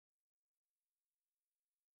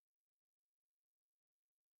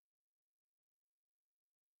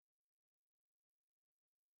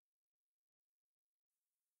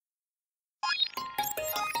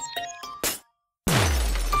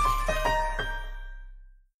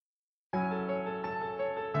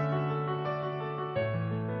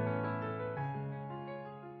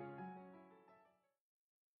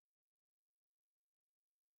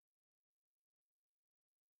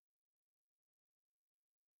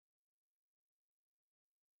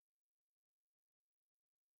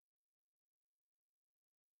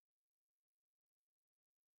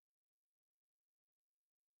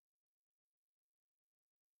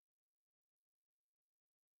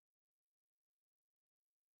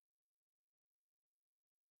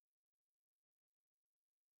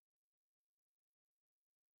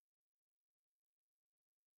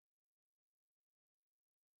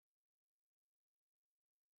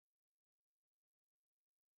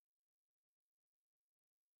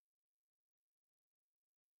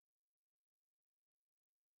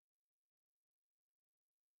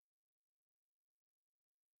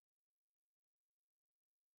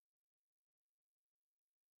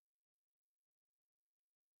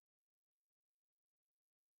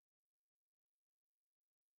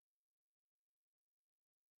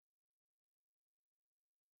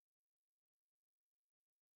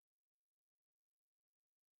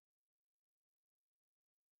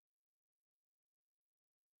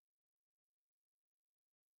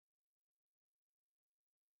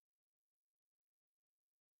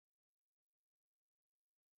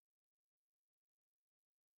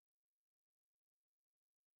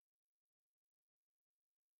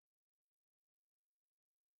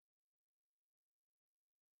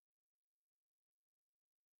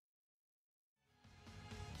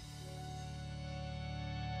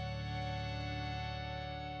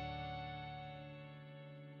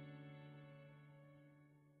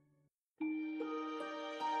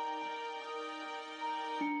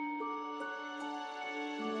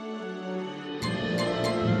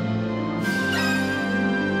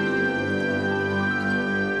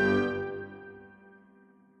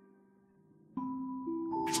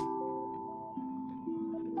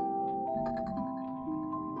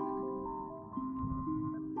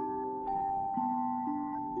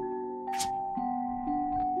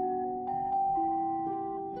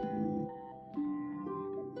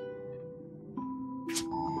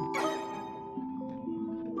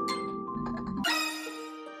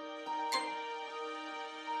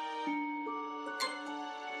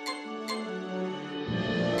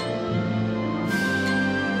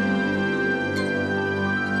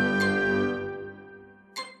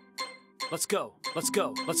Let's go. Let's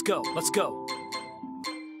go. Let's go. Let's go.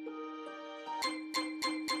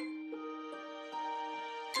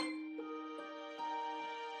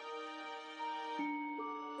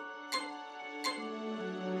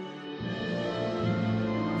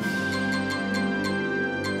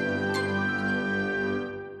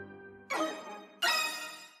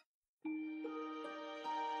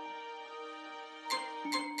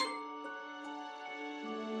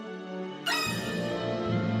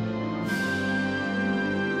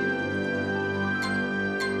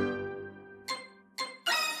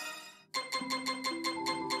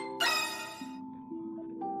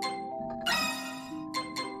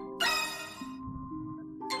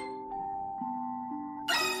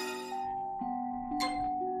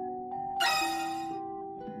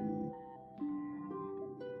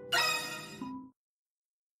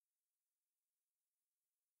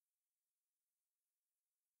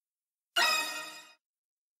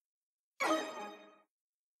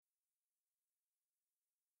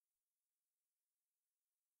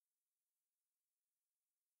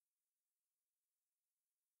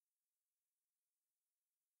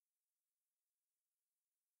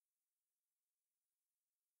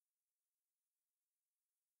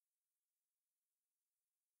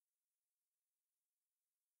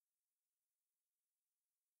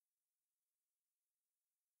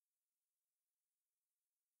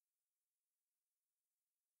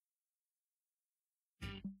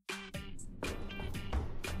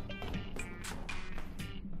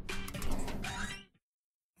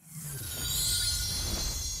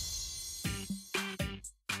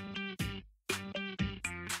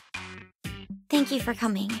 Thank you for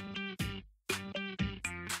coming.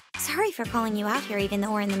 Sorry for calling you out here even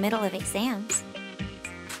though we're in the middle of exams.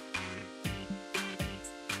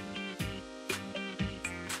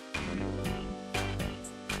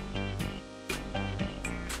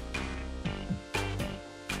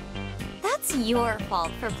 That's your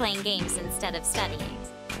fault for playing games instead of studying.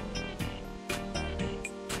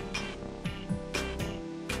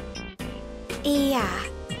 Yeah,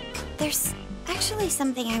 there's actually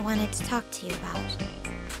something I wanted to talk to you about.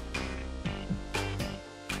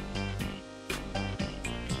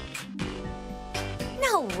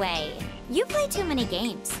 No way! You play too many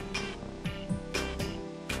games.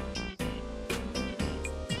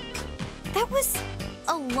 That was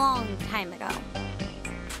a long time ago.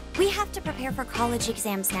 We have to prepare for college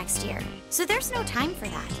exams next year, so there's no time for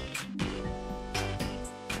that.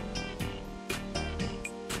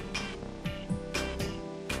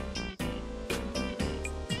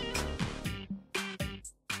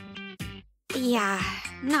 Yeah,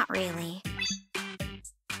 not really.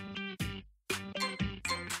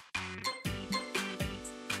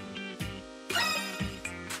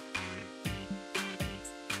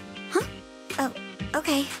 Huh? Oh,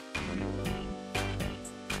 okay.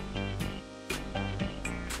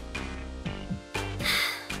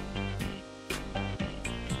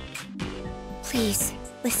 Please,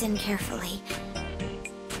 listen carefully.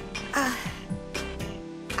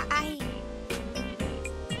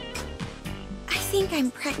 I think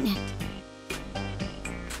I'm pregnant.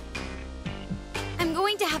 I'm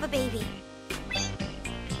going to have a baby.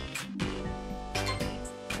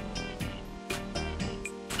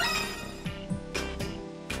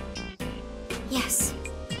 Yes,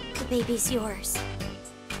 the baby's yours.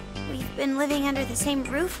 We've been living under the same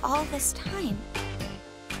roof all this time.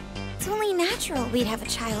 It's only natural we'd have a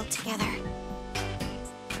child together.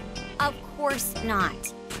 Of course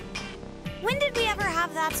not. When did we ever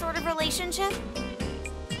have that sort of relationship?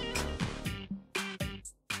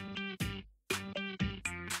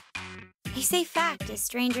 They say fact is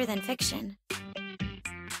stranger than fiction.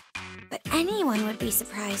 But anyone would be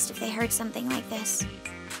surprised if they heard something like this.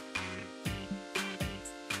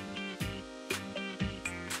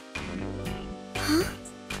 Huh?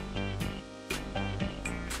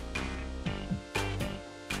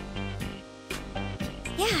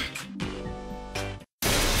 Yeah.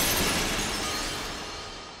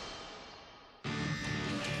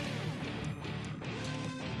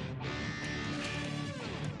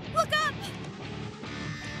 Look up!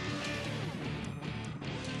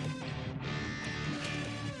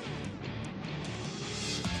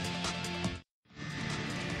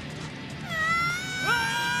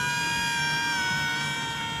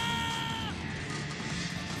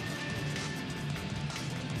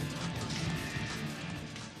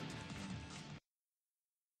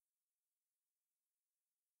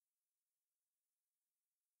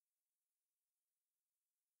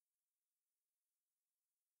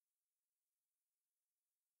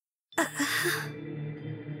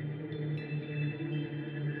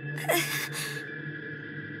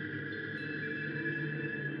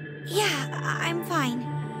 fine.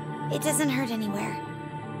 It doesn't hurt anywhere.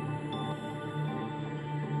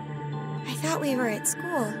 I thought we were at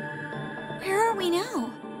school. Where are we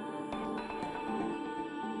now?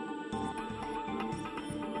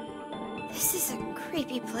 This is a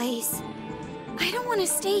creepy place. I don't want to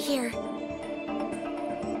stay here.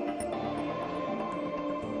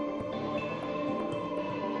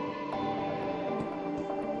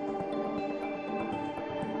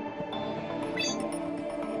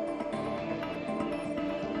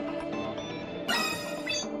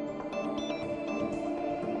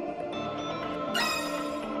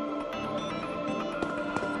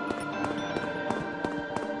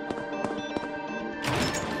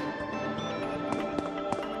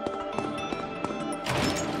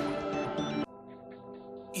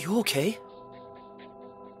 You okay?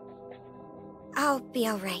 I'll be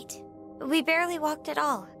all right. We barely walked at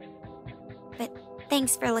all. But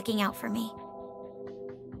thanks for looking out for me.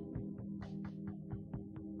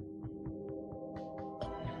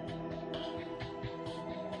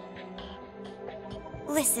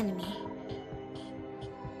 Listen to me.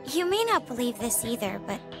 You may not believe this either,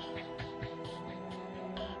 but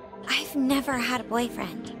I've never had a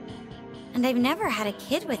boyfriend. And I've never had a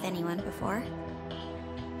kid with anyone before.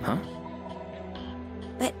 Huh?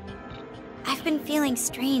 But I've been feeling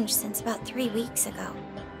strange since about 3 weeks ago.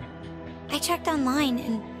 I checked online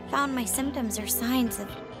and found my symptoms are signs of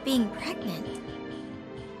being pregnant.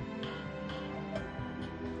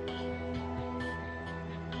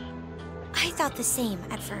 I thought the same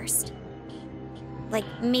at first. Like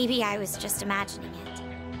maybe I was just imagining it.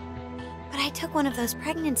 But I took one of those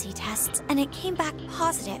pregnancy tests and it came back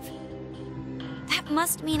positive. That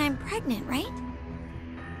must mean I'm pregnant, right?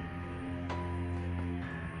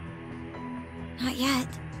 Not yet.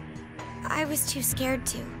 I was too scared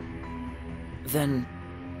to. Then...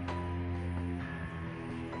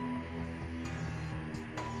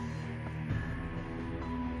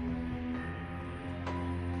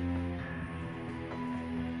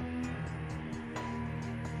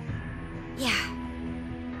 Yeah.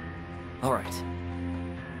 All right.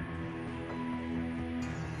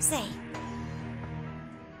 Say.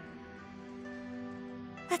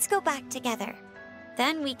 Let's go back together.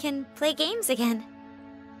 Then we can play games again.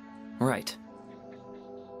 Right.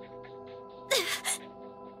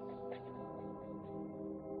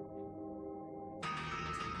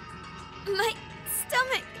 My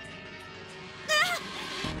stomach.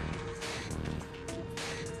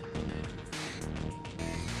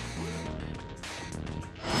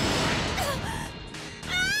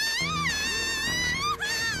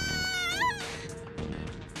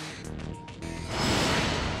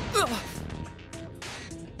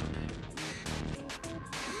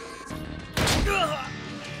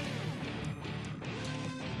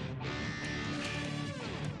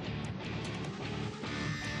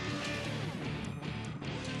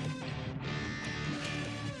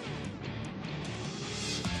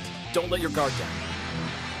 Don't let your guard down.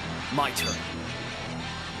 My turn.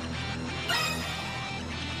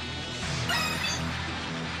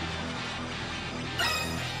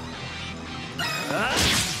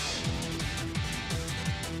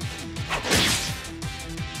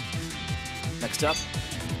 Next up.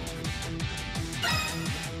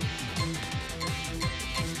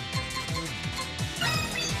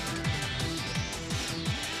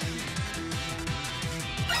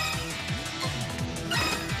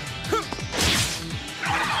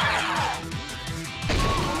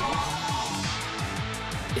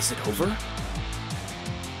 Is it over?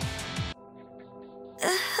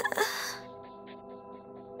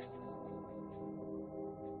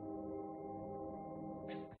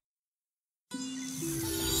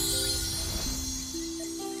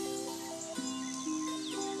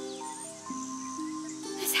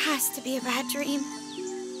 This has to be a bad dream.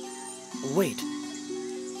 Wait.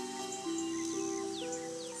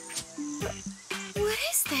 What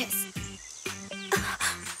is this?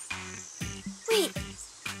 Wait,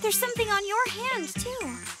 there's something on your hand, too.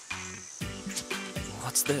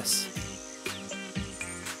 What's this?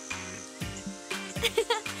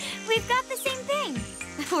 We've got the same thing.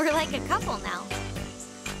 We're like a couple now.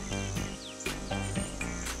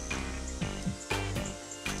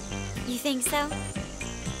 You think so?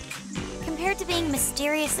 Compared to being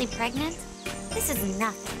mysteriously pregnant, this is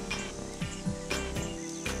nothing.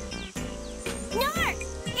 Nar!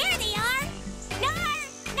 There they are! Nar!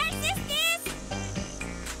 Narcissus!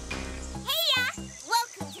 Heya!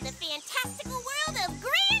 Welcome to the fantastical world of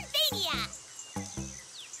Grandvania!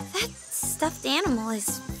 That stuffed animal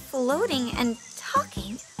is floating and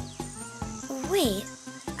talking. Wait,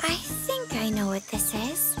 I think I know what this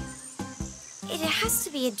is. It has to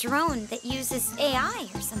be a drone that uses AI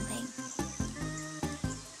or something.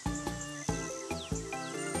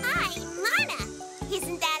 I'm Mana.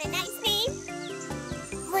 Isn't that a nice name?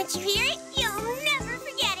 Once you hear it, you'll never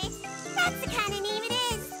forget it. That's the kind of name it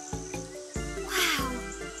is. Wow.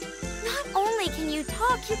 Not only can you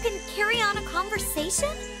talk, you can carry on a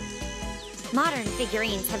conversation? Modern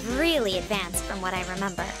figurines have really advanced from what I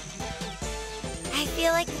remember. I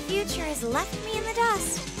feel like the future has left me in the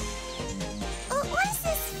dust. What is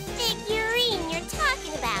this figurine you're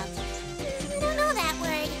talking about? I don't know that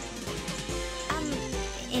word.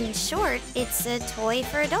 In short, it's a toy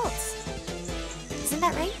for adults. Isn't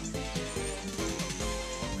that right?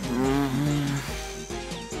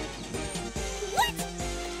 What?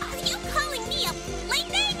 Are you calling me a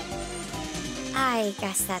plaything? I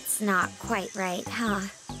guess that's not quite right, huh?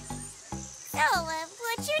 So,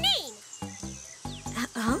 what's your name?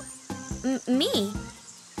 Huh? Me?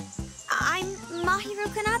 I'm Mahiru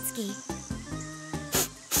Konatsuki.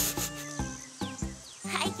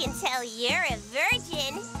 I can tell you're a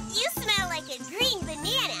virgin. You smell like a green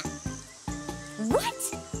banana. What?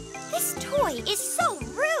 This toy is so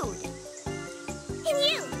rude! And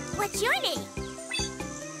you, what's your name?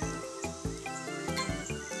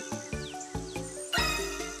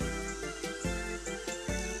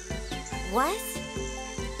 What?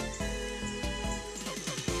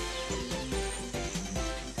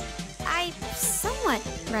 I somewhat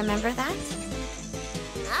remember that.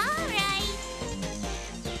 All right.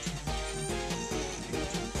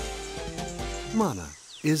 Mana,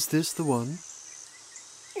 is this the one?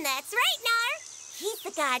 That's right, Nar. He's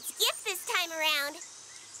the god's gift this time around.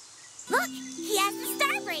 Look, he has the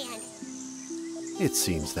star brand. It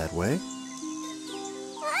seems that way.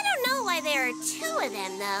 I don't know why there are two of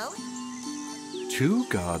them, though. 2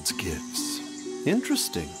 gods' gifts.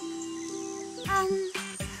 Interesting.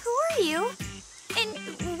 Who are you? And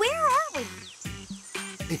where are we?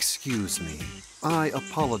 Excuse me. I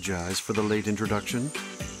apologize for the late introduction.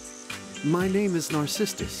 My name is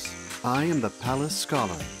Narcissus. I am the Palace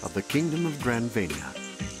Scholar of the Kingdom of Granvania.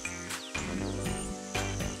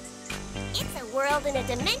 It's a world in a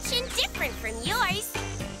dimension different from yours.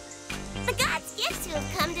 The god's gifts who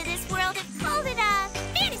have come to this world have called it a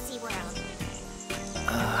fantasy world.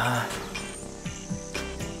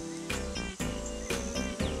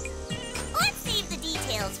 Let's save the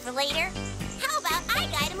details for later. How about I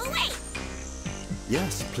guide him away?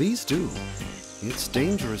 Yes, please do. It's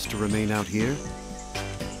dangerous to remain out here.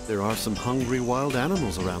 There are some hungry wild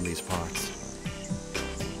animals around these parts.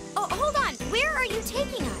 Oh, hold on. Where are you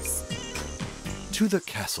taking us? To the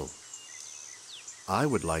castle. I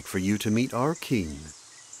would like for you to meet our king.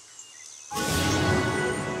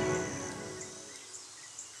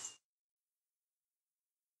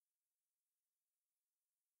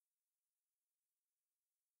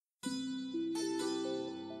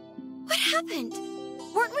 What happened?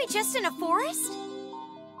 Weren't we just in a forest?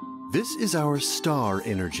 This is our star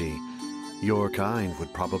energy. Your kind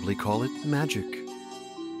would probably call it magic.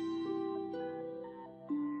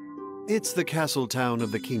 It's the castle town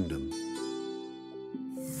of the kingdom.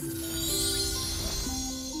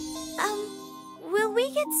 Will we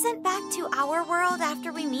get sent back to our world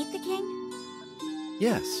after we meet the king?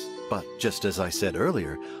 Yes, but just as I said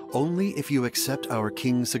earlier, only if you accept our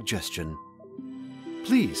king's suggestion.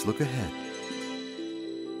 Please look ahead.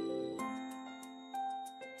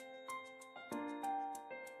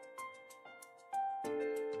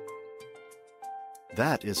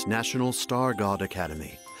 That is National Star God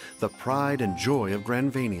Academy, the pride and joy of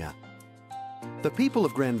Granvania. The people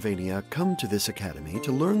of Granvania come to this academy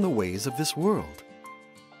to learn the ways of this world.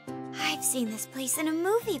 I've seen this place in a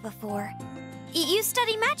movie before. You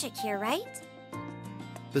study magic here, right?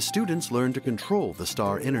 The students learn to control the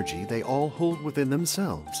star energy they all hold within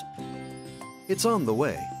themselves. It's on the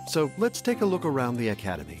way, so let's take a look around the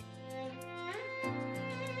academy.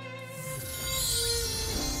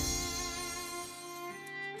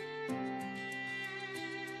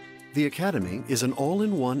 The Academy is an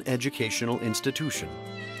all-in-one educational institution.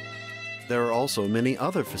 There are also many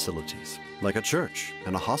other facilities, like a church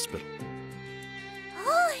and a hospital.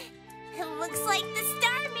 Oh, it looks like the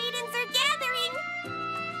Star Maidens are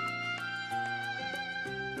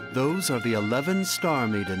gathering. Those are the 11 Star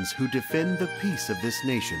Maidens who defend the peace of this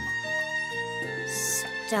nation.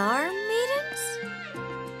 Star Maidens?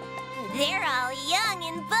 They're all young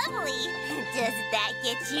and bubbly. Doesn't that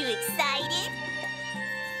get you excited?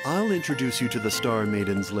 I'll introduce you to the Star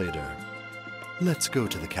Maidens later. Let's go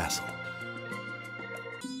to the castle.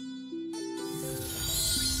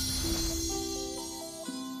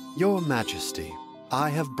 Your Majesty, I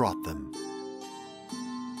have brought them.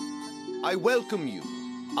 I welcome you.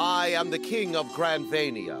 I am the King of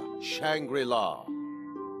Grandvania, Shangri-La.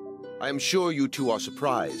 I am sure you two are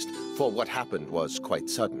surprised, for what happened was quite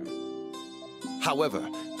sudden. However,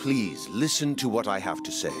 please listen to what I have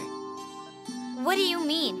to say. What do you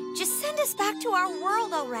mean? Just send us back to our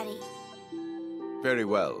world already. Very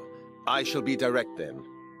well. I shall be direct then.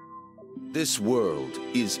 This world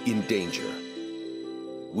is in danger.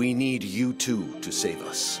 We need you two to save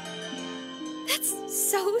us. That's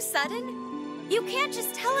so sudden. You can't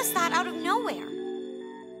just tell us that out of nowhere.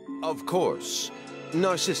 Of course.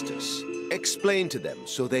 Narcissus, explain to them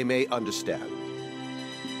so they may understand.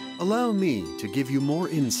 Allow me to give you more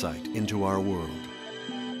insight into our world.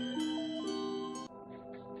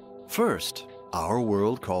 First, our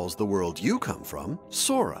world calls the world you come from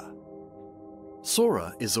Sora.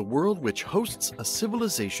 Sora is a world which hosts a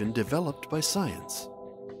civilization developed by science.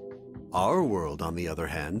 Our world, on the other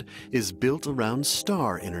hand, is built around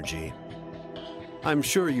star energy. I'm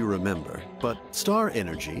sure you remember, but star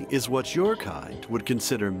energy is what your kind would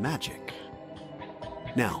consider magic.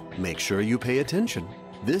 Now, make sure you pay attention.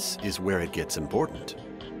 This is where it gets important.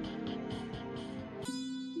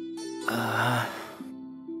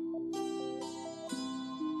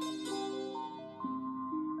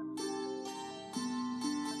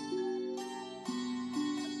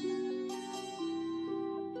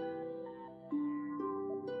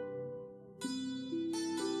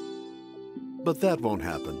 But that won't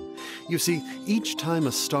happen. You see, each time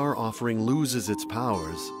a star offering loses its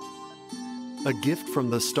powers, a gift from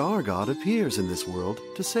the star god appears in this world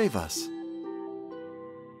to save us.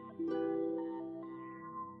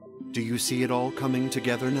 Do you see it all coming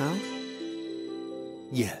together now?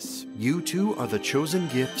 Yes, you two are the chosen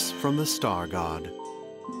gifts from the star god.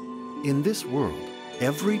 In this world,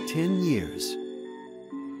 every 10 years,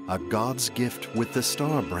 a god's gift with the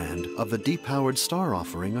star brand of the depowered star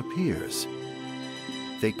offering appears.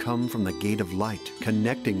 They come from the Gate of Light,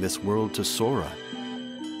 connecting this world to Sora.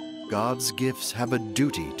 God's gifts have a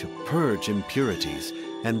duty to purge impurities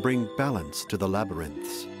and bring balance to the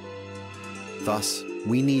labyrinths. Thus,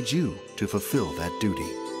 we need you to fulfill that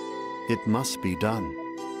duty. It must be done.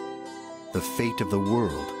 The fate of the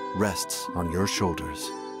world rests on your shoulders.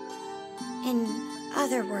 In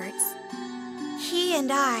other words, he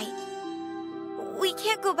and I, we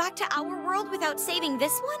can't go back to our world without saving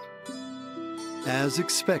this one? As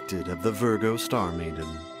expected of the Virgo Star Maiden,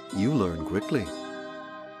 you learn quickly.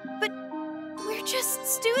 But we're just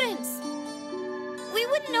students. We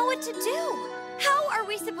wouldn't know what to do. How are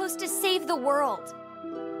we supposed to save the world?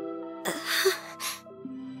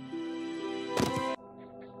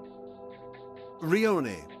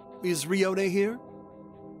 Rione. Is Rione here?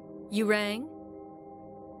 You rang?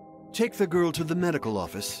 Take the girl to the medical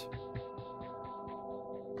office.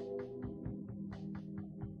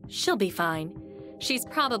 She'll be fine. She's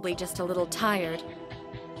probably just a little tired.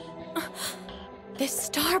 This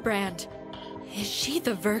star brand. Is she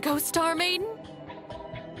the Virgo Star Maiden?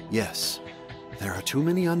 Yes. There are too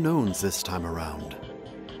many unknowns this time around.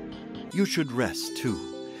 You should rest,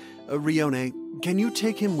 too. Rione, can you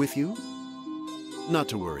take him with you? Not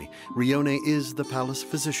to worry. Rione is the palace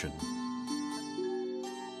physician.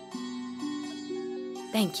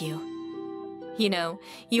 Thank you. You know,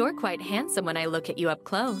 you're quite handsome when I look at you up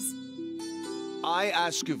close. I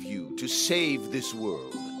ask of you to save this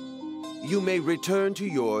world. You may return to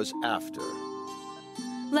yours after.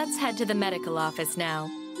 Let's head to the medical office now.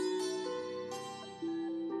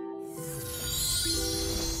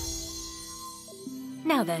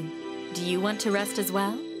 Now then, do you want to rest as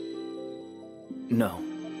well? No.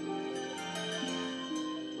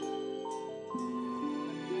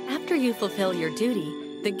 After you fulfill your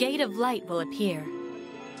duty, the Gate of Light will appear.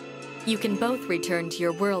 You can both return to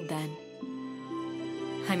your world then.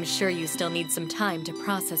 I'm sure you still need some time to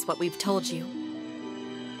process what we've told you.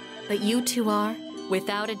 But you two are,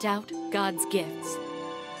 without a doubt, God's gifts.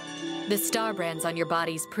 The star brands on your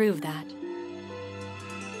bodies prove that.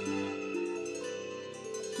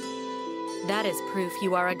 That is proof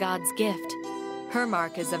you are a God's gift. Her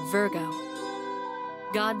mark is of Virgo.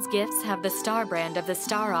 God's gifts have the star brand of the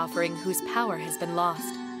star offering whose power has been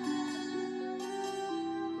lost.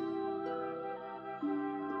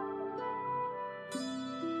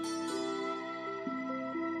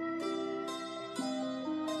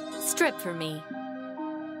 Strip for me.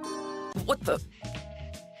 What the?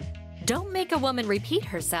 Don't make a woman repeat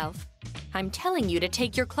herself. I'm telling you to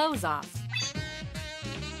take your clothes off.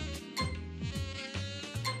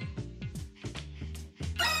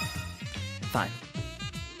 Fine.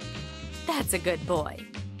 That's a good boy.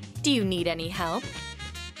 Do you need any help?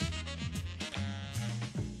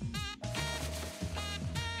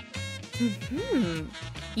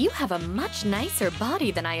 You have a much nicer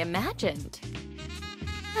body than I imagined.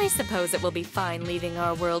 I suppose it will be fine leaving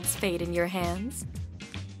our world's fate in your hands.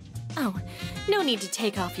 Oh, no need to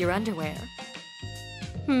take off your underwear.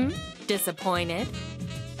 Disappointed?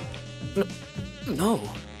 No.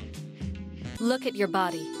 Look at your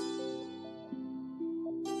body.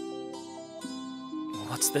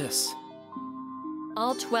 What's this?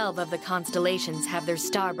 All 12 of the constellations have their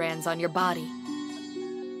star brands on your body.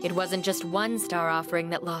 It wasn't just one star offering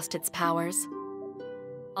that lost its powers.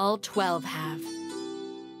 All 12 have.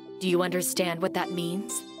 Do you understand what that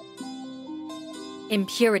means?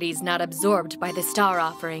 Impurities not absorbed by the star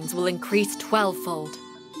offerings will increase 12-fold.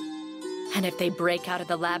 And if they break out of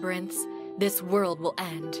the labyrinths, this world will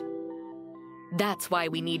end. That's why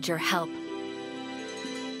we need your help.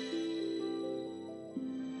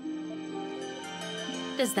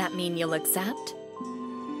 Does that mean you'll accept?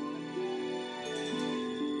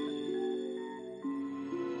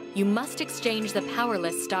 You must exchange the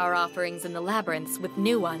powerless star offerings in the labyrinths with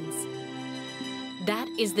new ones. That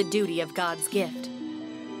is the duty of God's gift.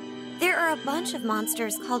 There are a bunch of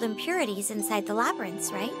monsters called impurities inside the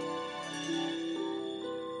labyrinths, right?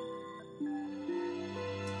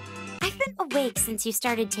 I've been awake since you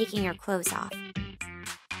started taking your clothes off.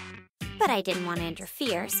 But I didn't want to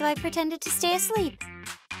interfere, so I pretended to stay asleep.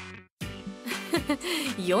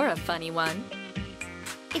 You're a funny one.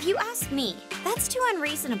 If you ask me, that's too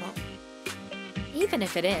unreasonable. Even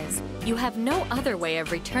if it is, you have no other way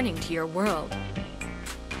of returning to your world.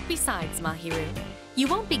 Besides, Mahiru, you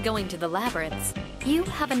won't be going to the labyrinths. You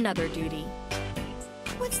have another duty.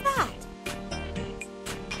 What's that?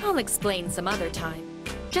 I'll explain some other time.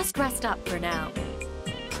 Just rest up for now.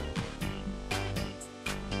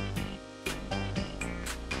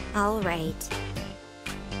 All right.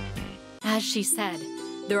 As she said,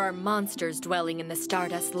 there are monsters dwelling in the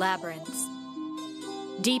Stardust Labyrinths.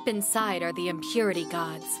 Deep inside are the impurity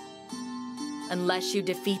gods. Unless you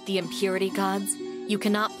defeat the impurity gods, you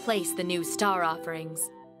cannot place the new star offerings.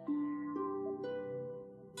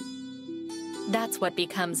 That's what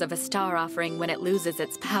becomes of a star offering when it loses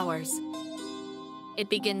its powers. It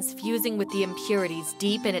begins fusing with the impurities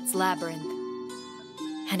deep in its labyrinth,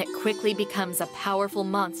 and it quickly becomes a powerful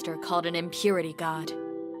monster called an impurity god.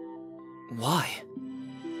 Why?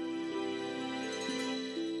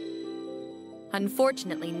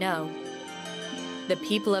 Unfortunately, no. The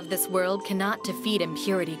people of this world cannot defeat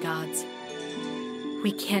impurity gods.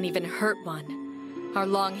 We can't even hurt one. Our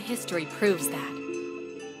long history proves that.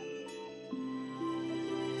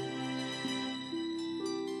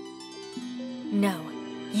 No,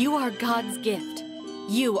 you are God's gift.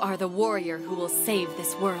 You are the warrior who will save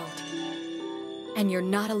this world. And you're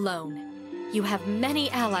not alone. You have many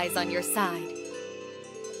allies on your side.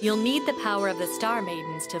 You'll need the power of the Star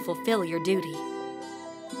Maidens to fulfill your duty.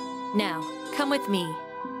 Now, come with me.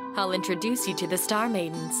 I'll introduce you to the Star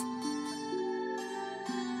Maidens.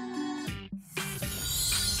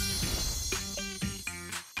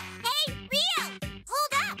 Hey, Rio!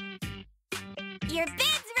 Hold up! Your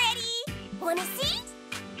bed's ready! Wanna see?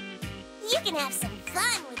 You can have some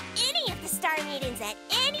fun with any of the Star Maidens at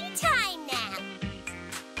any time now!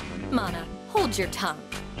 Mana, hold your tongue.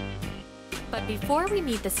 But before we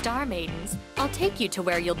meet the Star Maidens, I'll take you to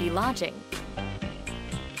where you'll be lodging.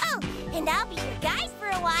 Oh, and I'll be your guide for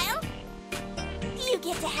a while. You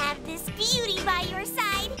get to have this beauty by your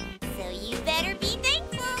side, so you better be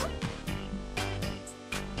thankful.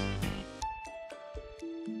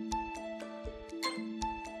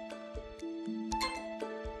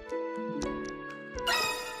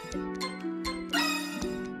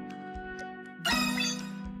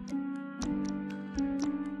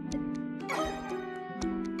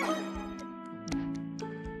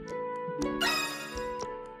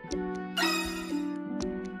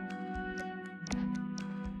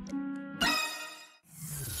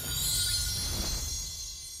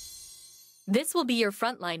 This will be your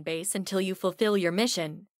frontline base until you fulfill your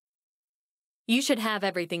mission. You should have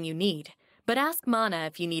everything you need, but ask Mana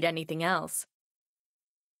if you need anything else.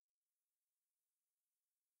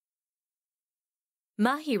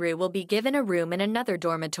 Mahiru will be given a room in another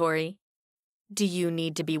dormitory. Do you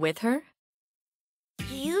need to be with her?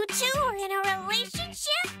 You two are in a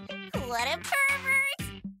relationship? What a pervert!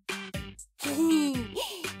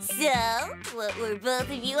 So, what were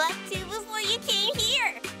both of you up to before you came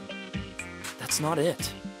here? That's not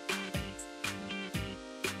it.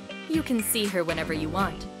 You can see her whenever you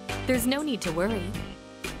want. There's no need to worry.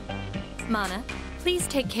 Mana, please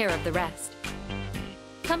take care of the rest.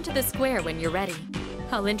 Come to the square when you're ready.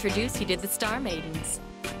 I'll introduce you to the Star Maidens.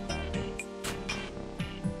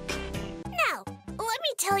 Now, let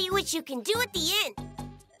me tell you what you can do at the end.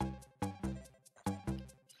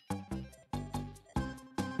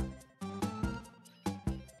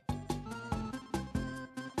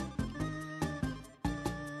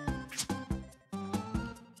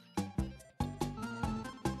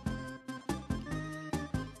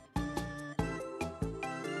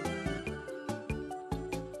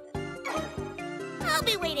 I'll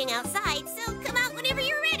be waiting outside, so come out whenever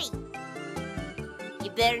you're ready. You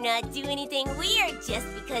better not do anything weird just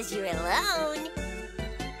because you're alone.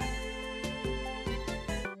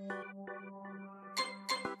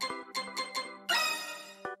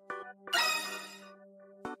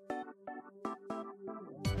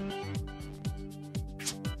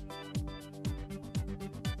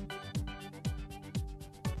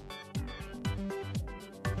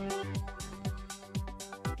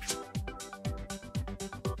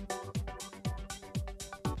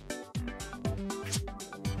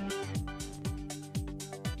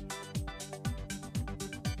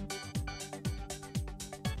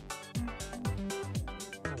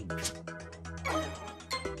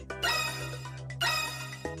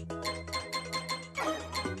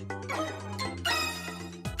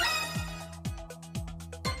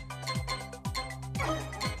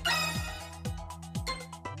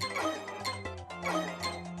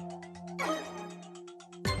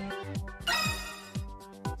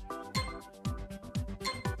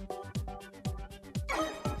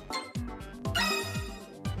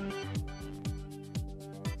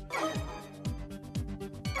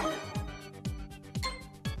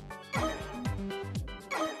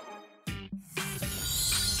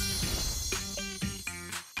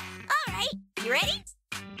 You ready?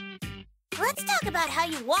 Let's talk about how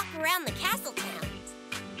you walk around the castle town.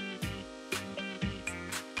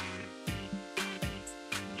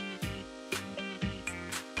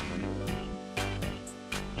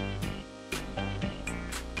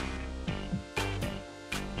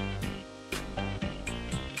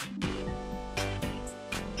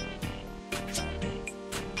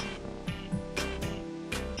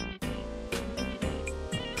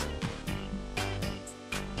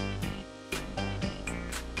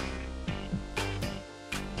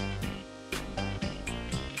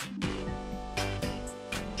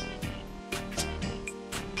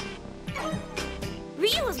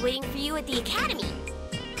 Ryu was waiting for you at the academy.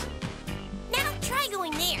 Now try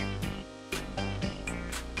going there.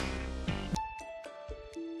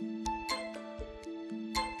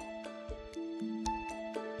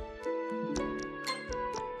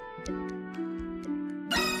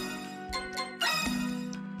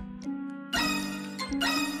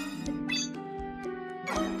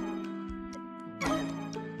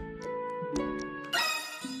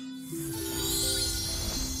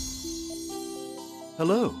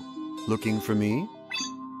 Hello. Looking for me?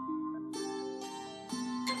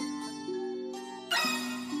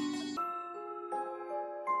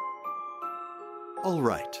 All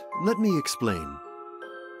right, let me explain.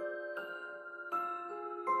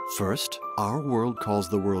 First, our world calls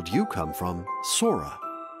the world you come from Sora.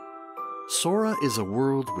 Sora is a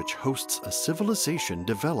world which hosts a civilization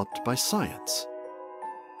developed by science.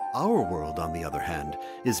 Our world, on the other hand,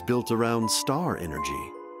 is built around star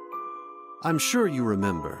energy. I'm sure you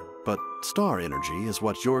remember, but star energy is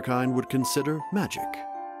what your kind would consider magic.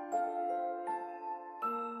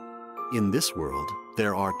 In this world,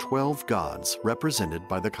 there are 12 gods represented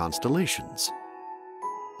by the constellations.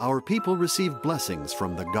 Our people receive blessings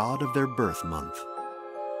from the god of their birth month.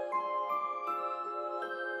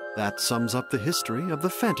 That sums up the history of the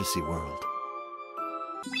fantasy world.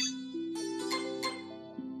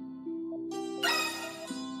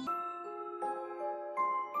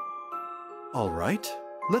 All right,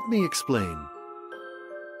 let me explain.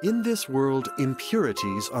 In this world,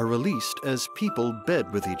 impurities are released as people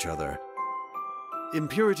bed with each other.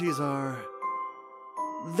 Impurities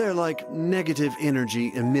they're like negative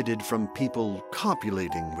energy emitted from people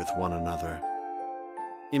copulating with one another.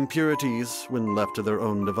 Impurities, when left to their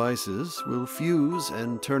own devices, will fuse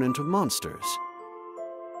and turn into monsters.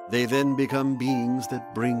 They then become beings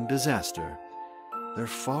that bring disaster. They're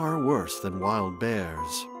far worse than wild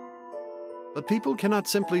bears. But people cannot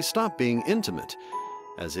simply stop being intimate,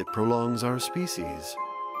 as it prolongs our species.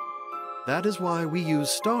 That is why we use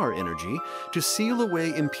star energy to seal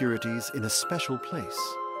away impurities in a special place.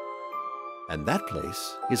 And that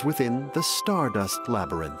place is within the Stardust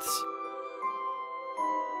Labyrinths.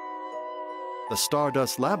 The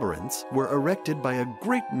Stardust Labyrinths were erected by a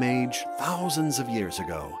great mage thousands of years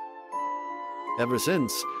ago. Ever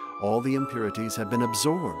since, all the impurities have been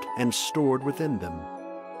absorbed and stored within them.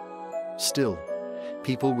 Still,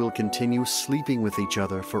 people will continue sleeping with each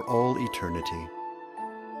other for all eternity.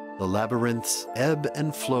 The labyrinths ebb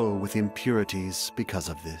and flow with impurities because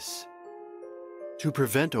of this. To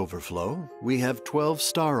prevent overflow, we have 12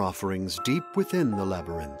 star offerings deep within the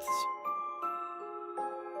labyrinths.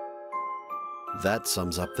 That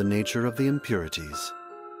sums up the nature of the impurities.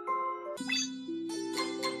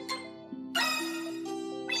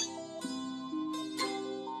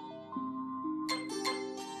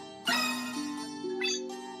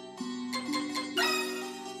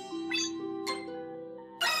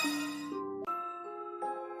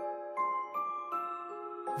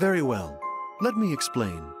 Very well. Let me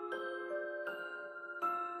explain.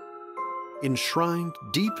 Enshrined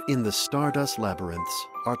deep in the Stardust Labyrinths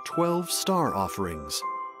are 12 star offerings.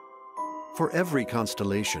 For every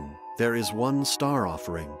constellation, there is one star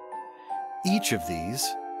offering. Each of these,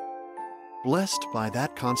 blessed by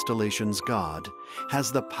that constellation's god,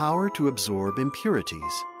 has the power to absorb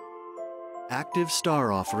impurities. Active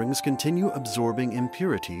star offerings continue absorbing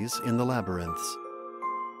impurities in the labyrinths.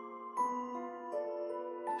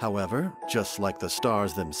 However, just like the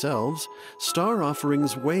stars themselves, star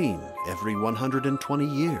offerings wane every 120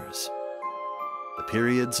 years. The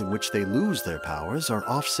periods in which they lose their powers are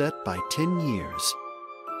offset by 10 years.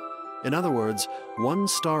 In other words, one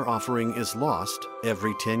star offering is lost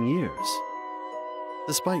every 10 years.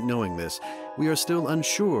 Despite knowing this, we are still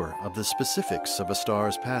unsure of the specifics of a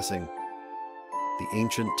star's passing. The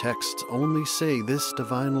ancient texts only say this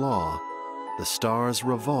divine law: the stars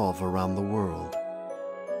revolve around the world.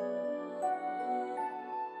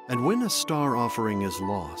 And when a star offering is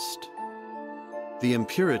lost, the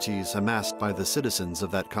impurities amassed by the citizens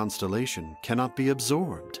of that constellation cannot be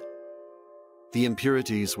absorbed. The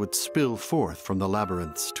impurities would spill forth from the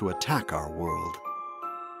labyrinths to attack our world.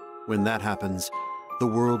 When that happens, the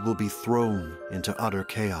world will be thrown into utter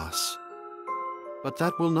chaos. But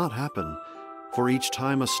that will not happen, for each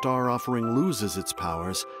time a star offering loses its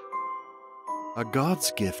powers, a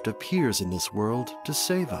god's gift appears in this world to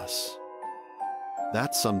save us.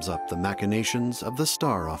 That sums up the machinations of the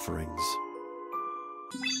star offerings.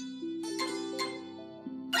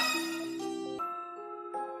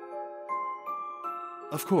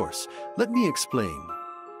 Of course, let me explain.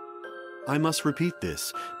 I must repeat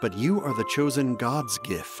this, but you are the chosen God's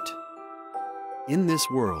gift. In this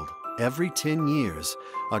world, every 10 years,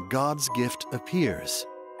 a God's gift appears,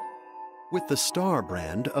 with the star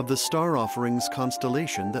brand of the star offerings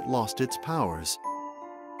constellation that lost its powers.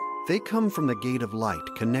 They come from the gate of light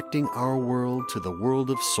connecting our world to the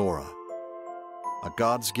world of Sora. A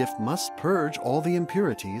God's gift must purge all the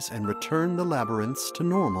impurities and return the labyrinths to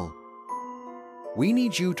normal. We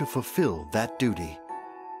need you to fulfill that duty.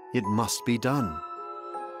 It must be done.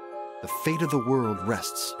 The fate of the world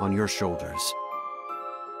rests on your shoulders.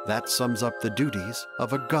 That sums up the duties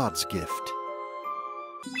of a God's gift.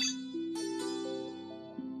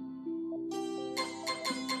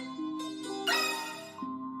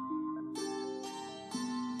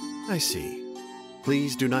 I see.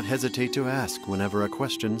 Please do not hesitate to ask whenever a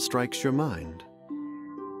question strikes your mind.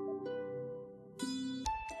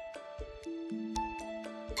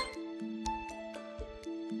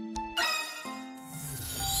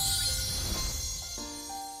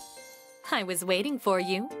 I was waiting for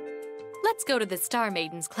you. Let's go to the Star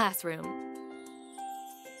Maidens classroom.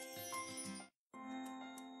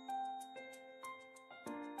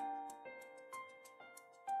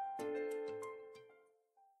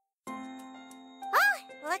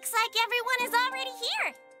 Looks like everyone is already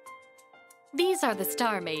here. These are the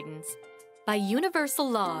Star Maidens. By universal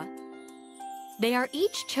law, they are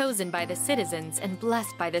each chosen by the citizens and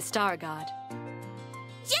blessed by the Star God.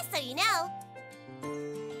 Just so you know,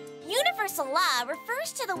 universal law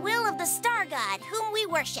refers to the will of the Star God whom we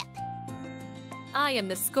worship. I am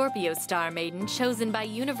the Scorpio Star Maiden chosen by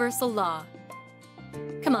universal law.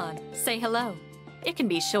 Come on, say hello. It can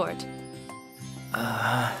be short.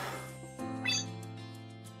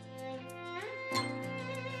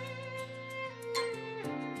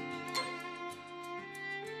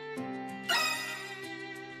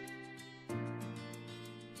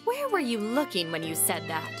 Where were you looking when you said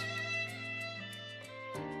that?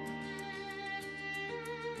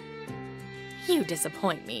 You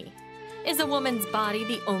disappoint me. Is a woman's body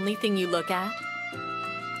the only thing you look at?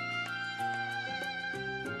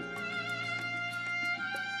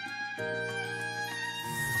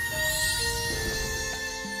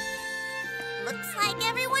 Looks like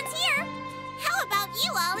everyone's here. How about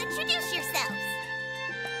you all introduce yourselves?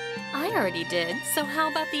 I already did, so how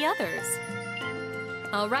about the others?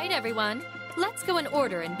 All right, everyone. Let's go in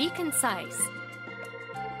order and be concise.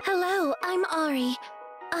 Hello, I'm Ari.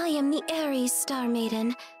 I am the Aries Star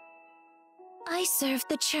Maiden. I serve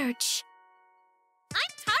the church. I'm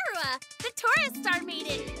Taurus Star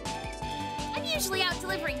Maiden. I'm usually out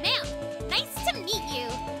delivering mail. Nice to meet you.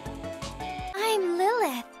 I'm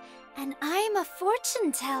Lilith, and I'm a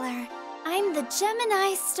fortune teller. I'm the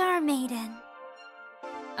Gemini Star Maiden.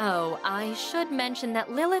 Oh, I should mention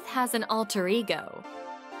that Lilith has an alter ego.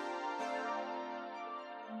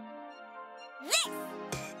 This!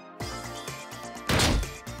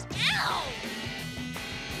 Ow!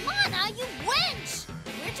 Mana, you wench!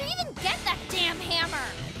 Where'd you even get that damn hammer?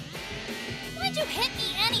 Why'd you hit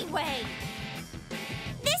me anyway?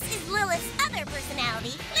 This is Lilith's other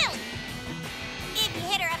personality, Lily. If you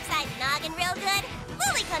hit her upside the noggin real good,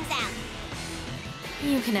 Lily comes out.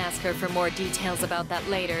 You can ask her for more details about that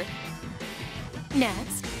later.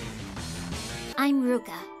 Next. I'm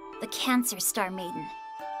Ruka, the Cancer Star Maiden.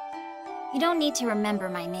 You don't need to remember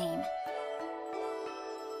my name.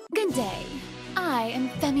 Good day. I am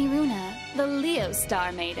Femiruna, the Leo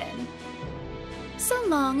Star Maiden. So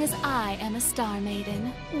long as I am a Star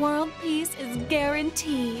Maiden, world peace is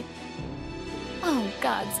guaranteed. Oh,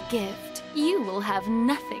 God's gift, you will have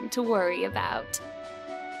nothing to worry about.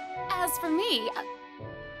 As for me...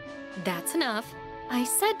 That's enough. I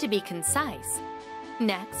said to be concise.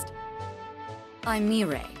 Next. I'm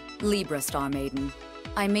Mireille, Libra Star Maiden.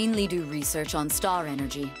 I mainly do research on star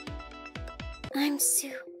energy. I'm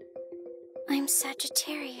Sue. I'm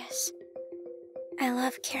Sagittarius. I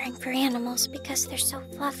love caring for animals because they're so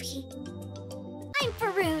fluffy. I'm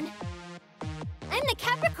Faroon. I'm the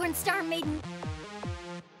Capricorn Star Maiden.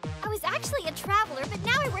 I was actually a traveler, but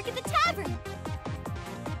now I work at the tavern.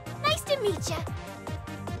 Nice to meet ya.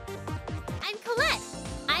 I'm Colette.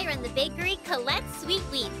 I run the bakery Colette's Sweet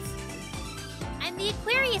Wheats. I'm the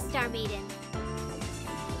Aquarius Star Maiden.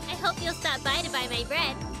 I hope you'll stop by to buy my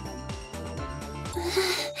bread.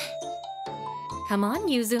 Come on,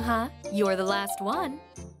 Yuzuha. You're the last one.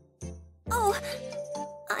 Oh,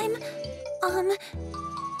 I'm,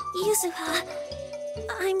 Yuzuha.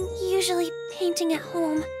 I'm usually painting at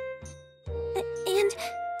home. And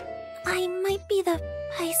I might be the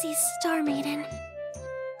Pisces Star Maiden.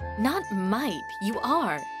 Not might, you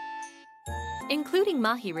are. Including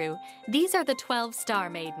Mahiru, these are the 12 Star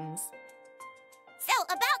Maidens. So,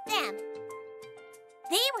 about them.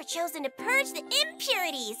 They were chosen to purge the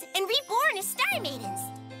impurities and reborn as Star Maidens.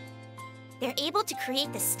 They're able to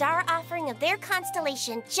create the star offering of their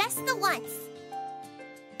constellation just the once.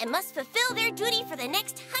 And must fulfill their duty for the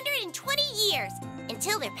next 120 years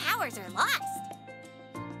until their powers are lost.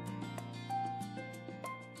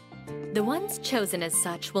 The ones chosen as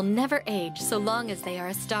such will never age so long as they are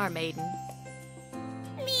a Star Maiden.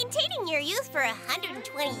 Maintaining your youth for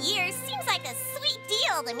 120 years seems like a sweet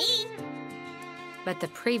deal to me. But the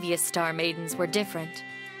previous Star Maidens were different.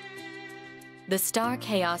 The star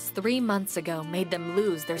chaos 3 months ago made them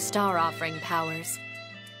lose their star offering powers.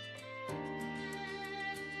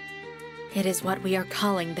 It is what we are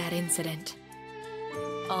calling that incident.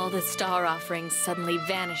 All the star offerings suddenly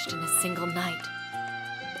vanished in a single night.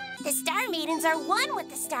 The Star Maidens are one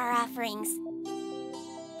with the star offerings.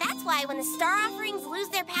 That's why when the star offerings lose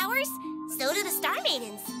their powers, so do the Star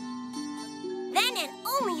Maidens. Then and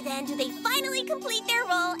only then do they finally complete their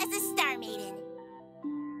role as a Star Maiden.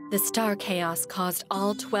 The star chaos caused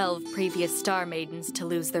all 12 previous Star Maidens to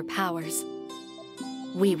lose their powers.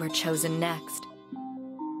 We were chosen next.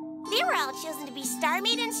 They were all chosen to be Star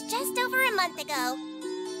Maidens just over a month ago.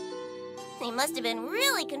 They must have been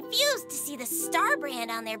really confused to see the star brand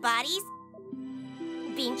on their bodies.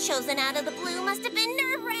 Being chosen out of the blue must have been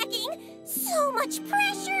nerve-wracking. So much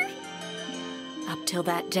pressure. Up till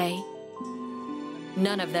that day,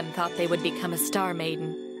 none of them thought they would become a Star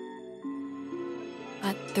Maiden.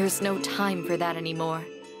 But there's no time for that anymore.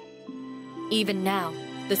 Even now,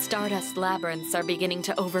 the Stardust Labyrinths are beginning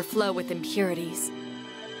to overflow with impurities.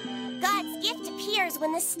 God's gift appears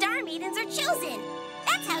when the Star Maidens are chosen.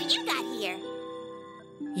 That's how you got here.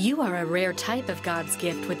 You are a rare type of God's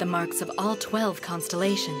gift with the marks of all 12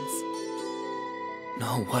 constellations.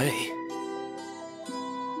 No way.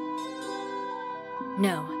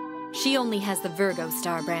 No, she only has the Virgo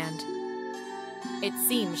star brand. It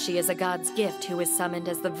seems she is a God's gift who is summoned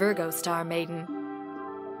as the Virgo Star Maiden.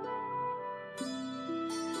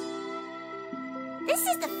 This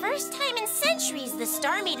is the first time in centuries the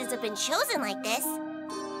Star Maidens have been chosen like this.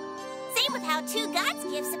 Same with how 2 God's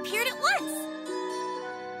gifts appeared at once.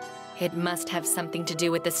 It must have something to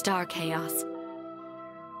do with the star chaos.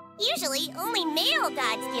 Usually, only male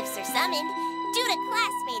God's gifts are summoned, due to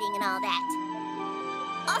classmating and all that.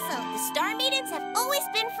 Also, the Star Maidens have always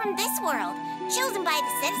been from this world, chosen by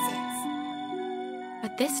the citizens.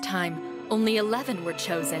 But this time, only 11 were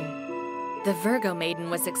chosen. The Virgo Maiden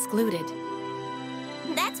was excluded.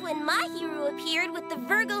 That's when Mahiru appeared with the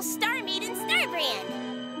Virgo Star Maiden Star Brand.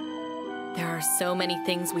 There are so many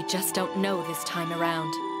things we just don't know this time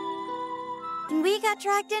around. We got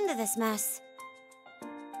dragged into this mess.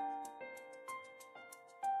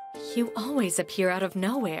 You always appear out of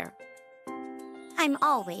nowhere. I'm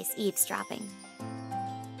always eavesdropping.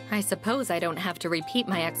 I suppose I don't have to repeat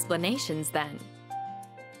my explanations then.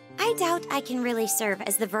 I doubt I can really serve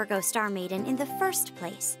as the Virgo Star Maiden in the first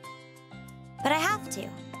place. But I have to,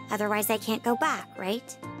 otherwise I can't go back,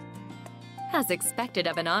 right? As expected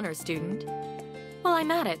of an honor student. While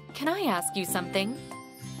I'm at it, can I ask you something?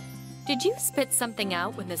 Did you spit something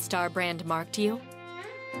out when the star brand marked you?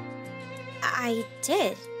 I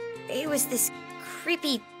did. It was this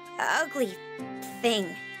creepy, ugly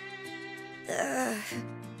thing. Ugh.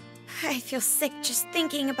 I feel sick just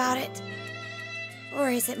thinking about it. Or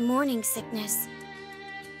is it morning sickness?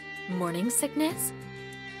 Morning sickness?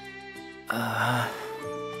 Oh,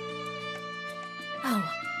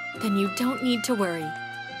 then you don't need to worry.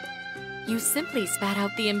 You simply spat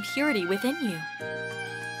out the impurity within you.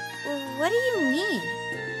 What do you mean?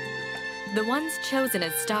 The ones chosen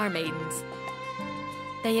as Star Maidens.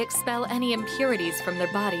 They expel any impurities from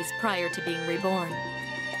their bodies prior to being reborn.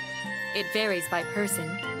 It varies by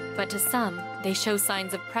person, but to some, they show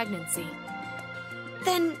signs of pregnancy.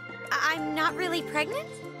 Then I'm not really pregnant?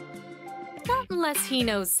 Not unless he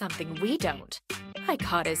knows something we don't. I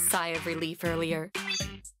caught his sigh of relief earlier.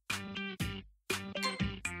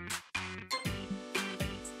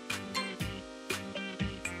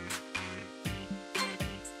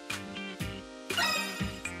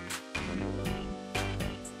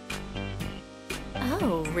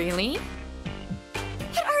 Oh, really?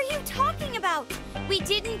 What are you talking about? We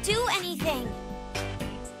didn't do anything.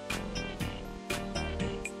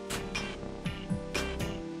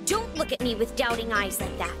 Don't look at me with doubting eyes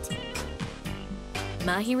like that.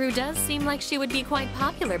 Mahiru does seem like she would be quite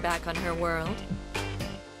popular back on her world.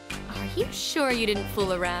 Are you sure you didn't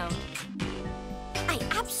fool around? I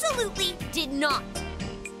absolutely did not.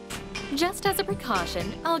 Just as a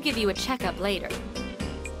precaution, I'll give you a checkup later.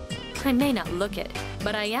 I may not look it,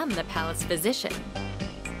 but I am the palace physician.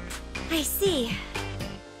 I see.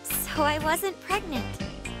 So I wasn't pregnant.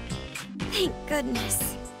 Thank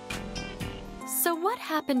goodness. So what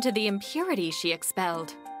happened to the impurity she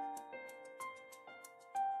expelled?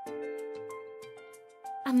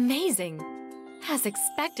 Amazing! As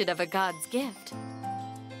expected of a god's gift.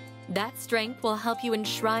 That strength will help you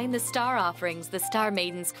enshrine the star offerings the Star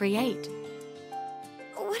Maidens create.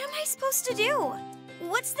 What am I supposed to do?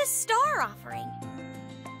 What's the star offering?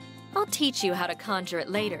 I'll teach you how to conjure it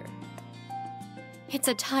later. It's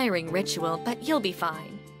a tiring ritual, but you'll be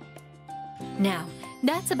fine. Now,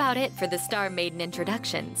 that's about it for the Star Maiden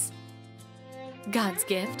introductions. God's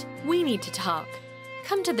gift, we need to talk.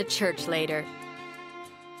 Come to the church later.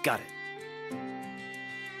 Got it.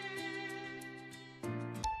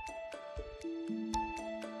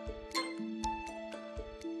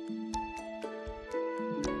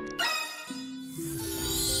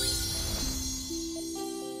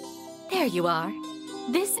 There you are.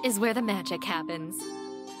 This is where the magic happens.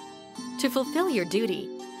 To fulfill your duty,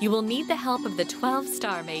 you will need the help of the 12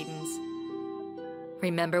 Star Maidens.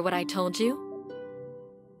 Remember what I told you?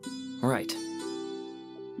 Right.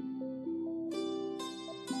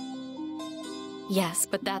 Yes,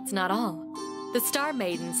 but that's not all. The Star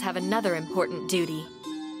Maidens have another important duty.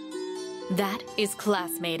 That is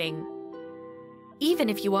classmating. Even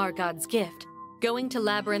if you are God's gift, going to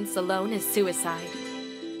labyrinths alone is suicide.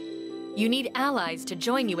 You need allies to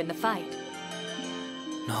join you in the fight.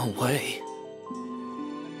 No way.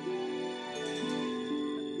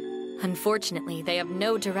 Unfortunately, they have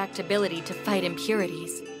no direct ability to fight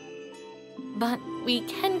impurities. But we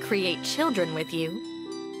can create children with you.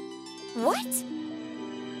 What?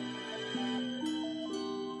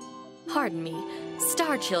 Pardon me,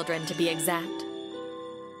 star children to be exact.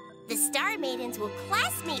 The Star Maidens will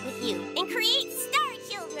classmate with you and create star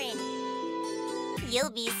children.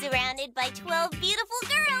 You'll be surrounded by 12 beautiful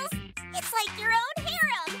girls. It's like your own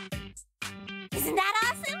harem. Isn't that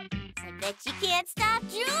awesome? I bet you can't stop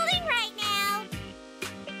drooling right now.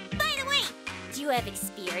 By the way, do you have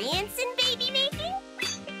experience in baby making?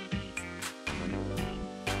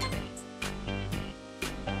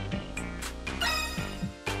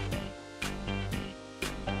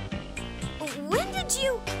 When did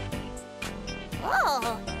you...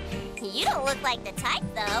 Oh, you don't look like the type,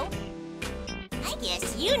 though. I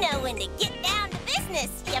guess you know when to get down to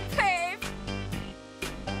business, you perv.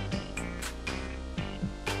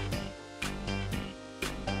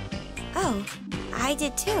 Oh, I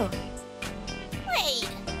did too. Wait,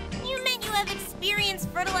 you meant you have experience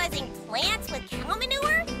fertilizing plants with cow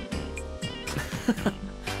manure?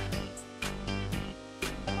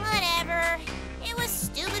 Whatever. It was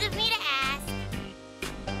stupid of me to ask.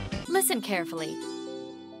 Listen carefully.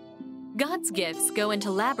 God's gifts go into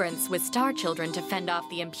labyrinths with star children to fend off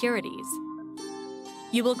the impurities.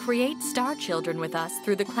 You will create star children with us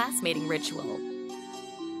through the classmating ritual.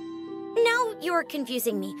 Now you're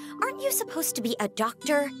confusing me. Aren't you supposed to be a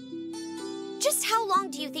doctor? Just how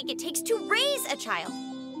long do you think it takes to raise a child?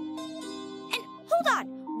 And hold on,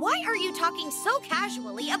 why are you talking so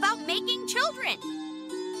casually about making children?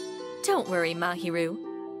 Don't worry, Mahiru.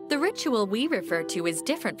 The ritual we refer to is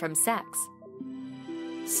different from sex.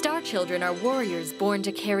 Star children are warriors born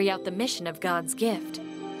to carry out the mission of God's gift.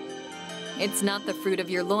 It's not the fruit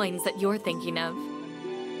of your loins that you're thinking of.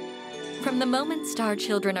 From the moment star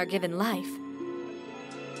children are given life,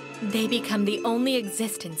 they become the only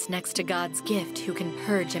existence next to God's gift who can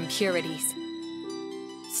purge impurities.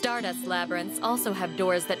 Stardust labyrinths also have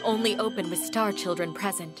doors that only open with star children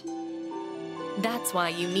present. That's why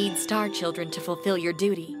you need star children to fulfill your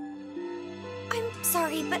duty. I'm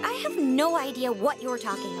sorry, but I have no idea what you're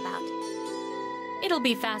talking about. It'll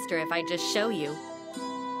be faster if I just show you.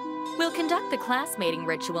 We'll conduct the classmating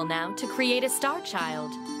ritual now to create a star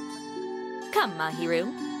child. Come,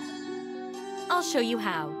 Mahiru. I'll show you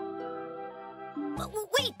how.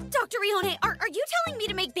 Wait, Dr. Rione, are you telling me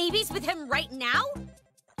to make babies with him right now?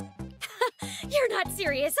 You're not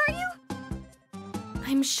serious, are you?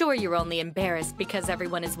 I'm sure you're only embarrassed because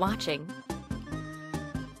everyone is watching.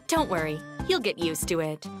 Don't worry, you'll get used to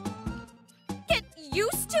it. Get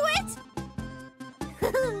used to it?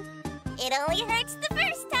 It only hurts the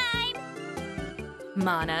first time.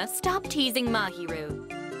 Mana, stop teasing Mahiru.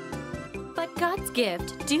 But God's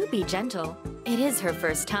gift, do be gentle. It is her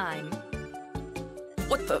first time.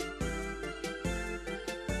 What the?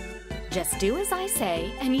 Just do as I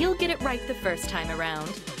say, and you'll get it right the first time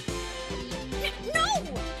around. No!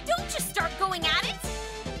 Don't just start going at it!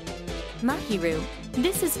 Mahiru,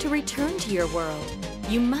 this is to return to your world.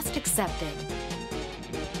 You must accept it.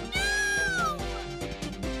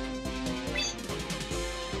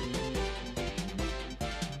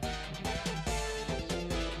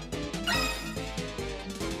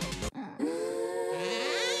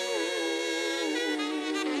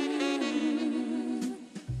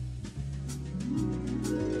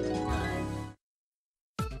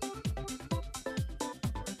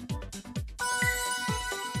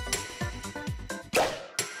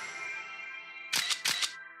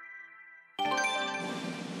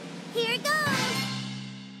 Here goes!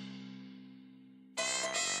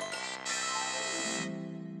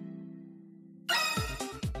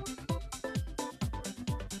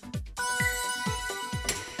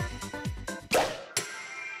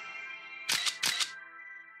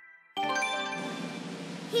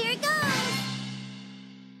 Here goes!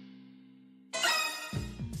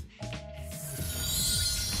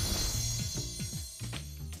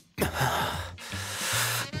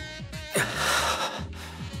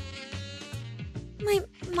 My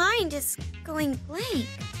mind is going blank.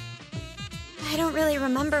 I don't really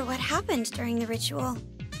remember what happened during the ritual.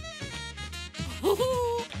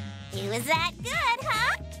 It was that good,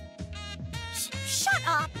 huh? Shut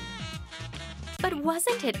up! But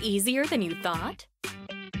wasn't it easier than you thought?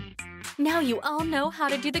 Now you all know how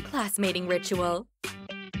to do the classmating ritual.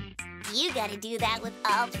 You gotta do that with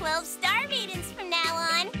all 12 Star Maidens from now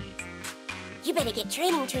on. You better get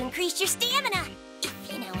training to increase your stamina, if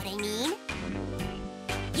you know what I mean.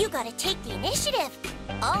 You gotta take the initiative.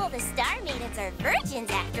 All the Star Maidens are virgins,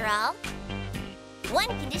 after all. One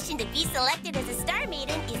condition to be selected as a Star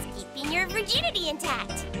Maiden is keeping your virginity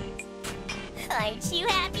intact. Aren't you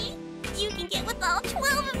happy? You can get with all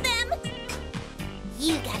 12 of them.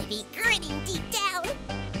 You gotta be gritting deep down.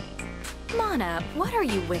 Mana, what are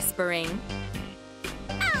you whispering?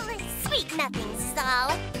 Oh, sweet nothings is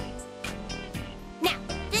all. Now,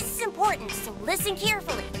 this is important, so listen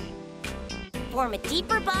carefully. Form a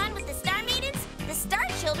deeper bond with the Star Maidens, the Star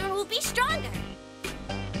Children will be stronger.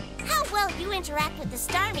 How well you interact with the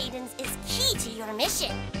Star Maidens is key to your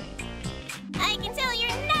mission. I can tell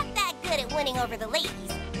you're not that good at winning over the ladies.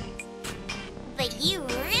 But you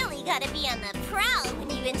really gotta be on the prowl when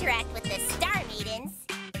you interact with the Star Maidens.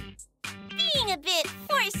 Being a bit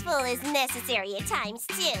forceful is necessary at times,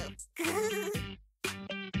 too.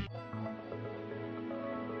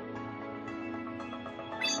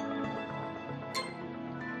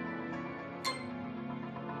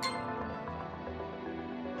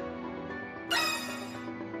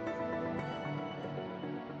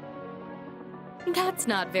 That's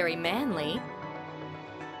not very manly.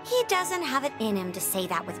 He doesn't have it in him to say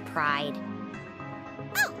that with pride.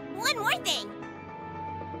 one more thing.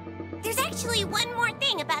 There's actually one more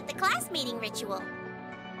thing about the classmating ritual.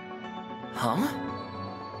 Huh?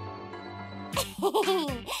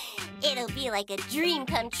 It'll be like a dream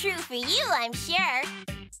come true for you, I'm sure.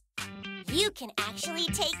 You can actually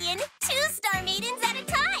take in 2 Star Maidens at a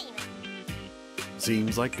time.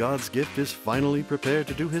 Seems like God's gift is finally prepared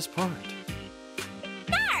to do his part.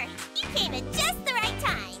 Nar, you came at just the right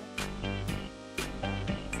time.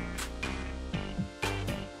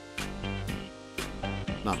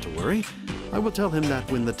 Not to worry, I will tell him that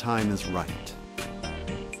when the time is right.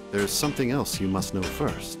 There's something else you must know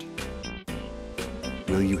first.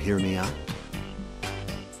 Will you hear me out?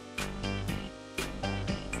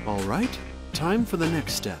 All right, time for the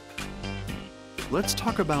next step. Let's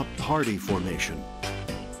talk about party formation.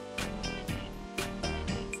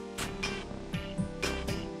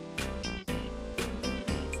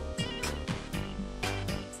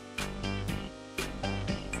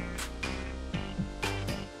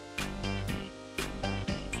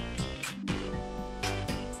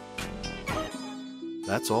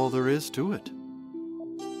 That's all there is to it.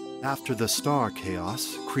 After the star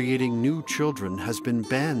chaos, creating new children has been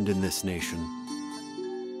banned in this nation.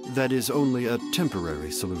 That is only a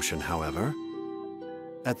temporary solution, however.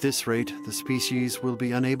 At this rate, the species will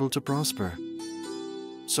be unable to prosper.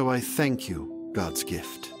 So I thank you, God's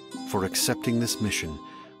gift, for accepting this mission,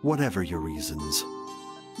 whatever your reasons.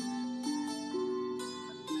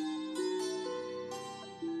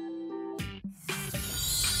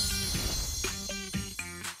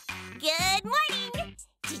 Good morning!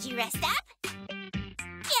 Did you rest up?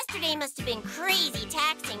 Yesterday must have been crazy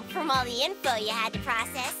taxing from all the info you had to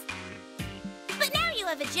process. But now you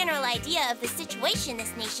have a general idea of the situation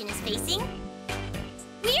this nation is facing.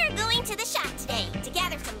 We are going to the shop today to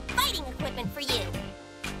gather some fighting equipment for you.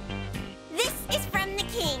 This is from the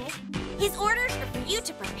king. His orders are for you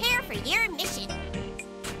to prepare for your mission.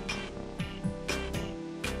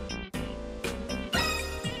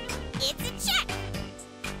 It's a check!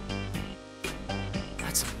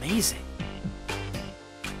 That's amazing.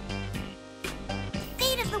 The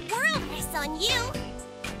fate of the world rests on you.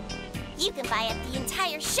 You can buy up the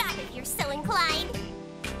entire shop if you're so inclined.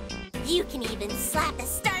 You can even slap a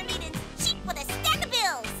Star Maiden's cheek with a stack of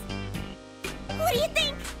bills. What do you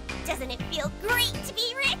think? Doesn't it feel great to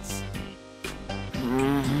be rich?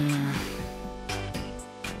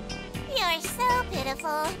 You're so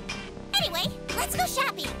pitiful. Anyway, let's go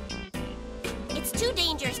shopping. It's too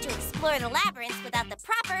dangerous to explore the labyrinth without the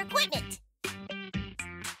proper equipment.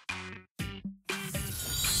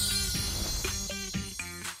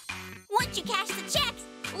 Once you cash the check,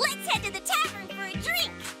 let's head to the tavern for a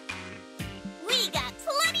drink. We got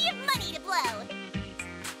plenty of money to blow.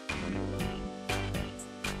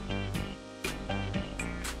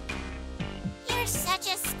 You're such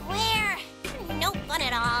a square. No fun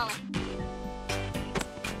at all.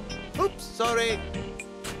 Oops, sorry.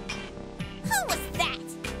 Who was that?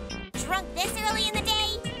 Drunk this early in the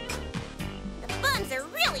day? The bums are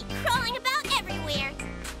really crawling about everywhere.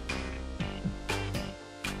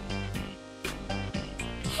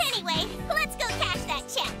 Anyway, let's go cash that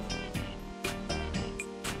check.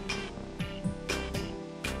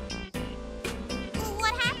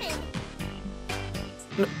 What happened?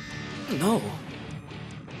 No.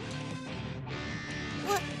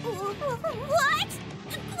 What?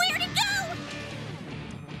 Where'd it go?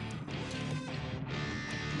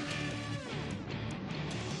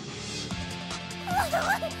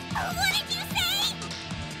 What did you say?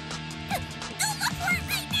 Go look for it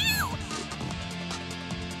right now!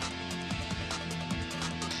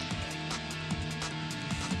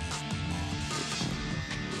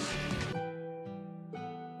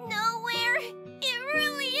 Nowhere. It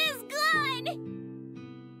really is gone.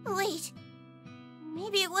 Wait.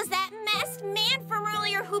 Maybe it was that masked man from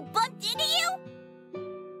earlier who bumped into you?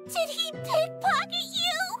 Did he pickpocket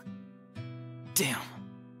you? Damn.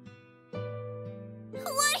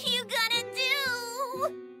 What are you gonna do?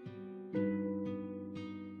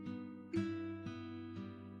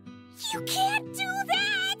 You can't do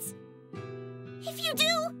that! If you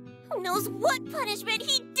do, who knows what punishment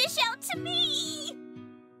he'd dish out to me?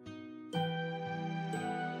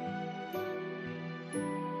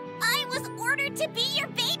 I was ordered to be your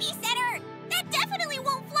babysitter! That definitely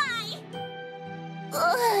won't fly!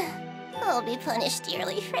 Ugh, I'll be punished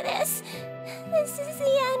dearly for this. This is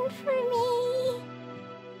the end for me.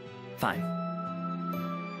 Fine.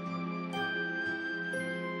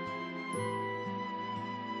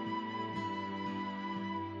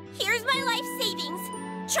 Here's my life savings.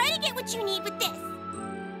 Try to get what you need with this.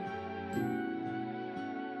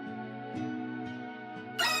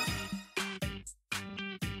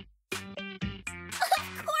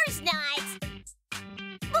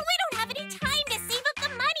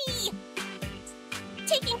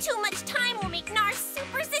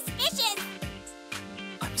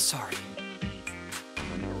 Sorry.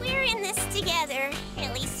 We're in this together,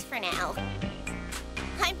 at least for now.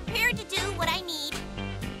 I'm prepared to do what I need.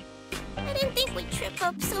 I didn't think we'd trip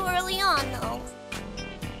up so early on, though.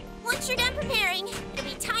 Once you're done preparing, it'll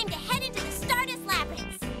be time to head into the Stardust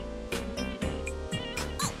Labyrinth.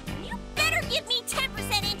 Oh, you better give me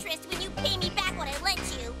 10% interest when you pay me back what I lent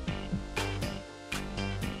you.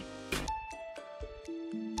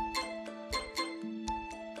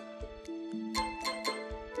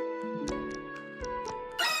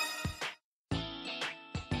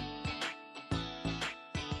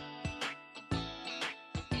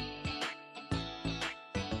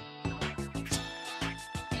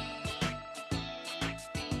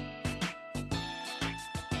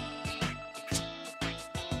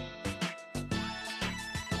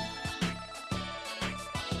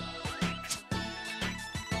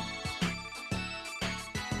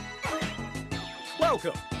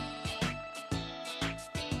 Welcome!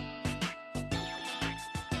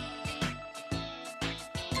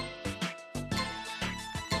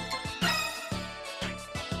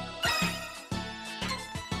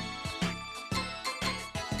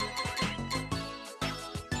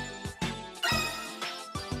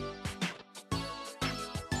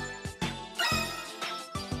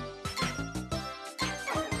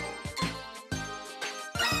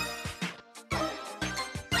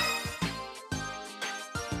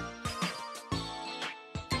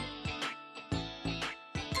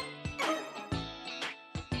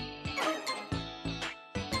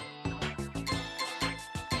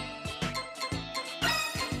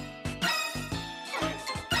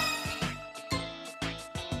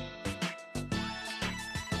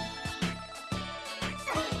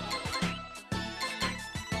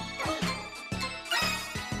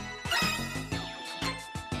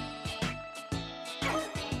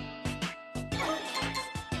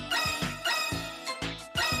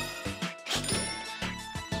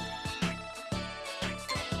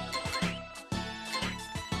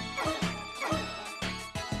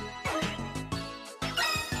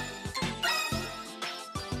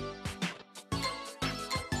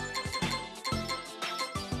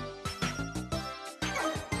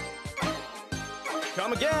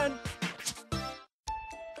 Come again!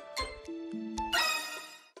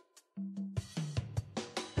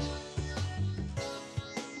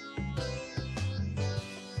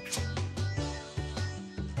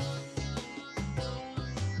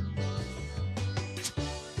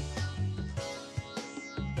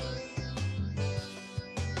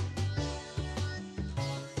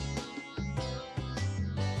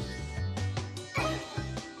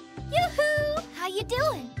 Yoo-hoo! How you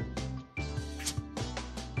doing?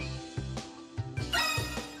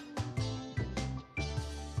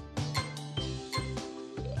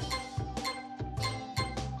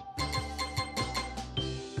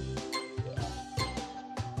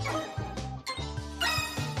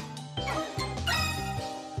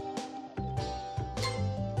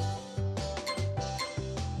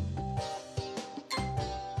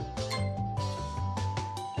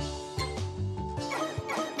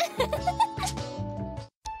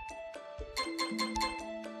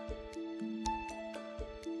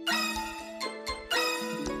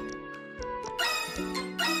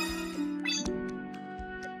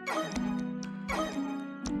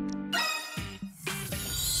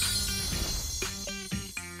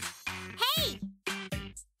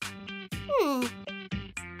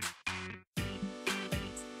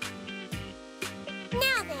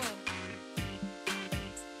 Now then.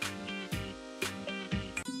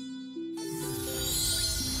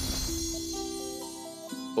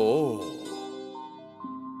 Oh.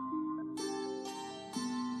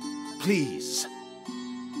 Please.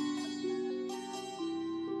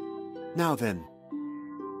 Now then.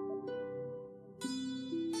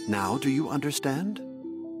 Now do you understand?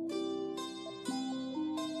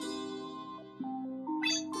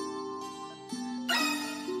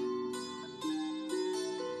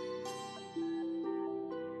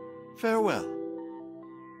 Farewell.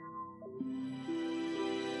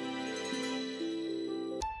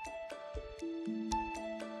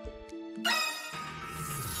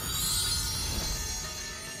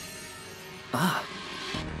 Ah.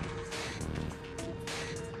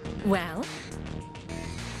 Well?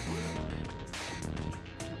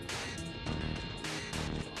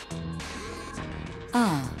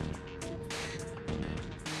 Ah.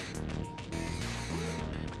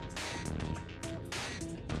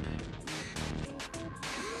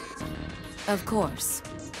 Of course.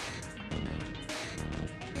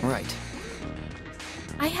 Right.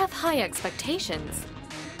 I have high expectations.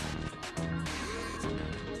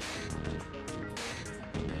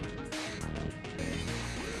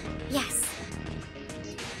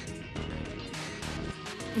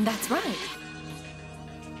 That's right.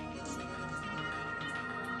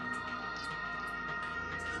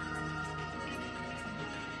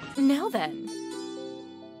 Now then.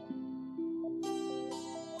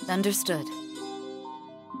 Understood.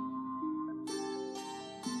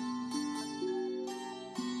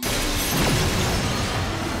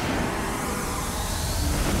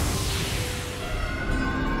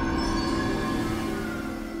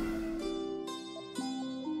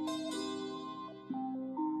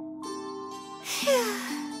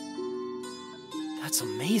 That's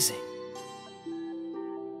amazing.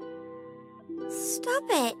 Stop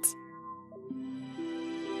it.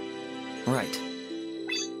 Right.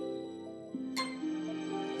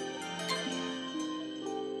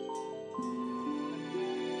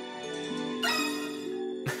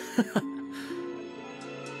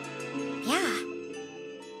 Yeah.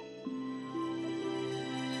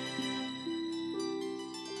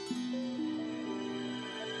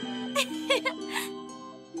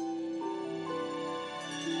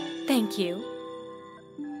 Thank you.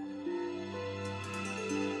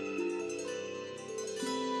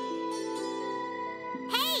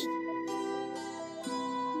 Hey!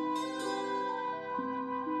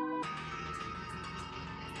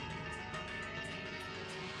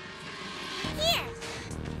 Here!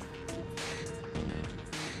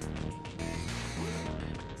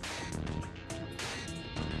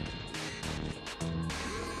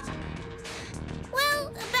 Well,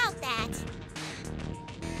 about that.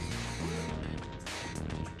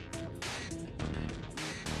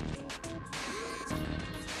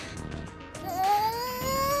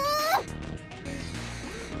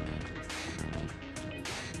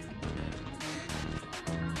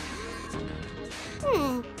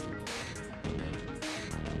 Hmm.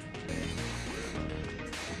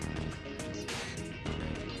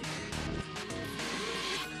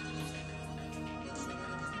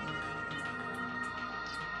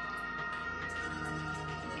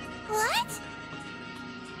 What?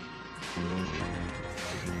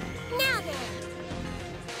 Now then.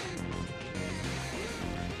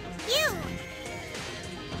 You!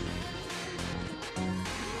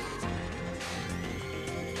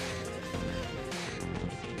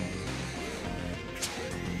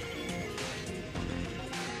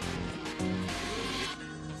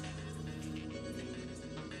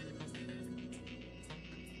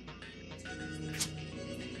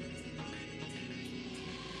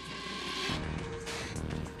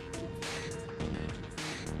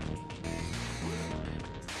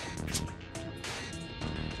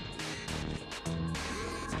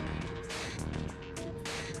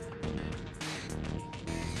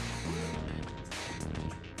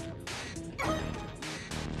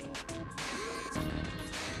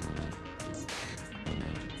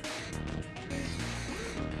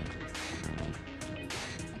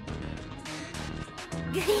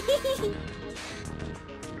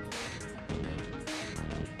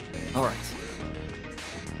 All right.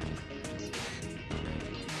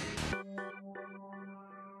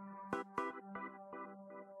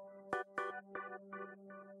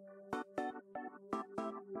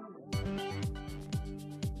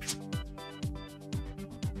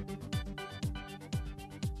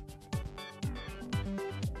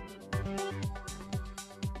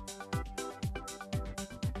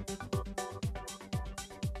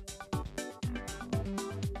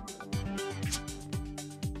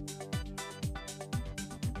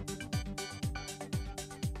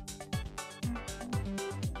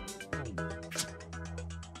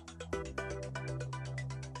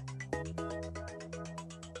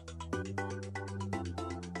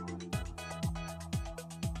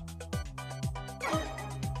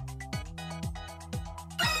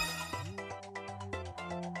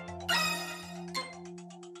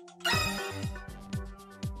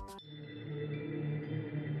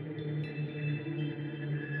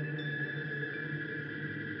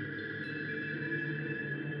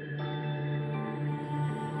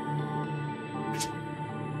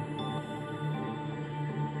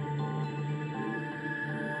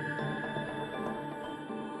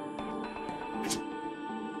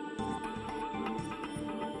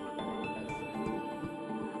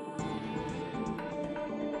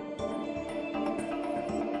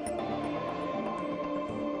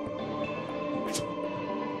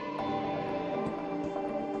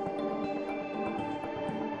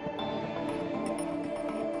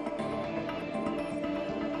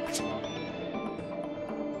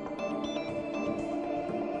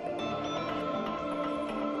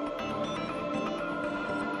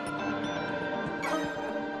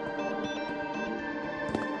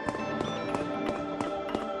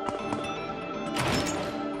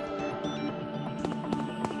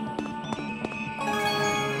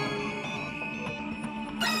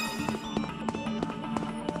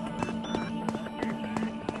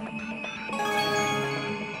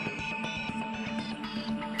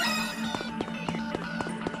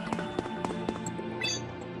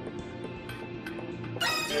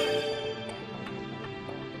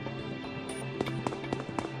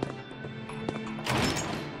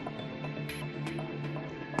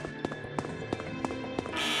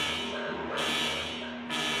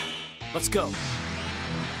 Let's go.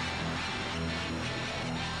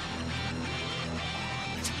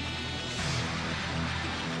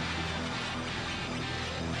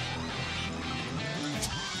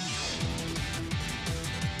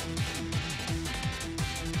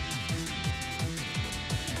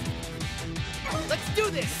 Let's do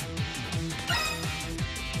this!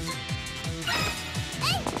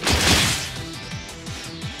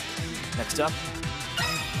 Next up.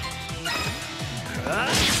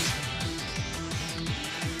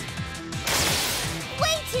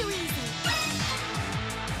 Way too easy.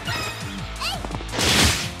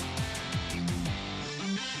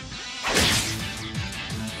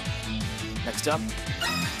 Next up.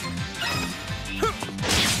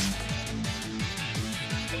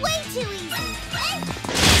 Way too easy.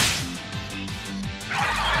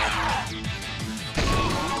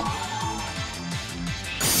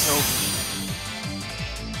 So.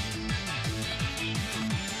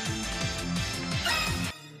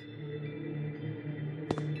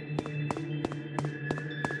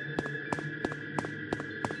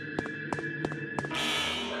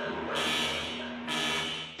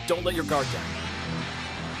 Don't let your guard down.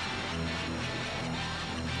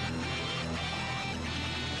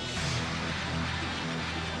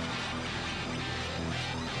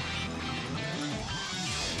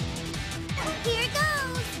 Here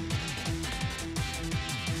goes.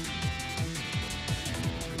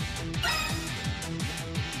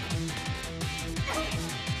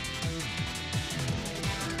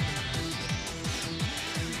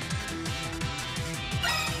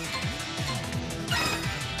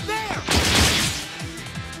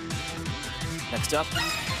 Next up.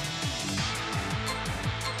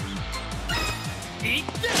 Eat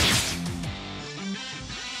this!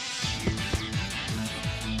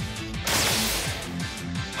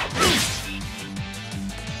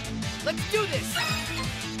 Let's do this!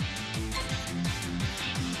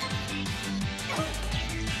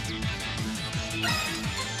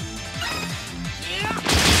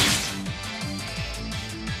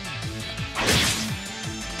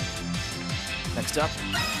 Next up.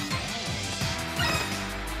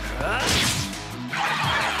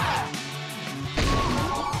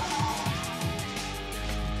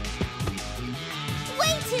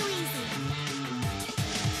 Way too easy.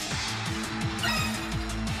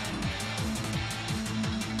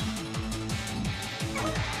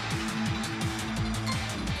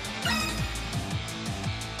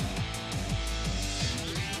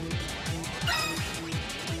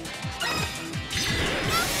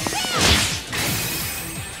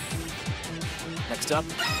 Next up.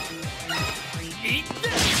 Eat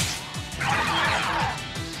this!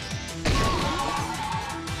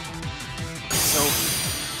 So.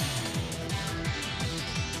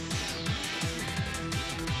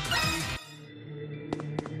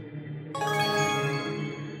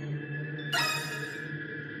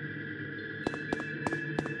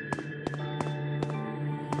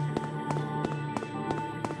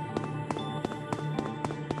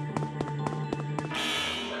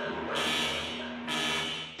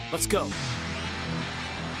 Let's go.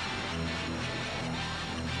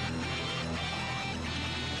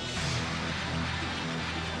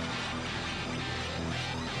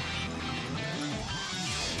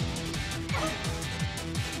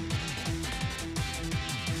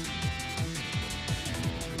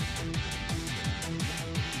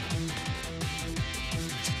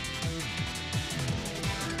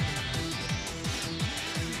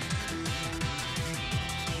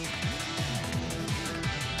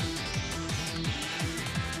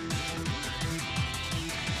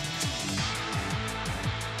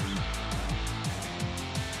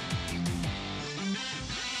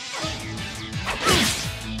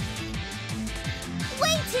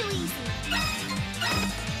 Way too easy.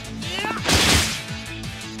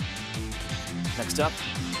 Next up.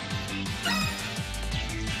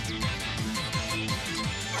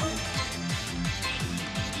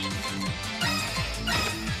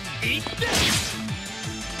 Eat this!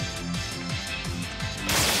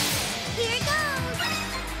 Here goes.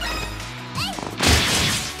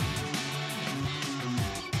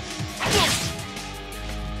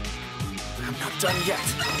 I'm not done yet.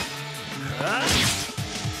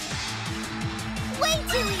 Way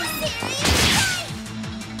too easy.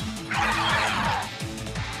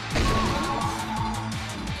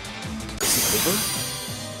 Is it over?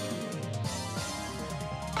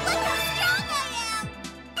 Look how strong I am.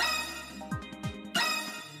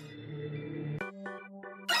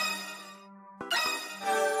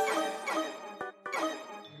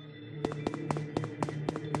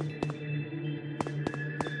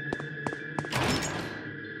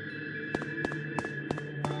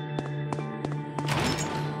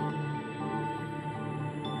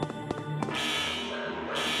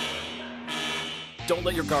 Don't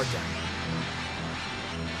let your guard down.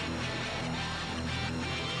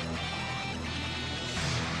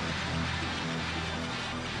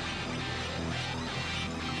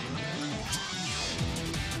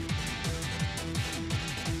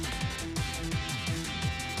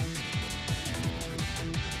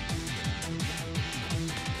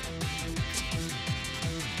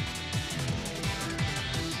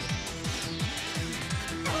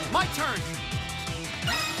 My turn!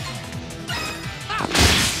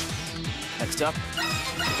 Next up.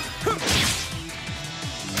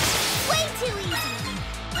 Way too easy!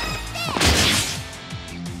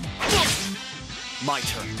 My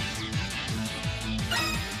turn.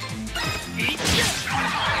 Eat this!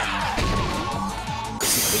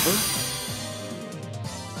 Over.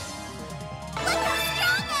 Look how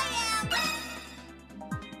strong I am!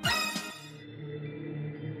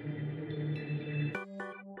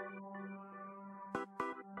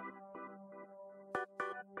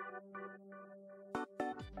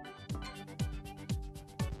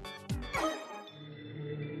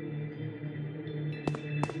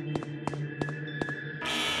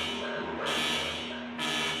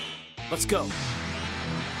 Let's go.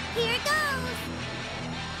 Here goes!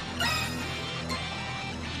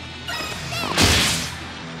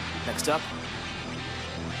 Next up.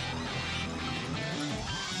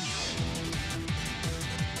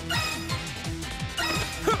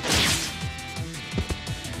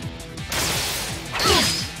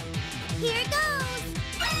 Here goes!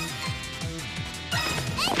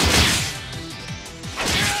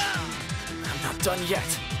 I'm not done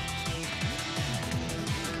yet.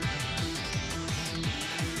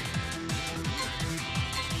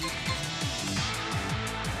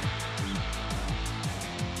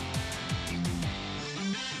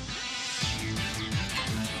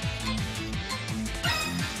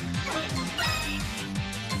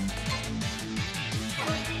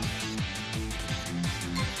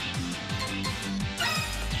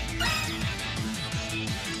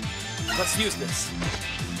 Let's use this.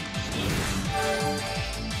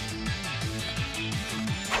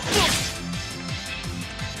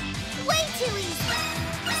 Way too easy!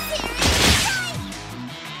 Serious strike!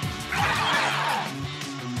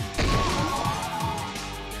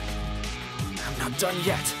 I'm not done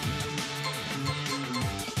yet.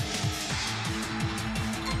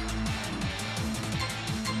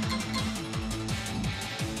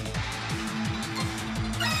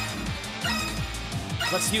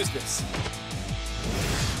 Let's use this.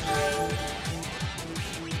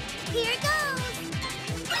 Here goes!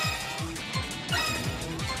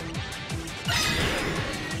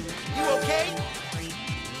 You okay?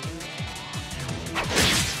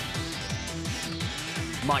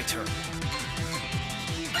 My turn.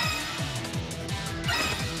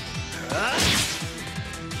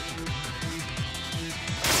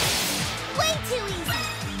 Way too easy!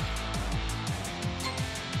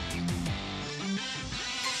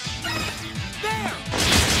 There!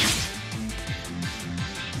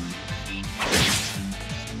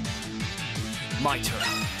 My turn.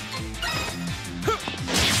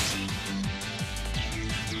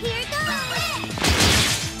 Here goes!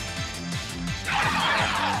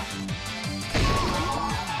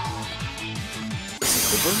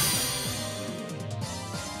 Over.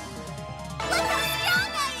 Look how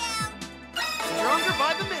strong I am! Stronger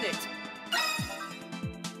by the minute!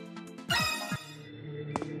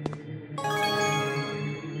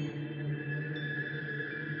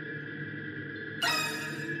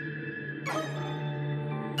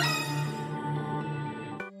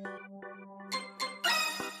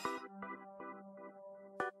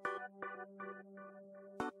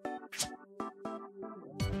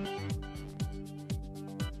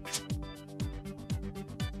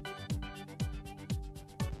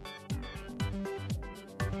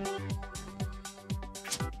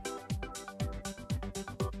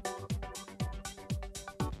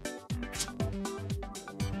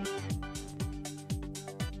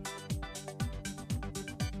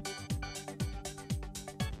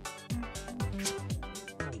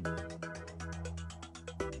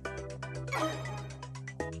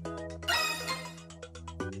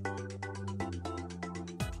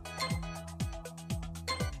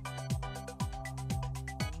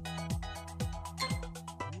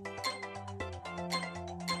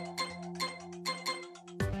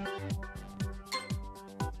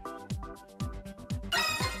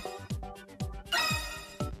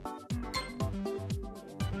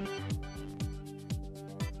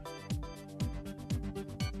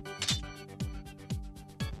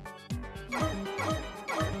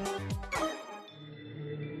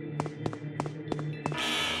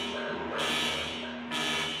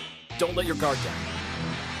 Don't let your guard down.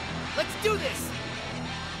 Let's do this!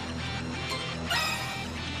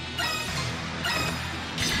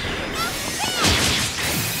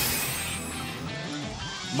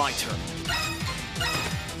 My turn.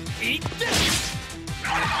 Eat this!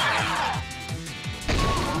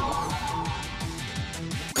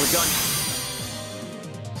 We're done.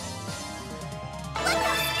 Look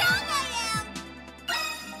how strong I am!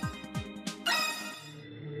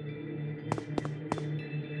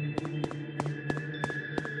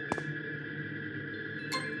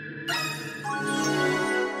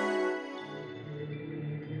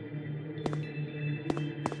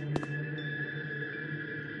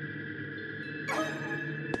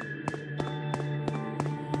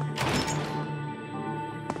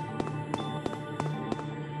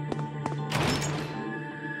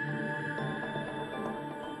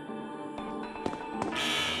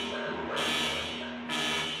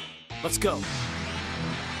 Let's go.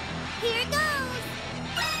 Here goes!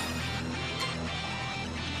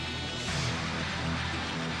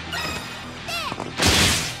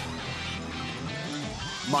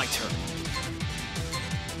 My turn.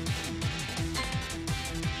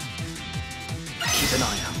 Keep an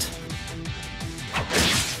eye out.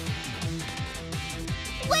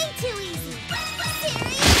 Way too easy!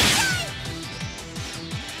 Serious strike!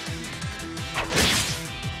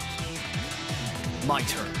 My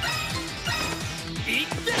turn. Eat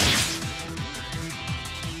this!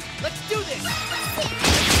 Let's do this!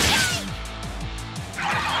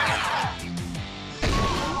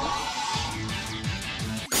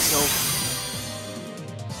 So,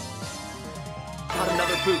 got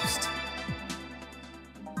another boost.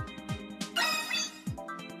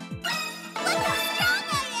 Look how strong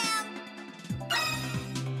I am!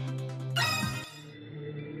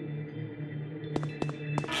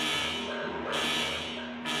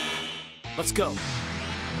 Let's go.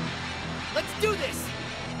 Let's do this!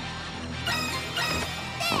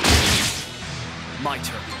 My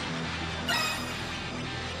turn.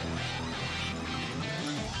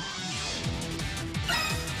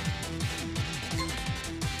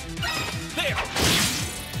 There!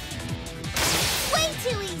 Way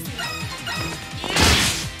too easy!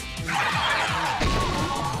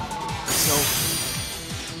 So,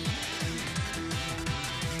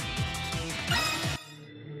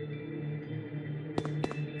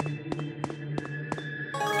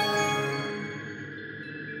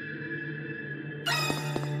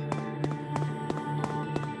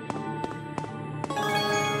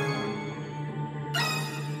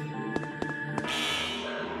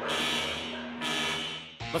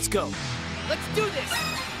 let's go. Let's do this!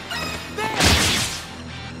 There!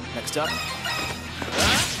 Next up,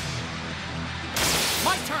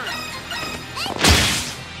 My turn!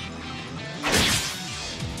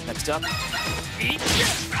 next up. Eat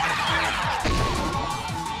this!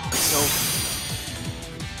 So,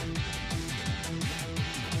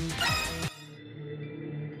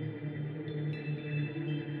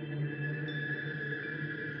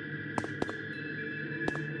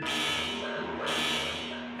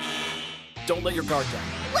 don't let your guard down.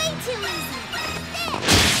 Way too easy!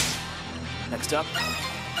 Next up,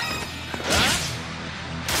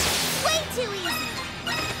 Way too easy!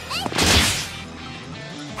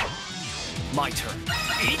 my turn.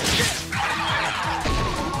 Eat this!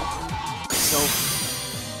 So,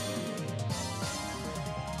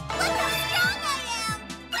 Look how strong I am!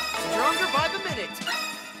 Stronger by the minute!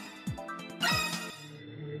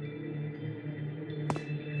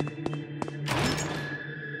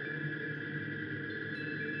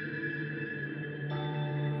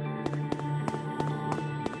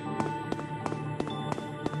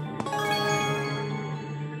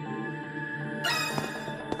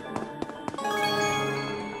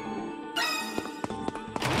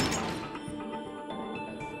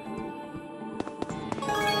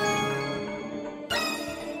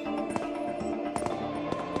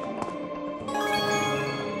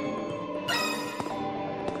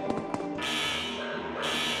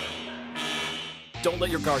 don't let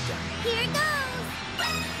your guard down. Here goes!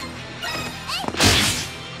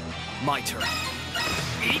 My turn.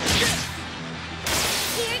 Eat this!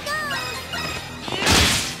 Here goes!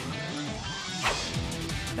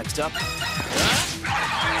 Next up,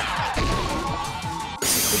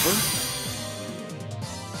 is it over?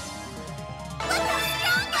 Look how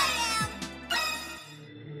strong I am!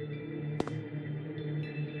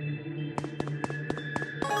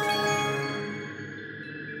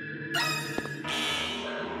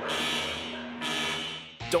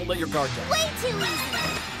 Don't let your guard down. Way too easy!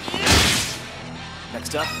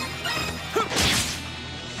 Next up,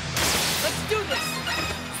 Let's do this!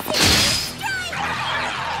 Serious strike!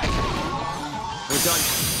 we're done.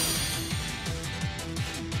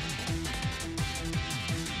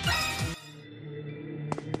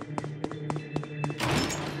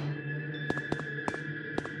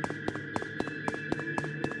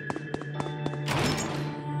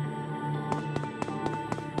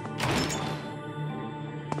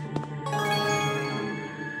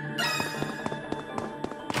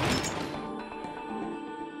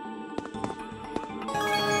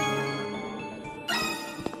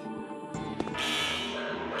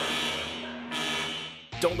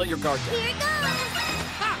 Don't let your guard down. Here goes!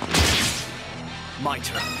 My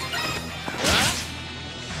turn.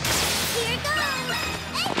 Here goes!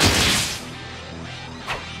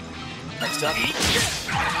 Next up.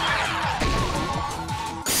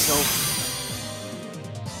 So,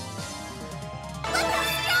 Look how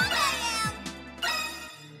strong I am!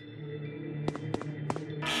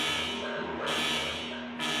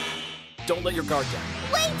 don't let your guard down.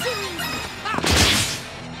 Way too easy!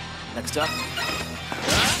 Next up.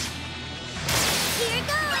 Here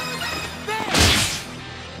goes!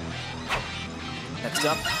 Next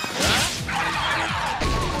up.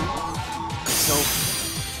 So,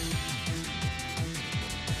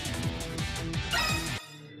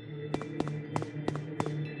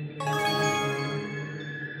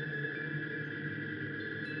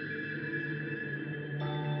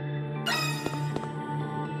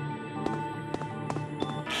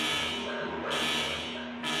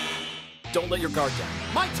 don't let your guard down.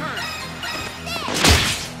 My turn!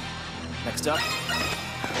 Next up.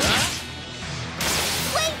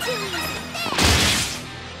 Way too easy!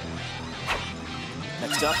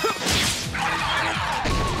 Next up.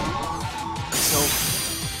 So,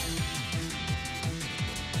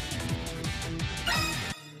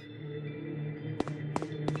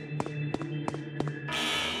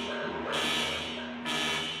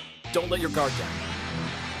 don't let your guard down.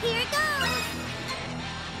 Here goes!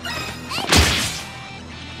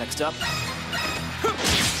 Next up.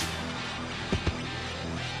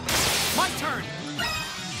 My turn!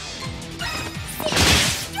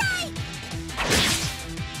 Strike!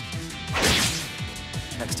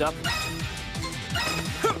 Next up.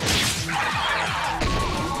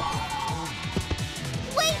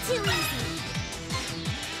 Way too easy!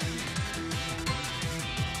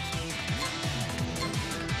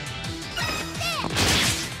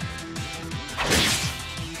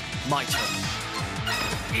 My turn.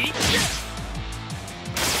 Eat this!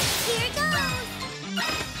 Here goes!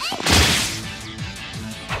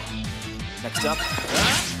 Next up.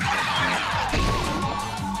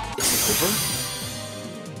 Is it over?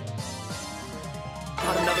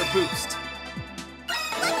 Got another boost.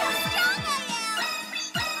 Look how strong I am!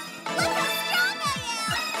 Look how strong I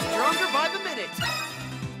am! Stronger by the minute!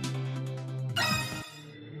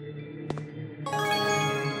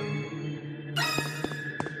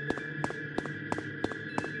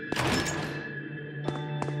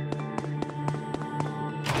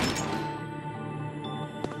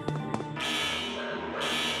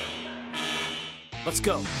 Let's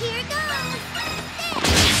go. Here goes!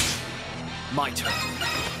 My turn.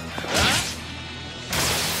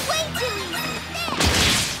 Way too easy!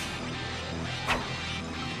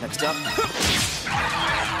 Next up.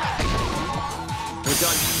 We're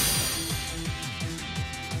done.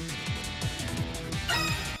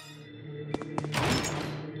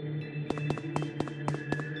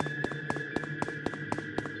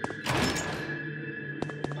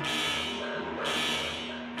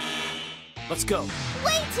 Let's go.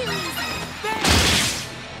 Way too easy!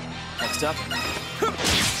 Next up.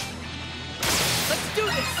 Let's do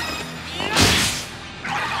this!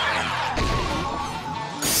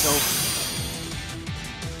 So,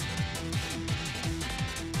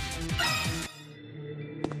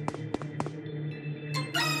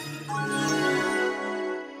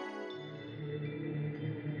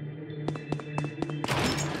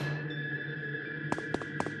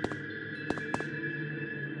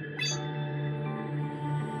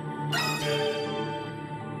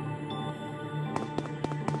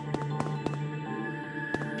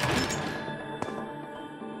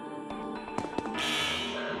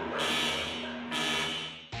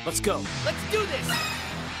 let's go. Let's do this!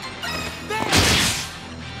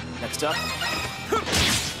 Next up.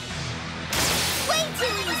 Way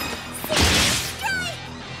too easy! Strike!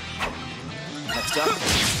 Next up.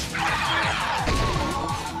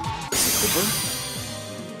 Is it over?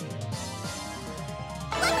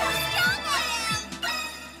 Look how strong I am!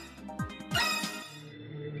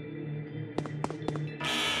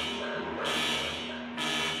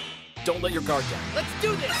 Don't let your guard down. Let's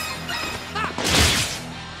do this!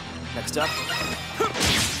 Next up.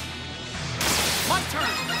 My turn!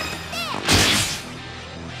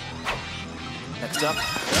 Next up.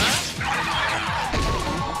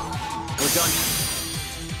 We're done.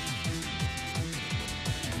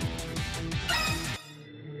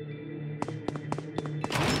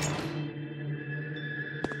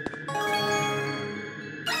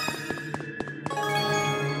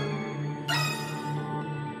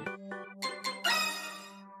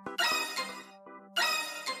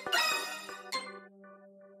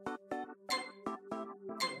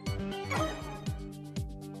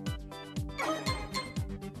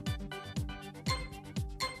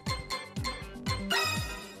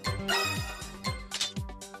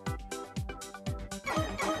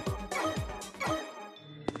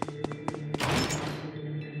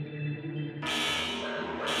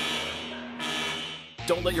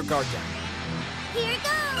 Don't let your guard down. Here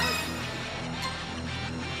goes!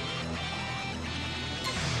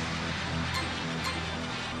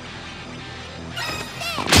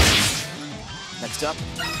 Next up.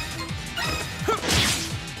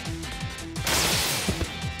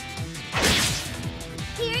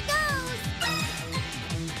 Here goes!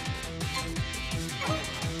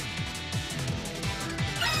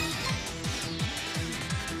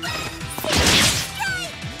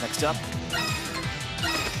 Next up.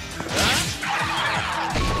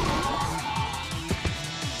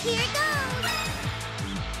 Here goes!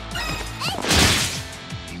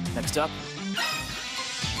 Next up.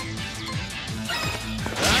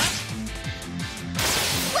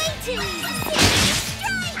 Way too easy!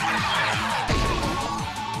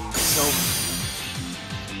 So.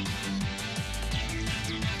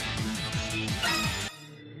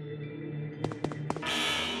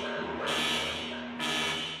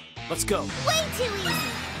 Let's go. Way too easy!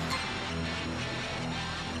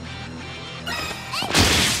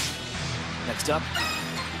 Next up.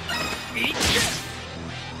 Eat this!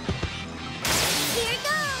 Here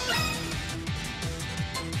goes!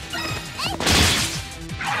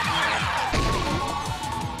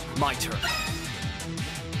 My turn.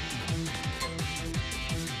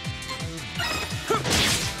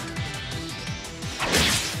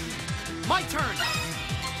 My turn!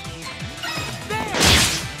 There!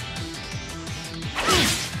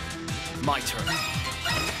 My turn.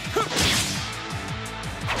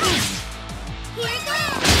 Here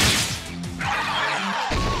goes!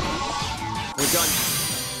 We're done.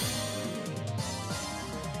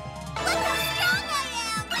 Look how strong I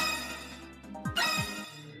am!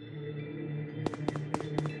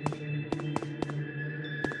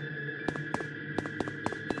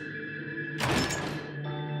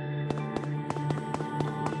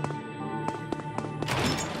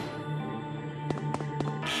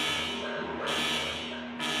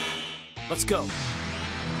 Let's go.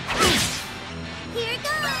 Here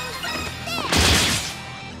goes!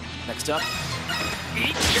 Next up.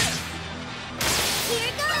 Eat this!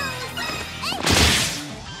 Here goes!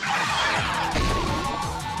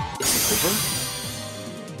 Is it over?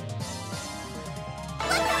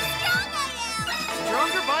 Look how strong I am!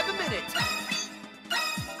 Stronger by the minute!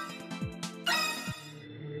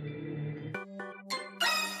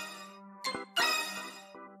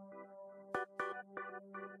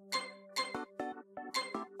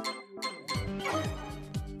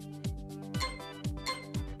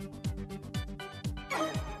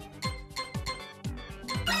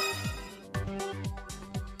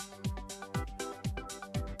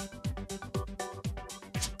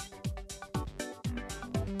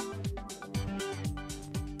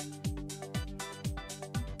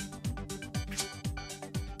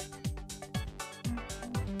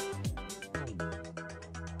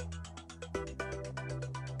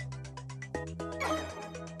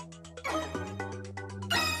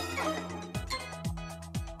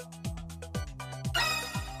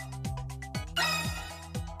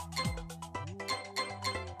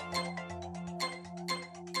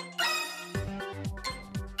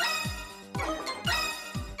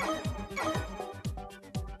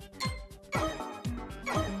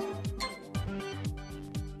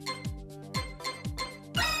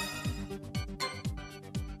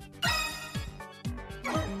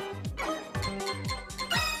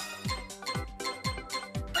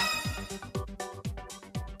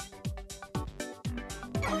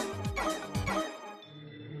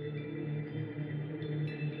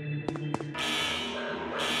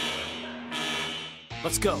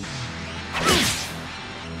 Let's go.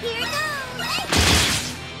 Here goes!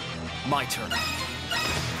 My turn.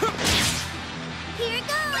 Here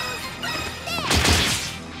goes!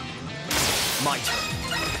 My turn.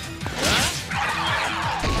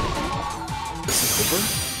 Is it over?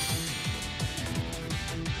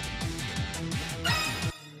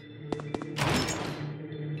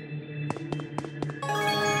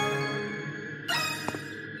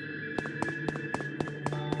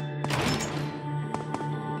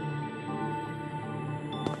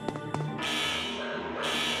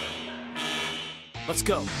 Let's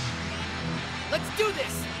go. Let's do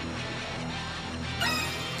this!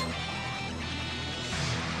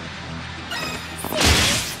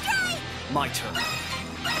 My turn.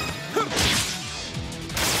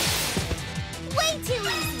 Way too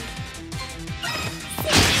easy!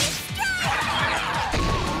 Serious strike!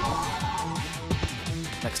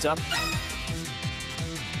 Next up.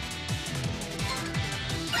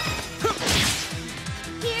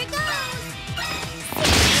 Here goes!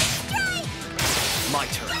 Serious strike! My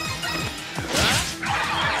turn.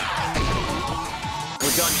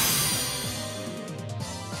 We're done.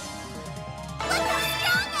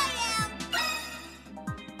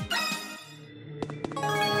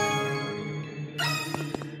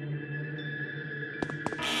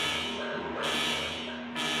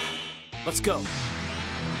 Let's go.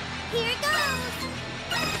 Here goes!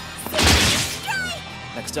 Strike!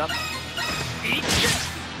 Next up. Eat this!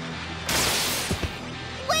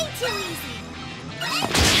 Way too easy!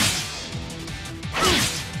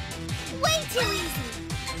 Way too easy!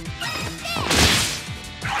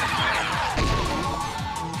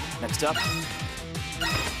 Next up.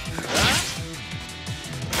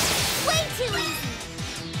 Way too easy!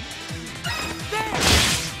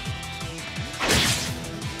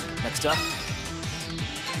 Next up.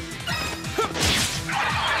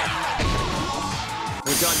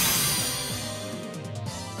 We're done.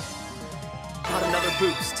 Got another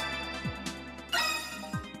boost.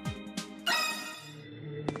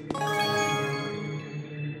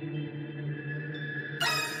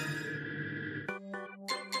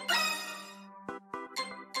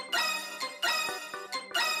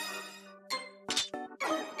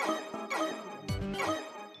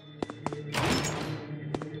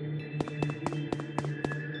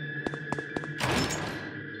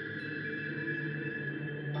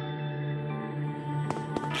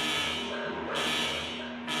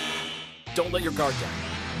 Don't let your guard down.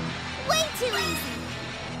 Way too easy!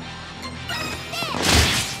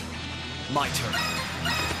 My turn.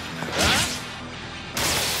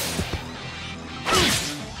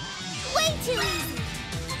 Way too easy!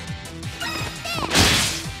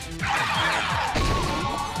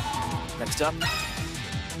 Next up.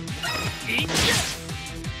 Eat this!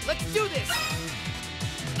 Let's do this!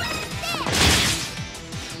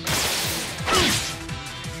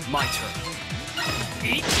 My turn.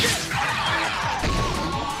 Eat this!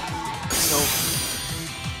 So,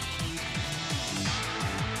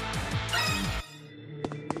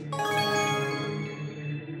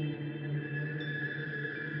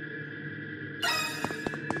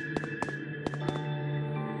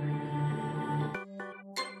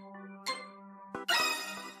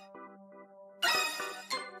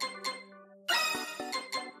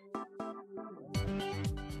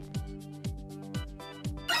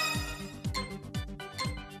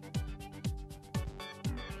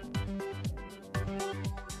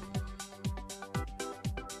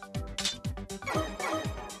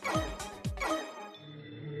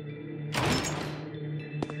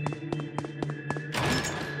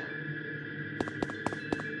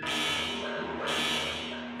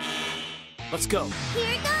 let's go.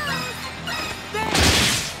 Here goes!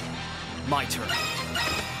 My turn.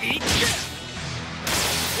 Eat this!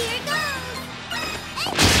 Here goes!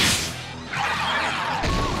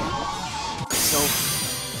 So,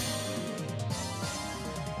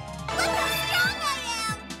 Look how strong I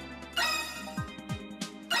am!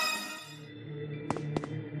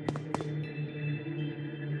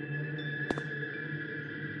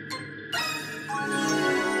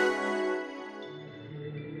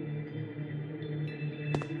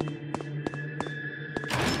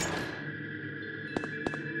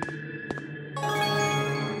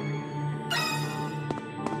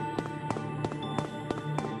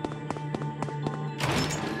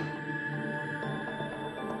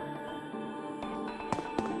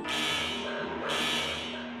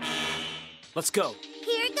 let's go.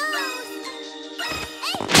 Here goes!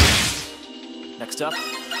 Next up.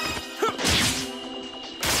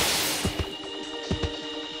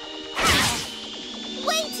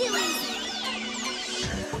 Way too easy!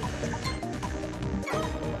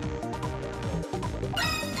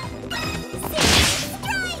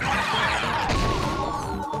 Strike!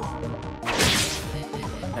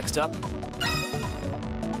 Next up.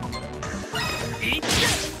 Eat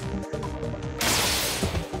this!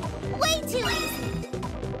 Way too easy!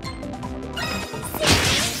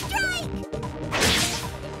 Strike!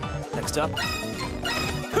 Next up.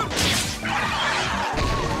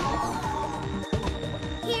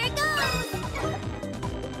 Here goes!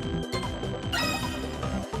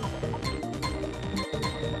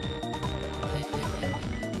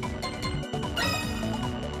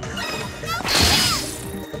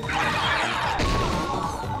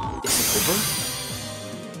 Is it over?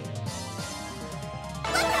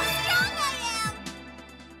 Look how strong I am!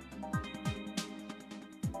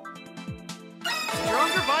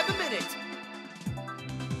 Stronger by the minute!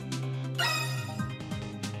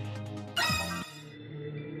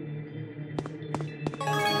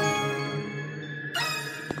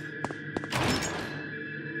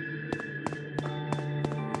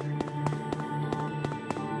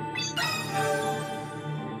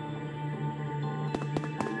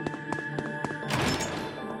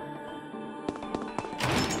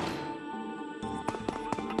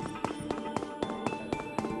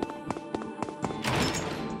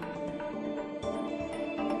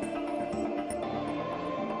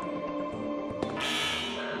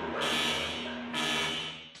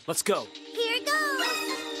 Let's go. Here goes!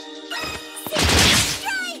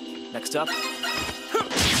 Strike! Next up.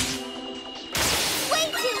 Way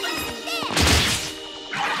too easy! There!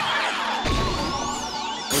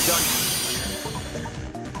 We're done.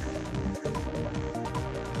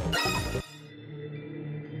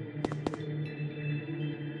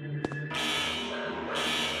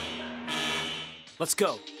 Let's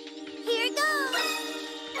go. Here goes!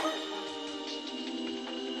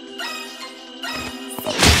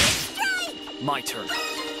 Strike! My turn.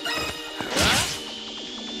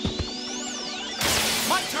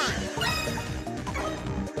 My turn!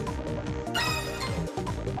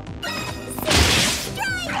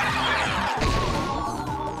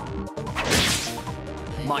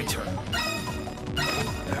 My turn.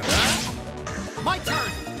 My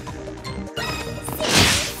turn!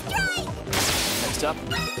 Next up.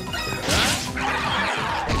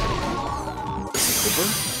 Is it over?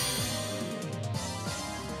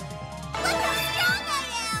 Look how strong I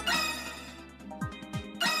am!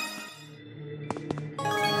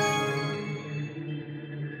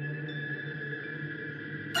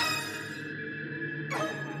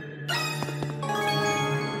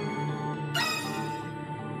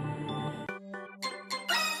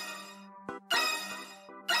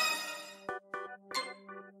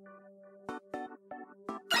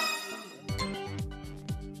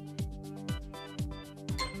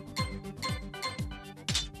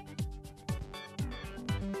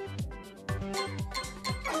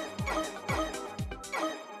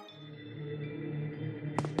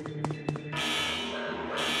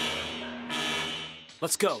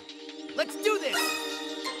 Let's go. Let's do this!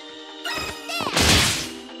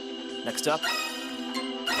 Next up.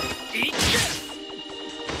 Eat this!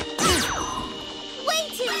 Way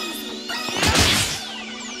too easy!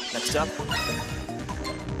 Next up.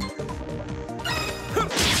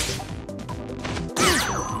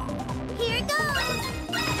 Here goes!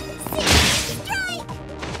 Strike!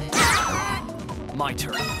 My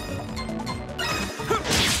turn.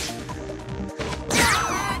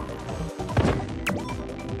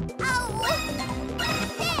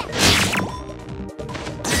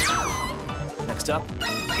 Next up.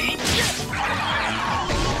 Eat this!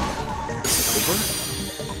 Is it over?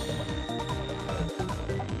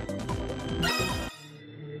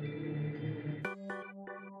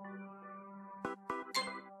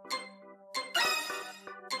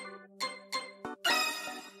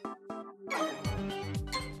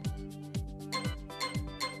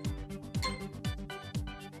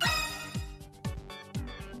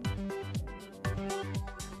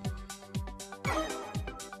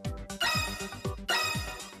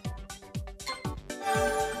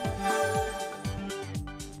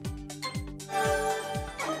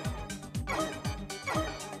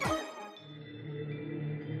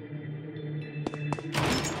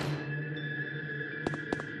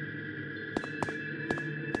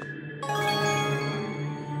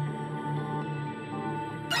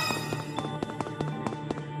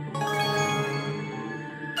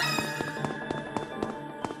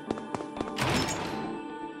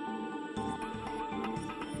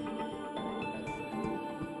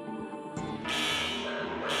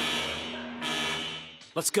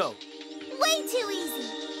 Let's go. Way too easy!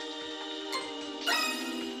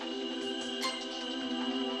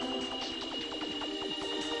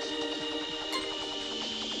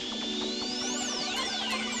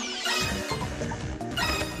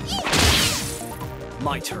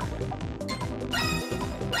 My turn.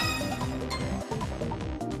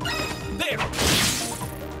 There!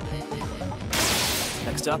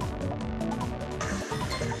 Next up.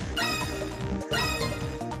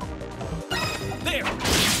 There!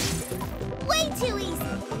 Way too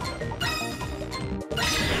easy!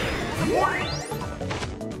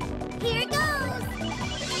 Here goes!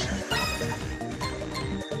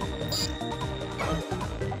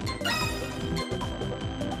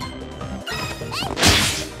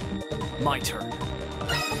 My turn.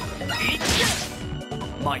 Eat this!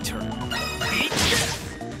 My turn. Eat this!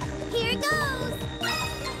 Here goes!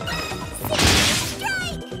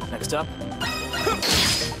 Strike! Next up. Now's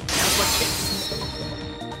my chance!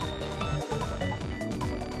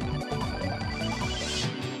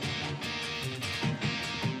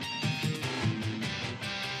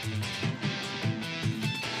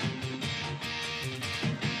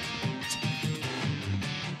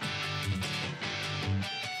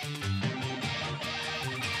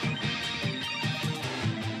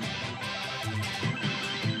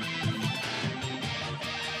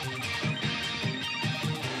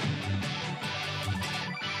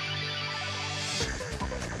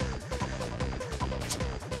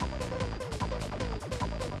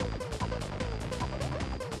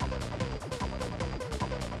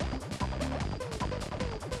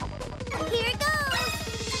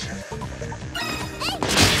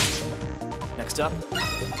 Next up.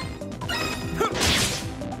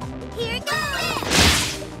 Here goes!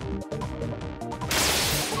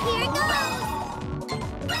 Here goes!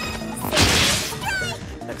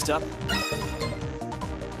 Strike! Next up.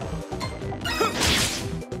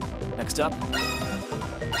 Next up. Now's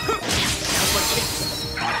my chance.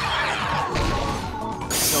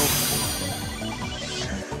 So.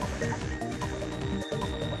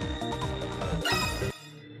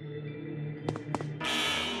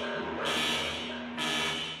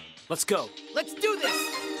 Let's go. Let's do this!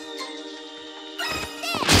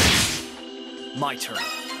 My turn.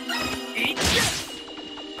 Eat this!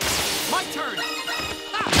 My turn!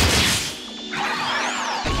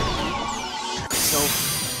 So.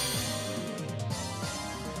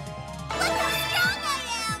 Look how strong I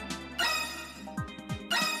am!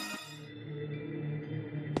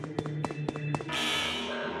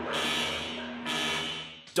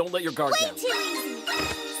 Don't let your guard Way down. too easy!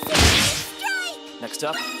 Serious strike! Next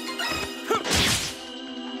up.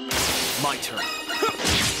 My turn.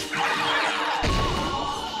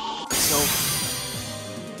 So.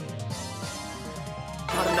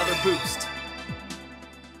 Got another boost.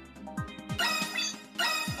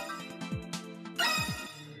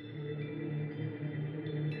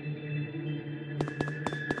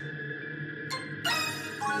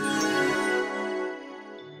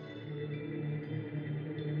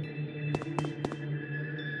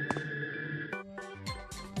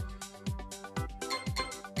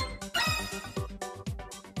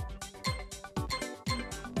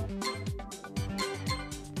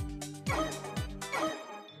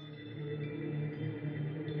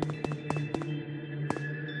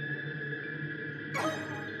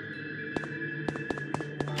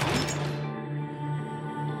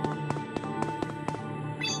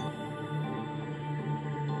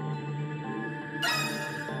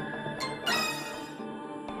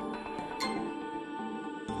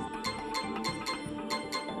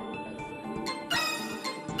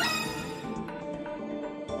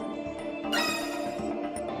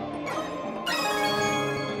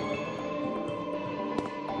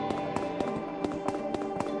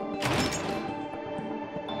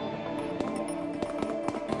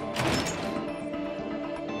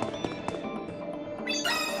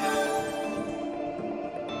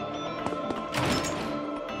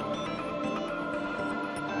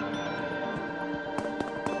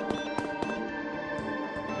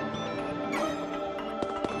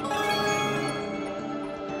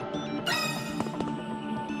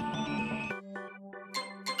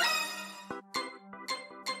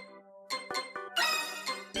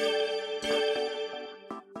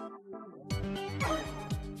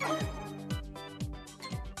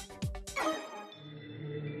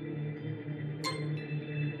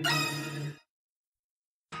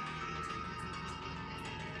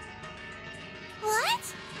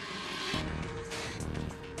 What?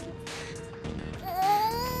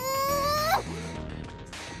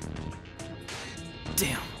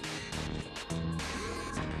 Damn.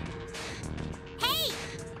 Hey!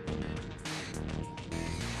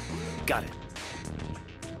 Got it.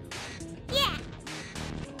 Yeah!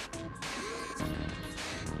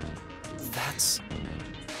 That's.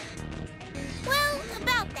 Well,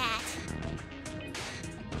 about that.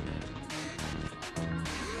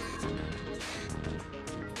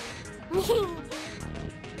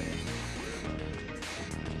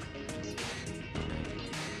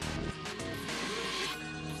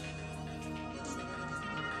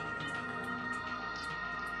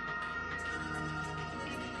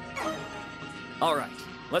 All right.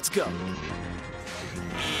 Let's go.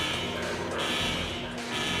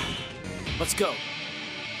 Let's go.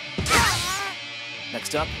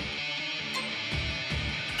 Next up.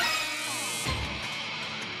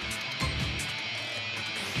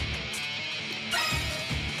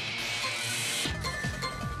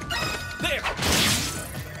 There!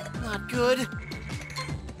 Not good.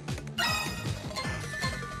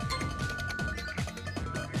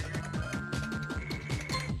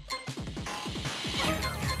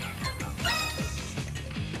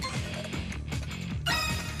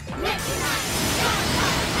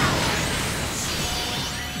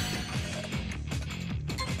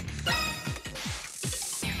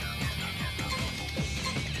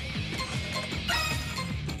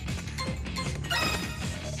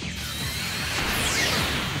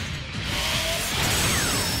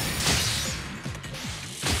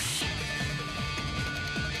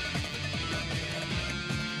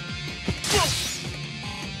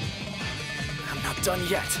 I'm not done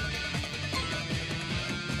yet.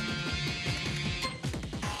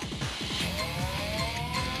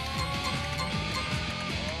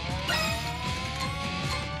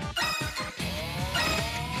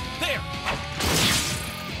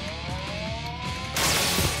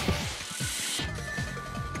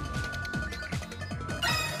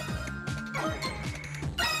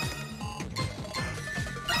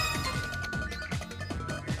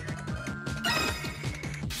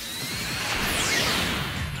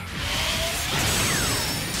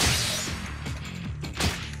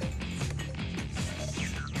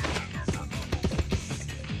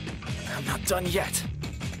 done yet.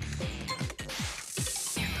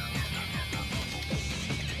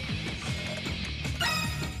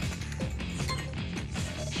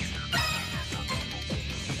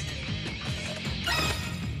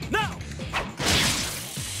 Now!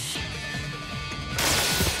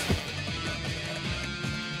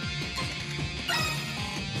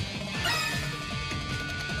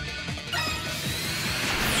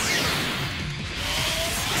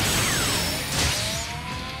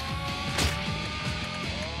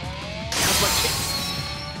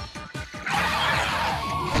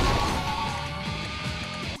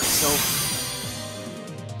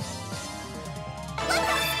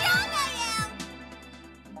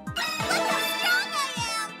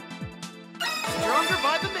 Stronger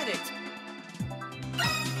by the minute.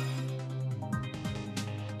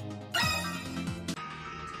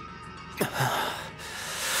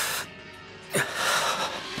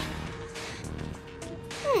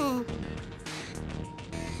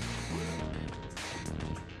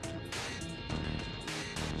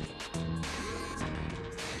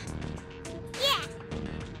 Yeah.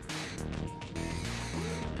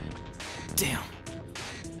 Damn.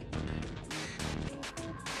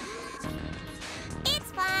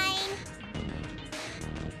 It's fine.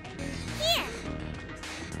 Here.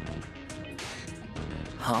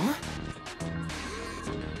 Huh?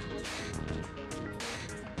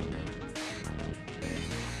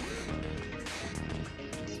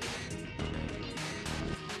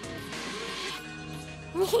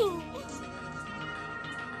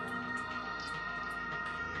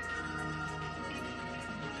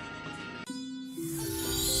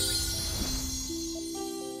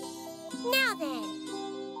 Now then.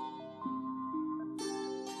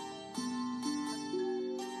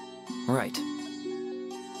 Right.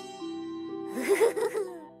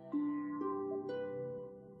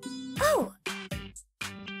 Oh,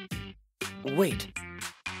 Wait.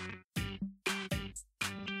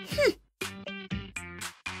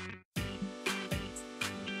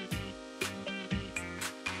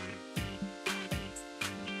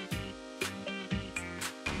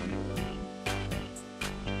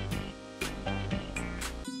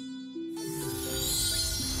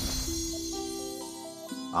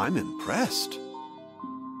 I'm impressed.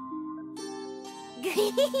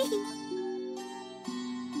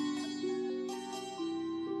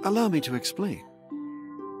 Allow me to explain.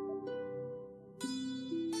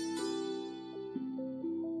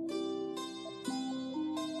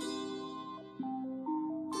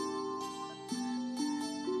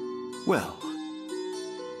 Well,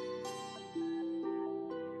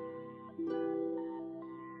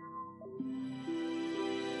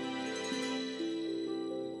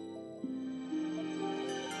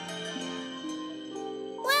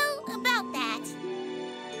 well, about that.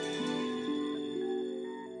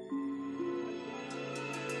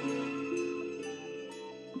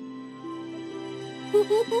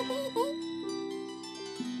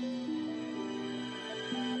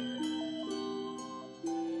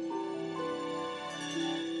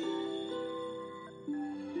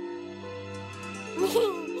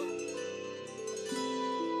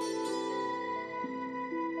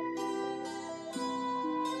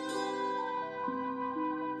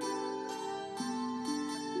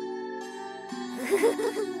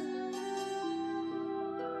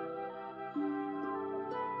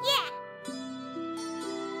 Yeah.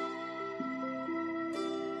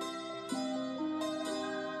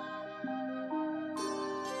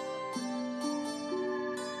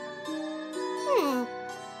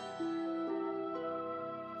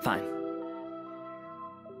 Fine.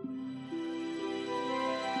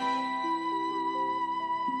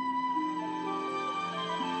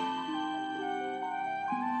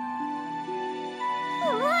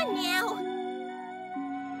 Come on now.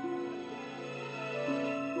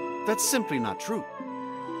 that's simply not true.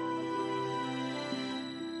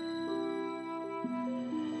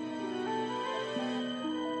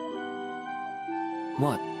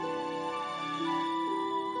 What?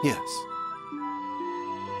 Yes.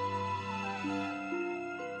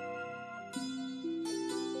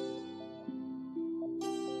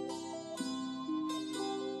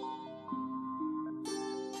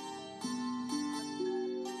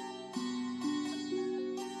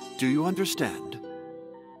 Do you understand?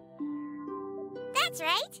 That's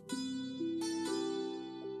right.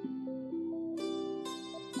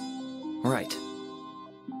 Right.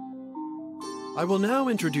 I will now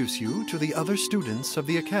introduce you to the other students of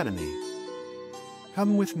the Academy.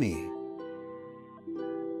 Come with me.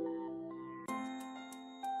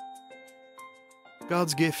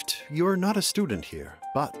 God's gift, you're not a student here,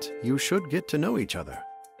 but you should get to know each other.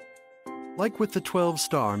 Like with the 12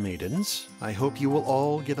 Star Maidens, I hope you will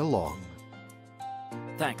all get along.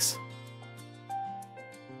 Thanks.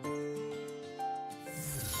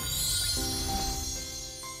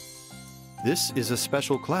 This is a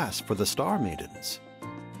special class for the Star Maidens.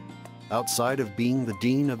 Outside of being the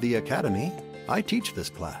Dean of the Academy, I teach this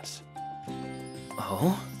class.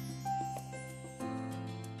 Oh?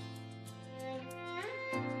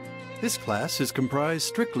 This class is comprised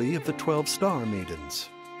strictly of the 12 Star Maidens.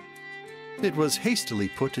 It was hastily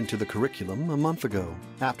put into the curriculum a month ago,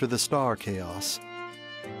 after the Star Chaos.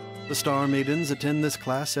 The Star Maidens attend this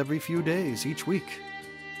class every few days each week.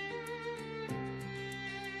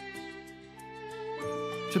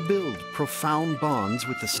 To build profound bonds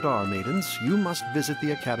with the Star Maidens, you must visit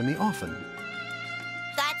the Academy often.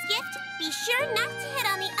 God's gift, be sure not to hit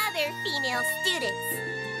on the other female students.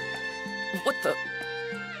 What the?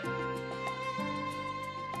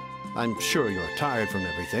 I'm sure you're tired from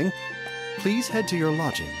everything. Please head to your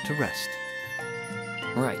lodging to rest.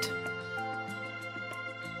 Right.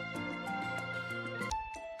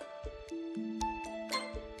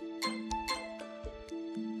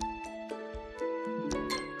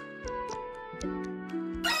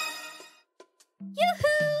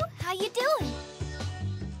 Yoo-hoo! How you doing?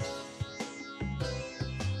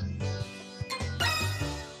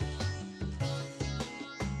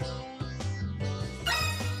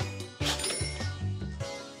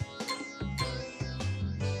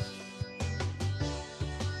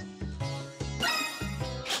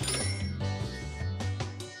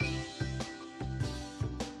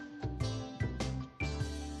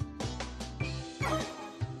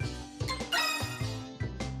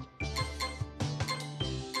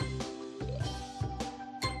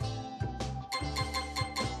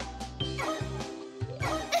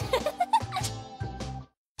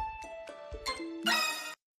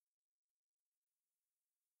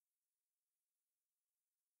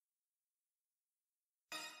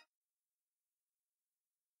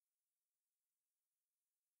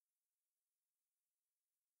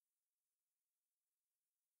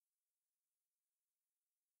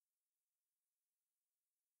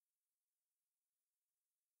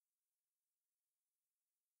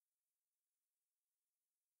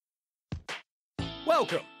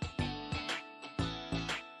 Welcome.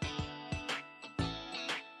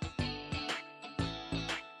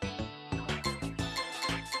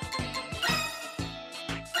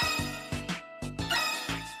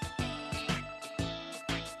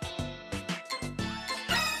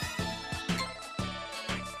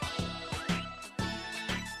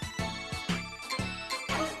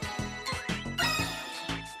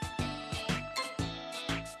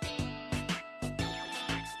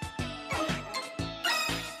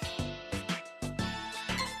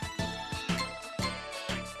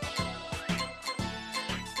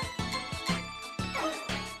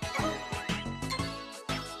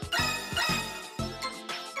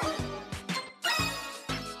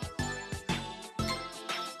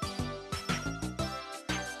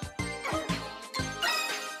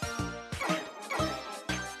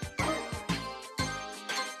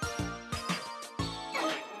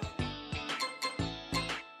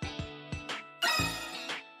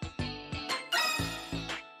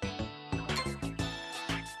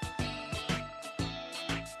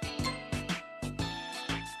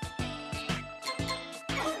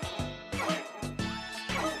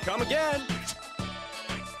 Come again.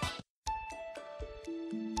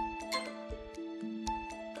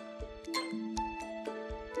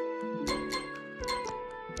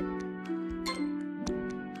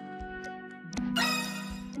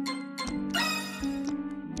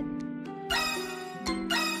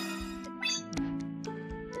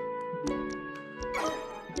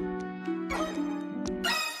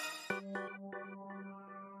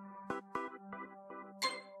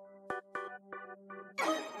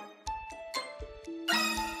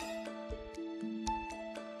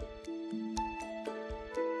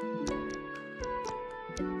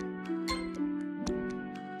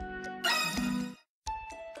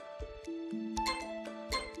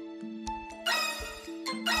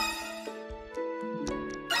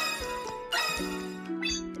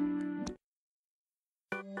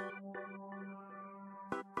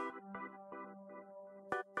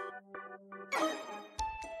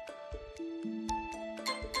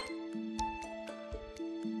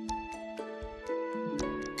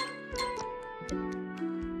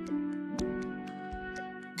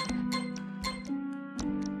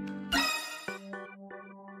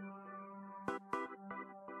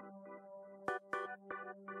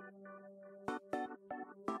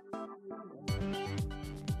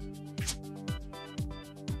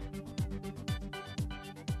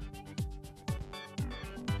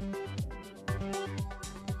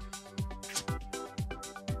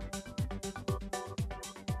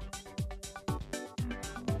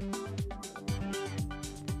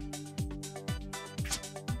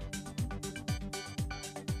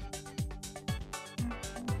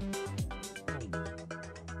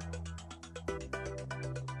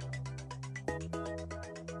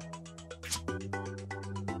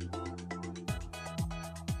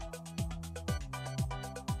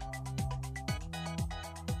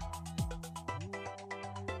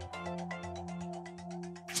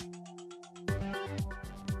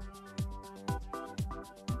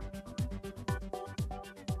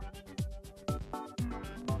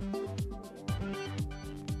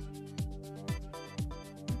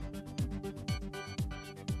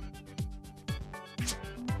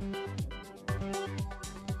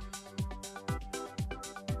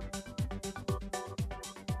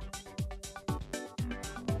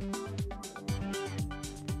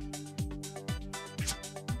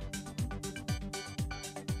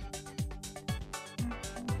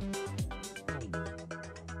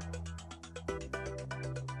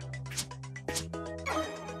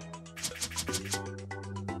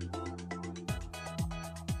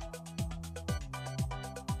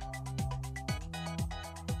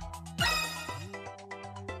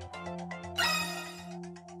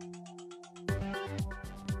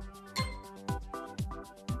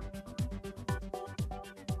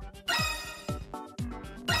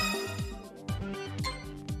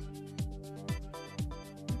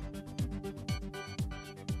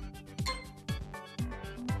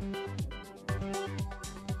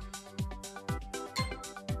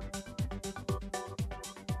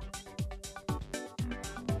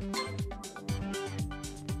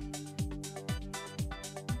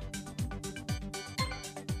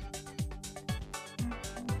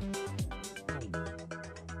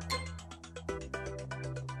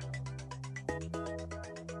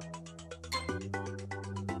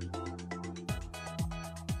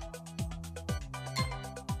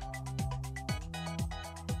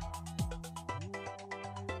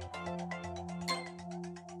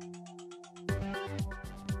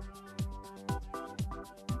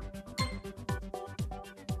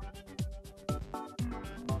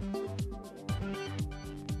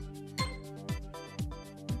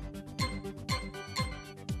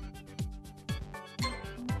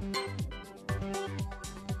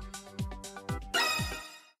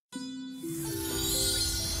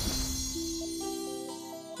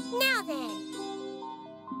 Now then.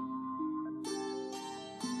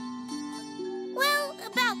 Well,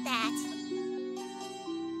 about that.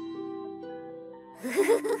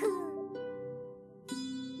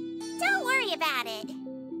 Don't worry about it.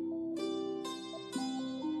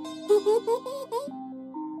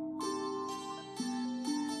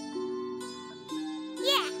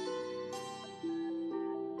 Yeah.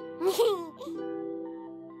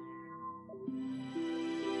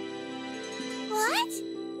 What?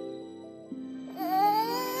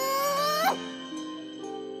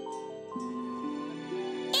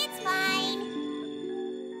 It's fine.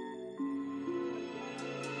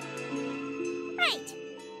 Right.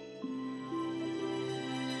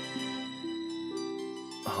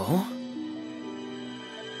 Oh?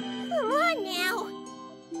 Come on now.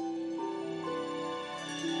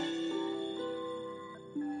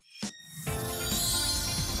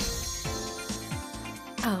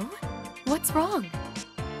 Oh? What's wrong?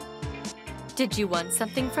 Did you want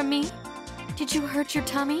something from me? Did you hurt your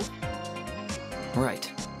tummy?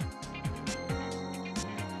 Right.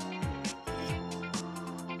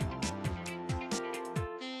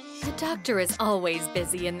 The doctor is always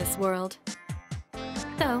busy in this world.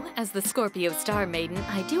 Though, as the Scorpio Star Maiden,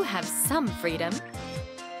 I do have some freedom.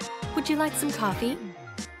 Would you like some coffee?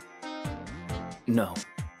 No.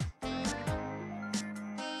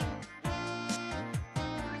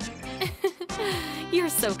 You're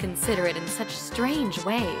so considerate in such strange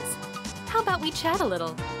ways. How about we chat a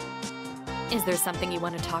little? Is there something you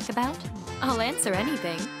want to talk about? I'll answer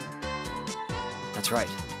anything. That's right.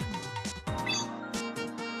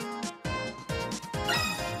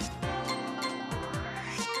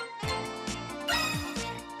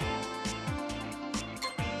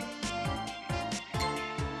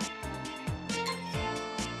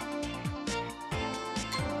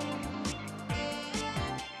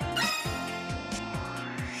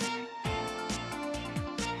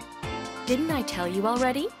 Didn't I tell you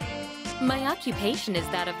already? My occupation is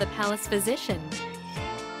that of the palace physician.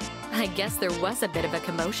 I guess there was a bit of a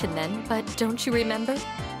commotion then, but don't you remember?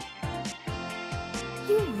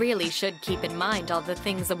 You really should keep in mind all the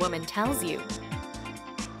things a woman tells you.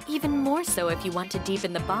 Even more so if you want to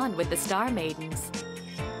deepen the bond with the Star Maidens.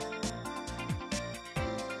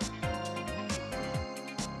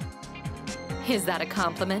 Is that a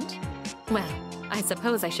compliment? Well, I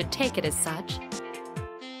suppose I should take it as such.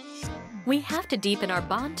 We have to deepen our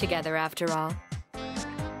bond together after all.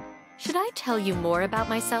 Should I tell you more about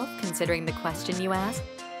myself, considering the question you asked?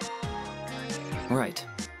 Right.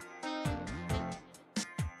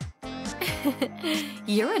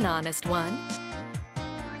 You're an honest one.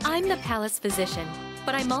 I'm the palace physician,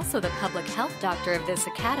 but I'm also the public health doctor of this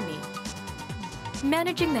academy.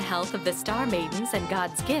 Managing the health of the Star Maidens and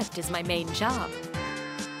God's gift is my main job.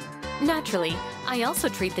 Naturally, I also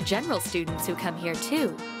treat the general students who come here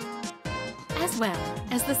too. As well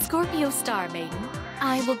as the Scorpio Star Maiden,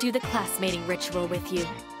 I will do the classmating ritual with you.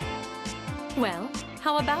 Well,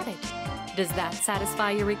 how about it? Does that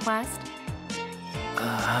satisfy your request?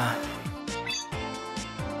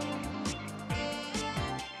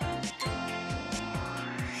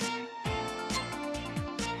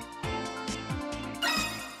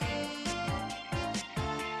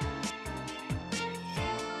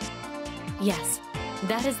 Yes,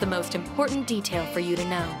 that is the most important detail for you to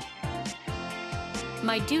know.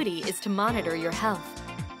 My duty is to monitor your health.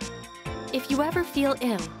 If you ever feel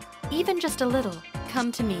ill, even just a little,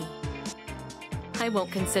 come to me. I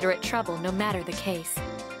won't consider it trouble no matter the case.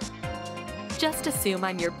 Just assume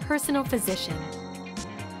I'm your personal physician.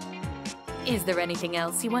 Is there anything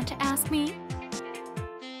else you want to ask me?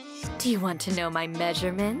 Do you want to know my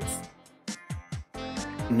measurements?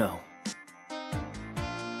 No.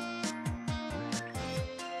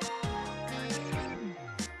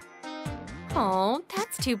 Oh,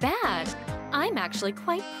 that's too bad. I'm actually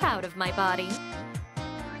quite proud of my body.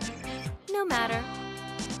 No matter.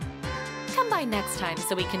 Come by next time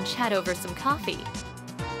so we can chat over some coffee.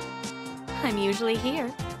 I'm usually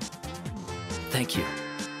here. Thank you.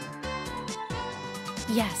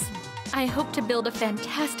 Yes, I hope to build a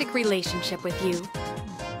fantastic relationship with you.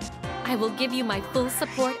 I will give you my full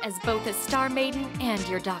support as both a Star Maiden and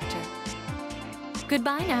your doctor.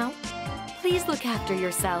 Goodbye now. Please look after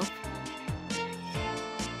yourself.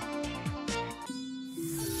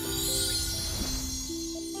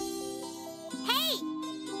 Hey!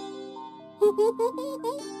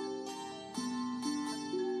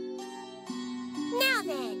 Now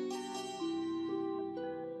then.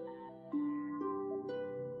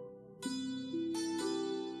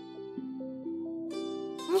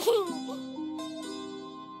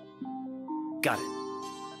 Got it.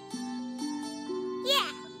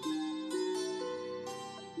 Yeah.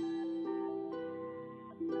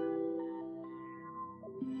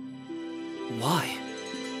 Why?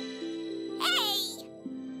 Hey!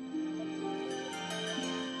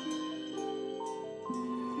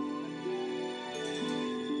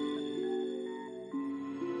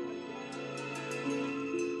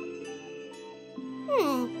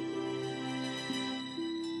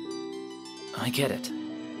 I get it.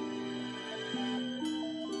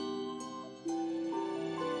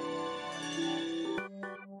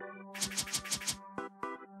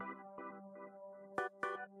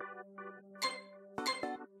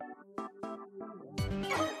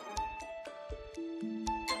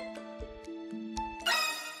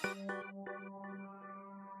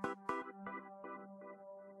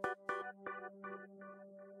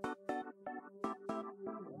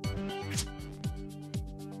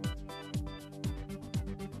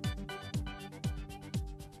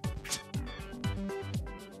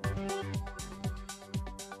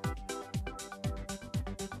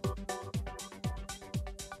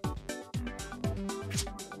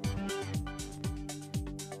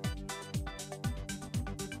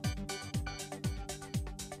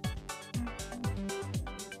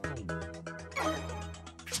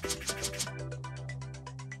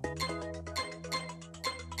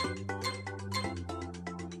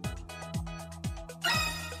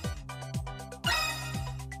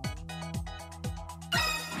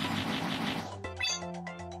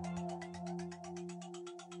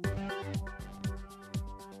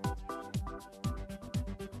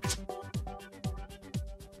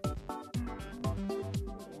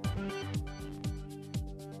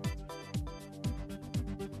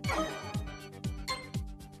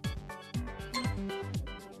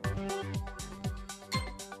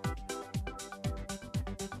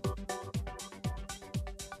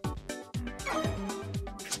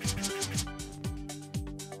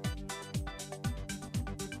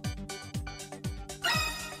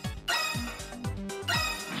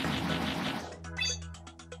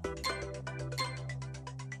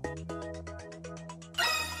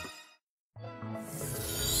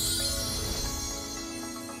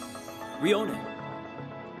 Rione.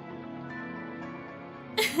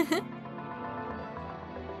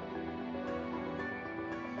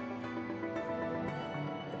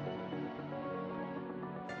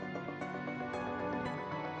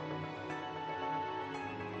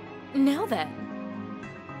 Now then.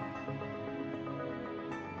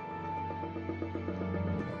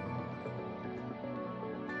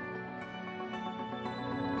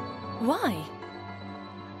 Why?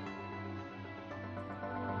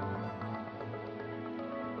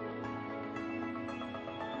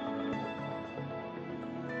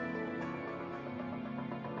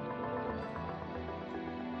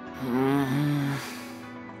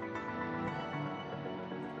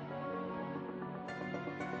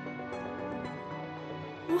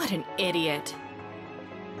 What an idiot.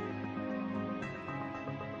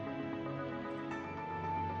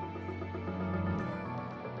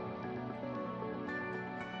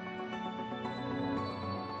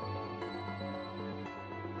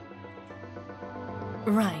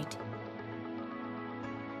 Right.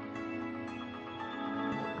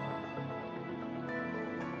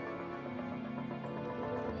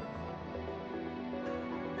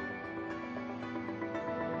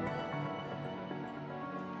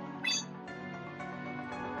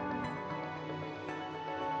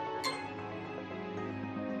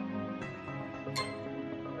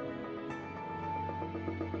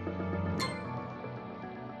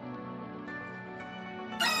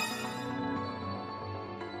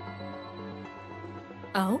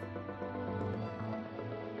 Oh?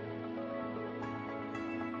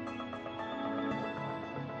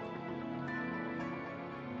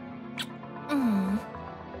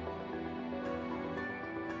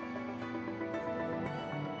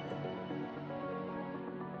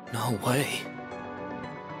 No way.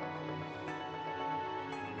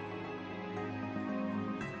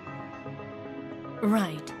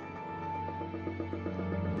 Right.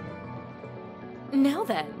 Now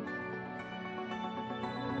then.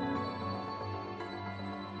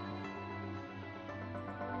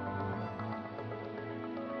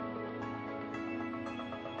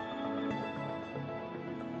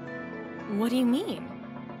 What do you mean?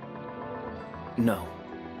 No.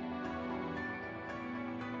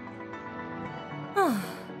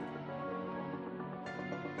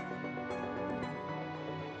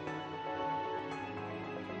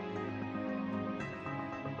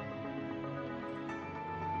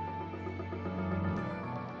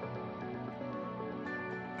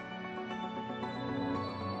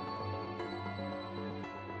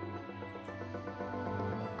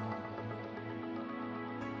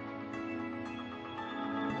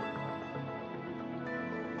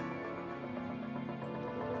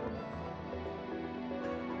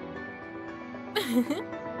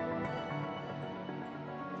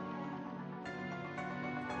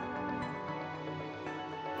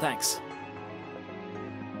 Thanks.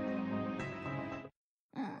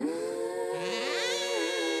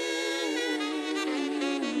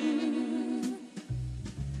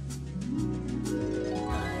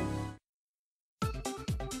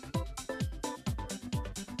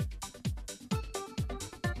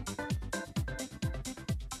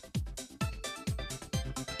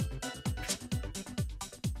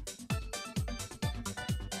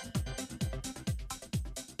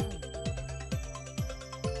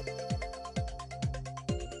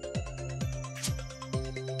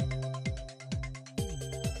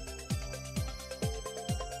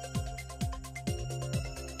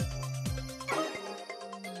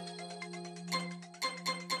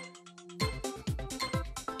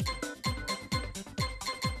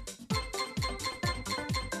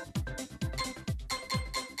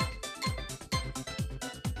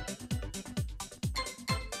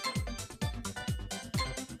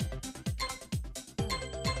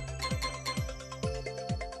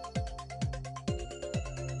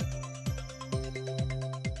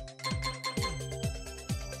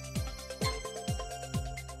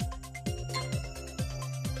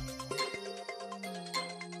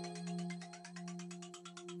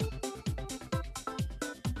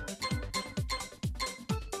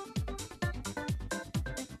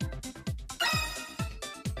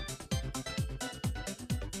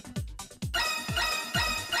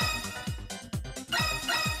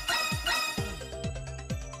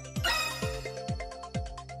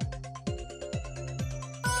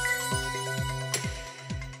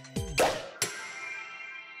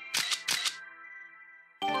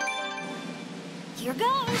 Here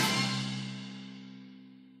goes!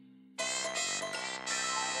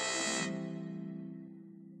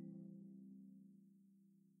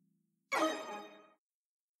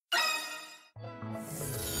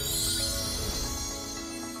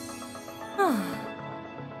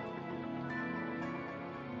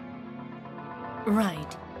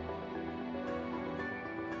 Right.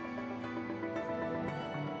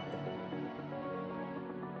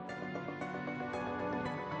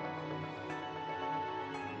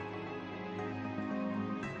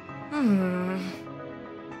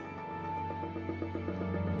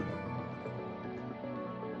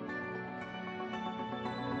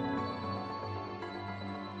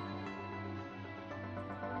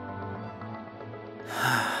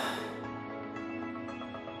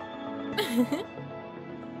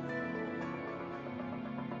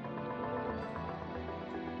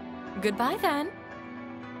 Goodbye then.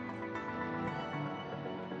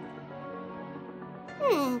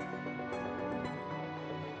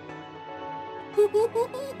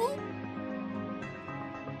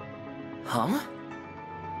 Huh?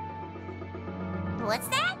 What's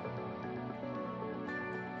that?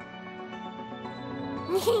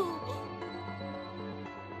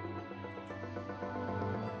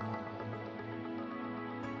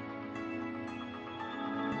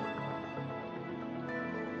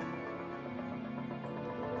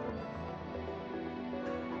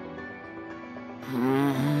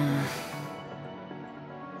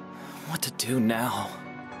 What to do now?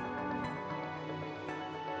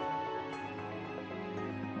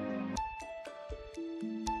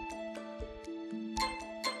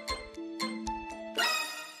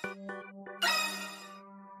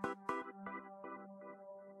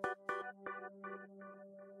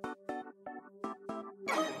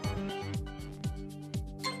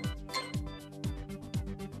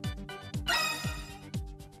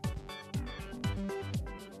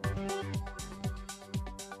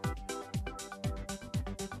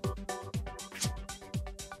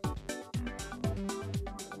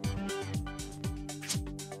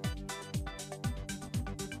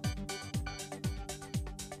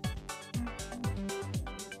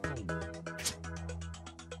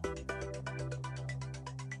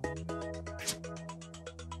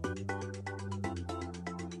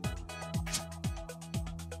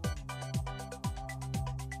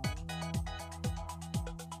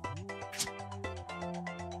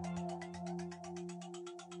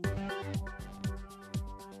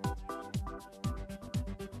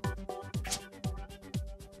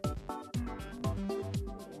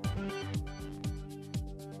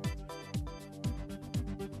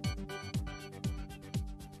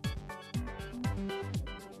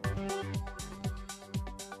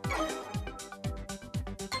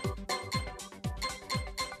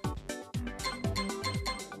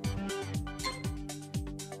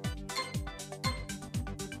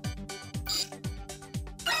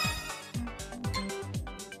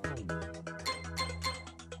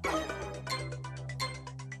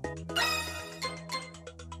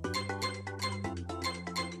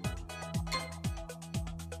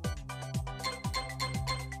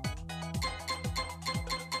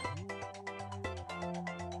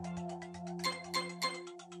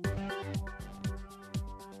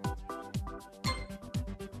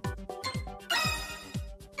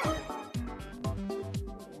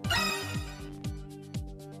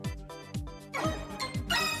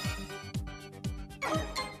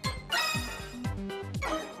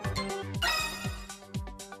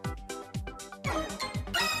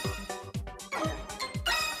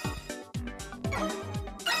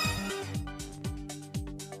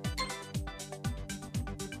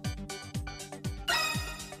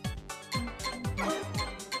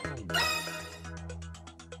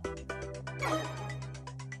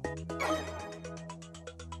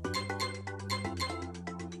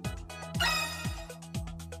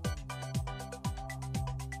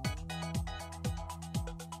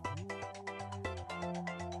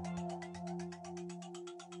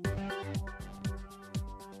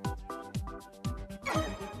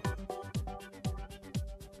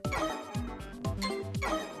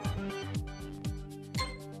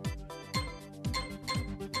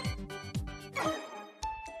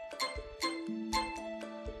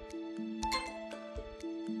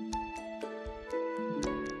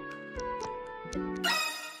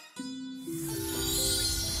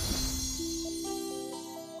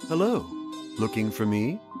 Hello. Looking for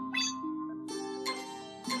me?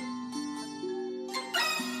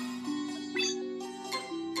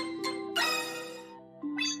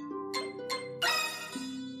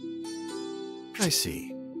 I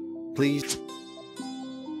see. Please.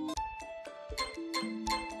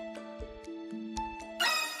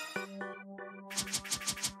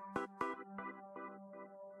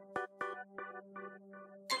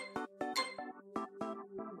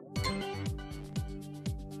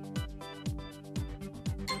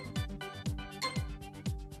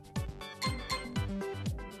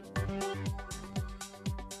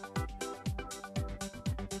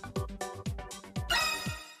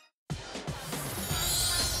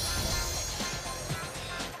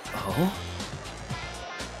 Oh?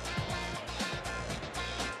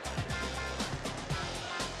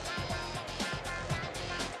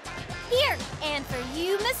 Here, and for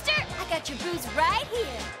you, mister, I got your booze right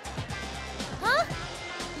here. Huh?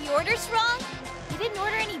 The order's wrong? You didn't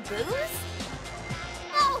order any booze?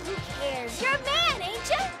 Oh, who cares? You're a man, ain't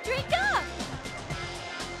ya? Drink up!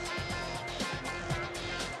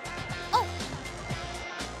 Oh!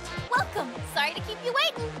 Welcome! Sorry to keep you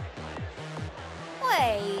waiting.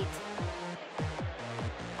 Wait.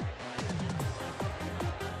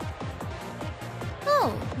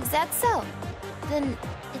 Oh, is that so? Then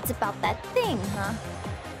it's about that thing, huh?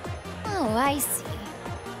 Oh, I see.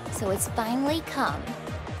 So it's finally come.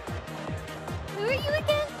 Who are you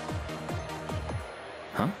again?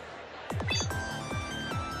 Huh?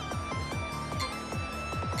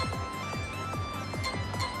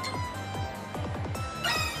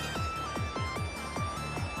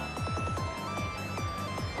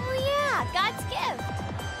 Oh yeah, God's gift.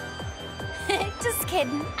 Just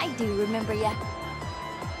kidding. I do remember ya.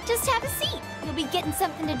 Just have a seat. You'll be getting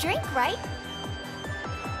something to drink, right?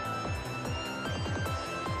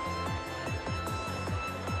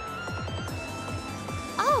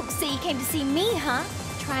 Oh, so you came to see me, huh?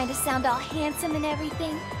 Trying to sound all handsome and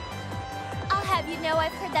everything? I'll have you know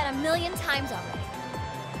I've heard that a million times already.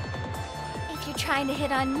 If you're trying to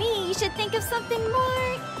hit on me, you should think of something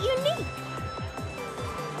more unique.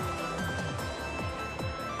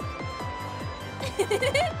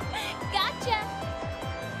 Gotcha!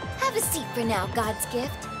 Have a seat for now, God's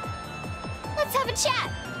gift. Let's have a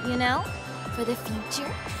chat, you know? For the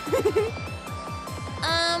future.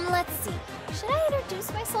 Let's see. Should I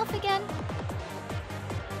introduce myself again?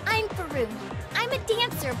 I'm Faroon. I'm a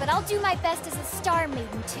dancer, but I'll do my best as a Star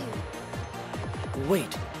Maiden, too.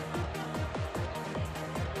 Wait.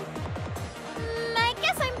 I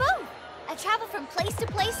guess I'm both. I travel from place to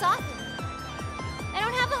place often. I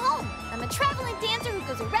don't have a home. I'm a traveling dancer who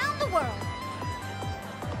goes around the world.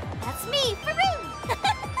 That's me, Faroon!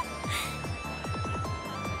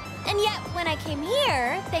 And yet, when I came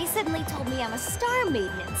here, they suddenly told me I'm a Star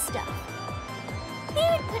Maiden and stuff. They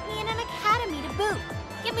would put me in an academy to boot.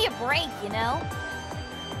 Give me a break, you know?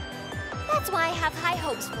 That's why I have high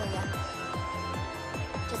hopes for you.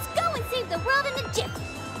 Just go and save the world in a jiffy.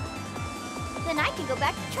 Then I can go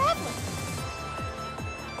back to traveling.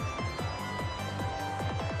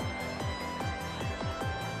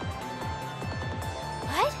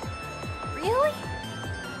 What? Really?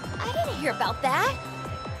 I didn't hear about that.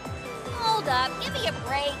 Hold up, give me a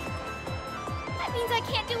break. That means I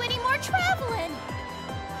can't do any more traveling.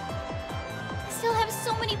 I still have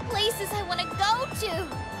so many places I want to go to.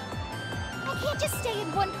 I can't just stay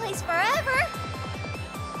in one place forever.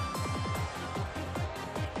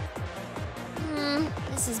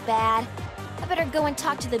 This is bad. I better go and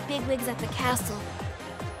talk to the bigwigs at the castle.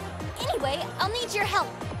 Anyway, I'll need your help.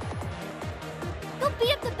 Go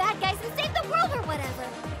beat up the bad guys and save the world or whatever.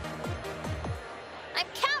 I'm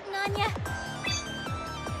counting on ya.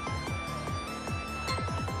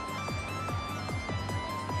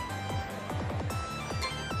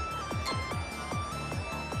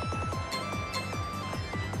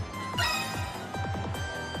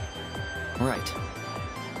 Right.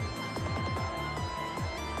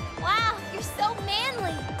 Wow, you're so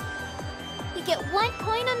manly. You get 1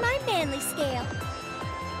 point on my manly scale.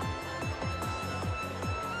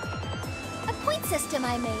 A point system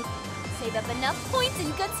I made. Save up enough points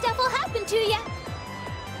and good stuff will happen to ya.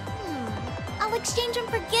 I'll exchange them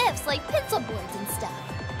for gifts like pencil boards and stuff.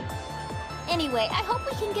 Anyway, I hope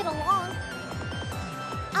we can get along.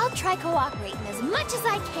 I'll try cooperating as much as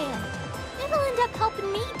I can. It'll end up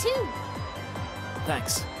helping me too.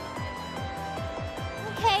 Thanks.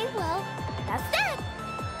 Okay, well, that's that.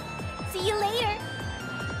 See you later.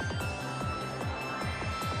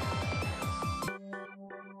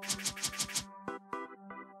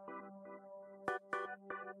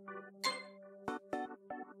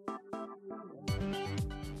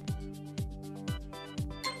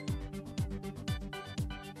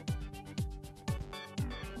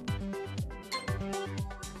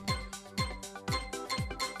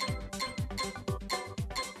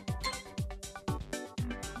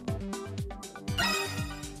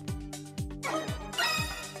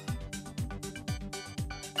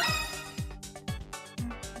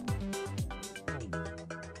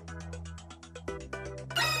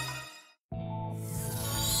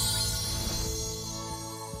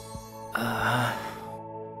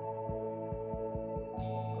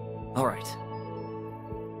 All right.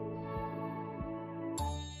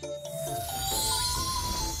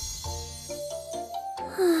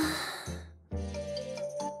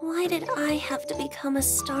 Why did I have to become a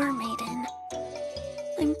Star Maiden?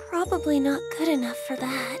 I'm probably not good enough for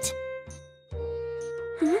that.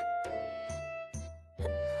 Hmm?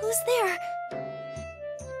 Who's there?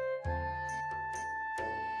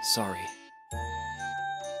 Sorry.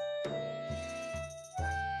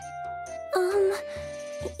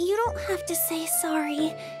 You don't have to say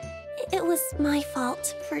sorry. It was my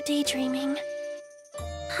fault for daydreaming.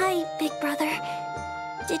 Hi, big brother.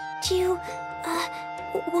 Did you,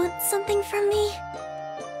 want something from me?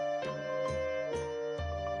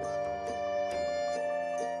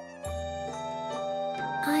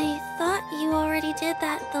 I thought you already did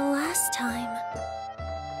that the last time.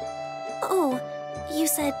 Oh, you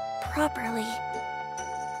said properly.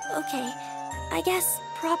 Okay, I guess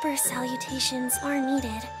proper salutations are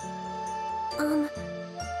needed.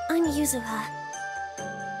 I'm Yuzuha.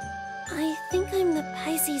 I think I'm the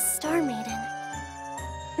Pisces Star Maiden.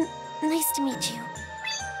 Nice to meet you.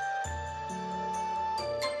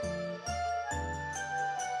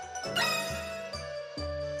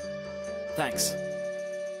 Thanks.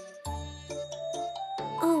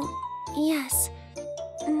 Oh, yes.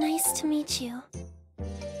 Nice to meet you.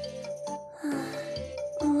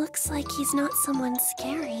 Looks like he's not someone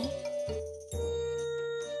scary.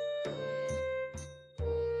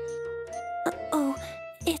 Oh,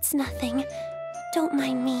 it's nothing. Don't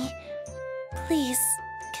mind me. Please,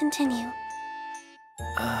 continue.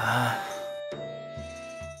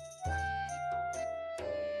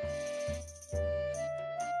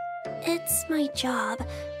 It's my job,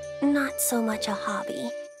 not so much a hobby.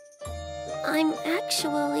 I'm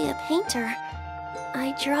actually a painter.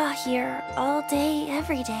 I draw here all day,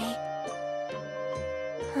 every day.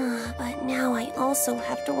 But now I also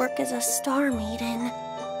have to work as a Star Maiden.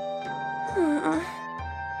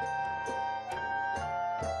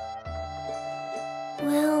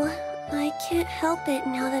 Well, I can't help it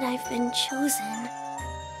now that I've been chosen.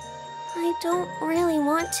 I don't really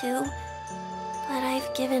want to, but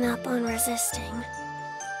I've given up on resisting.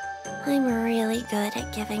 I'm really good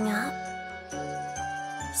at giving up.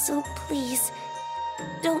 So please,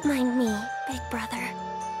 don't mind me, big brother.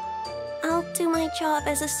 I'll do my job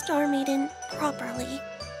as a Star Maiden properly.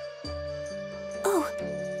 Oh,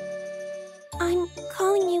 I'm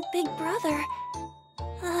calling you big brother.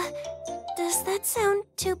 Does that sound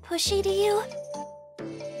too pushy to you?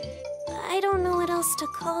 I don't know what else to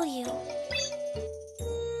call you.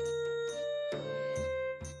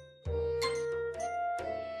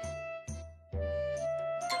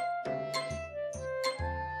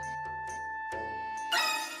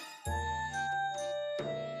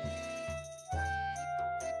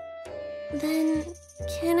 Then,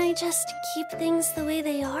 can I just keep things the way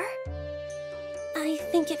they are? I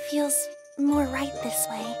think it feels more right this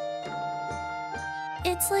way.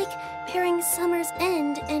 It's like pairing Summer's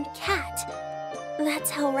End and Cat. That's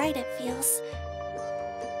how right it feels.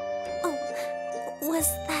 Oh, was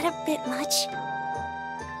that a bit much?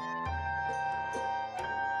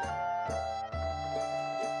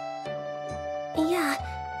 Yeah,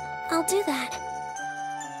 I'll do that.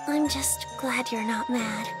 I'm just glad you're not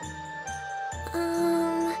mad.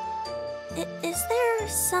 Is there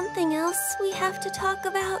something else we have to talk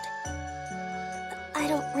about? I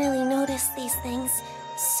don't really notice these things,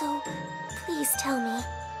 so please tell me.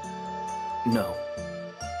 No.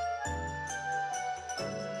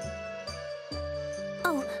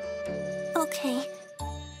 Oh, okay.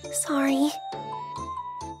 Sorry.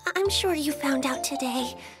 I'm sure you found out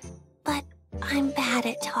today, but I'm bad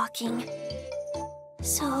at talking.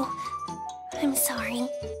 So, I'm sorry.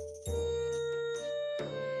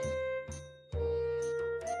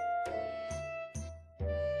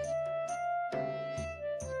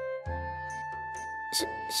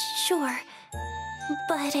 Sure,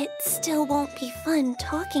 but it still won't be fun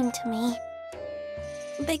talking to me.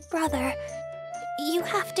 Big brother, you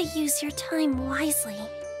have to use your time wisely.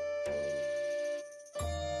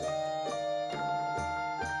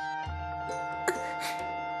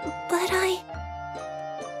 But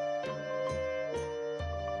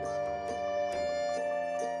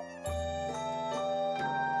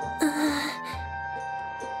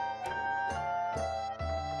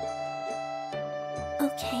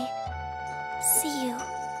okay. See you.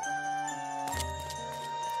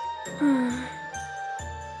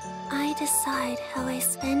 I decide how I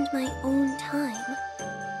spend my own time.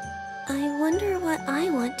 I wonder what I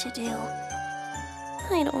want to do.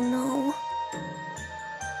 I don't know.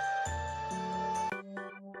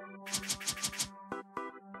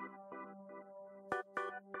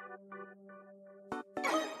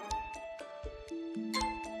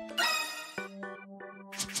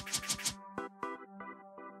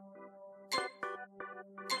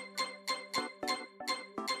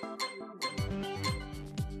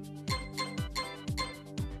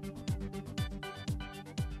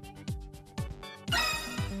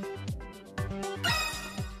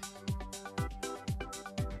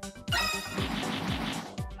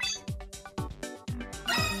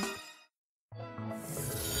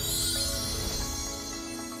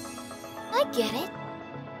 Get it?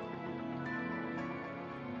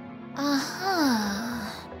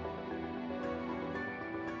 Uh-huh.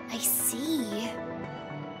 I see.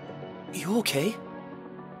 You okay?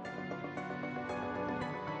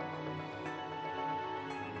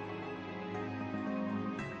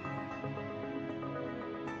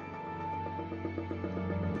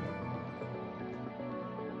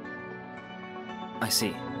 I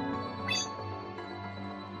see.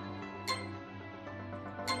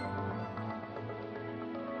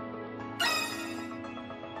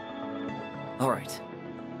 All right.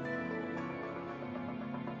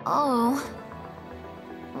 Oh.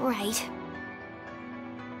 Right.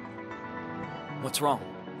 What's wrong?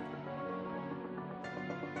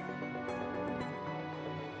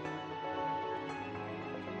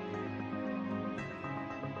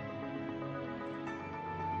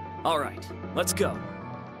 All right, let's go.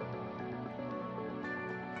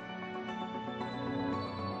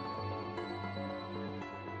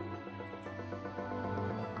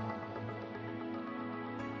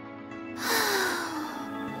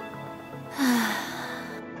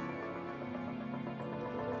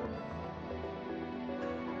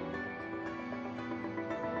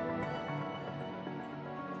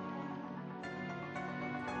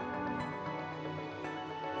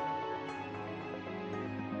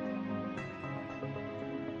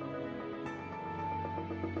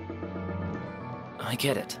 I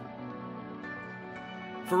get it.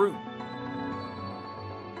 Faroon.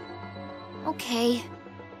 Okay.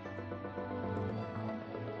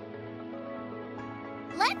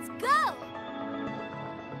 Let's go!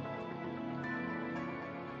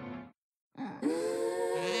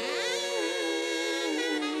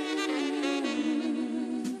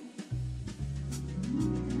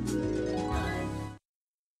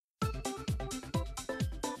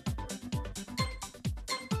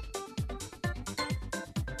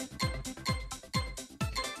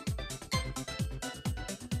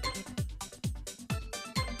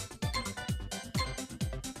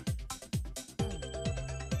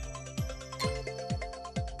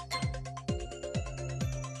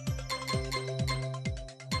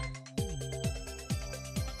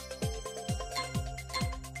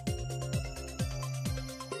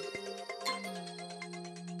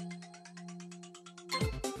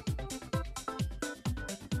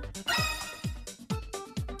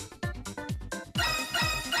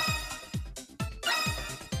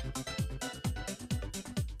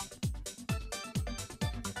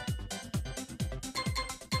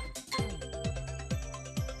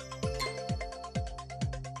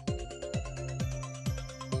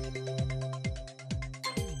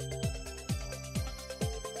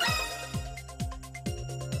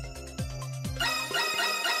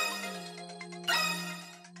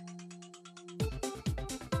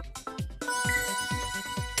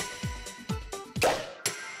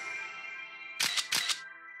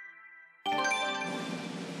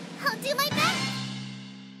 I'll do my best!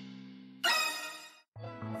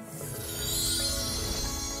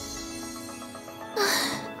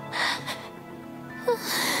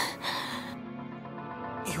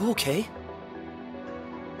 You okay?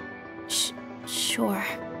 Sure.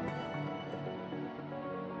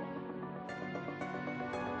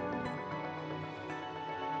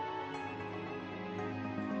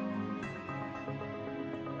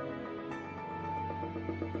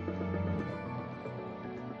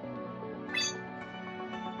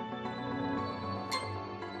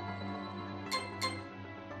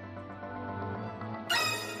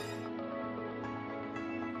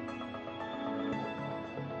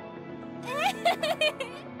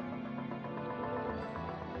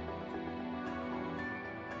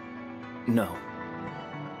 No.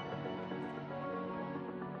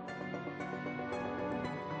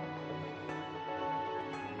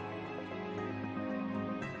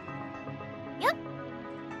 Yep.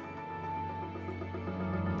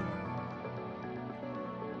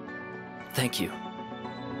 Thank you.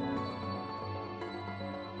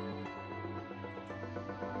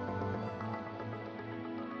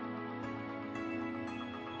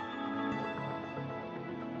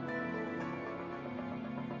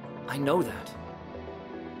 I know that.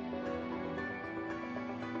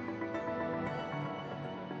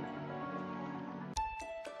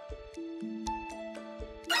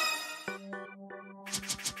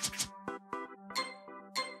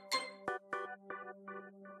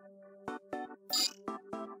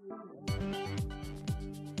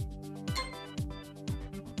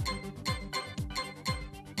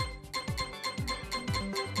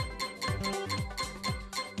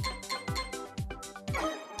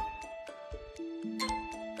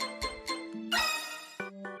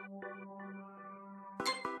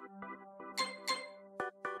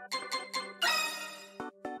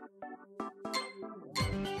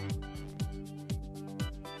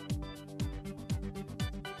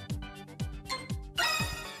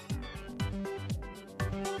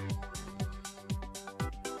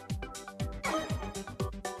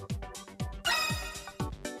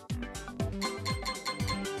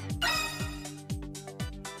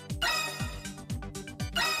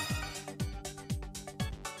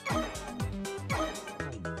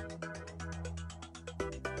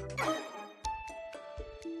 Huh?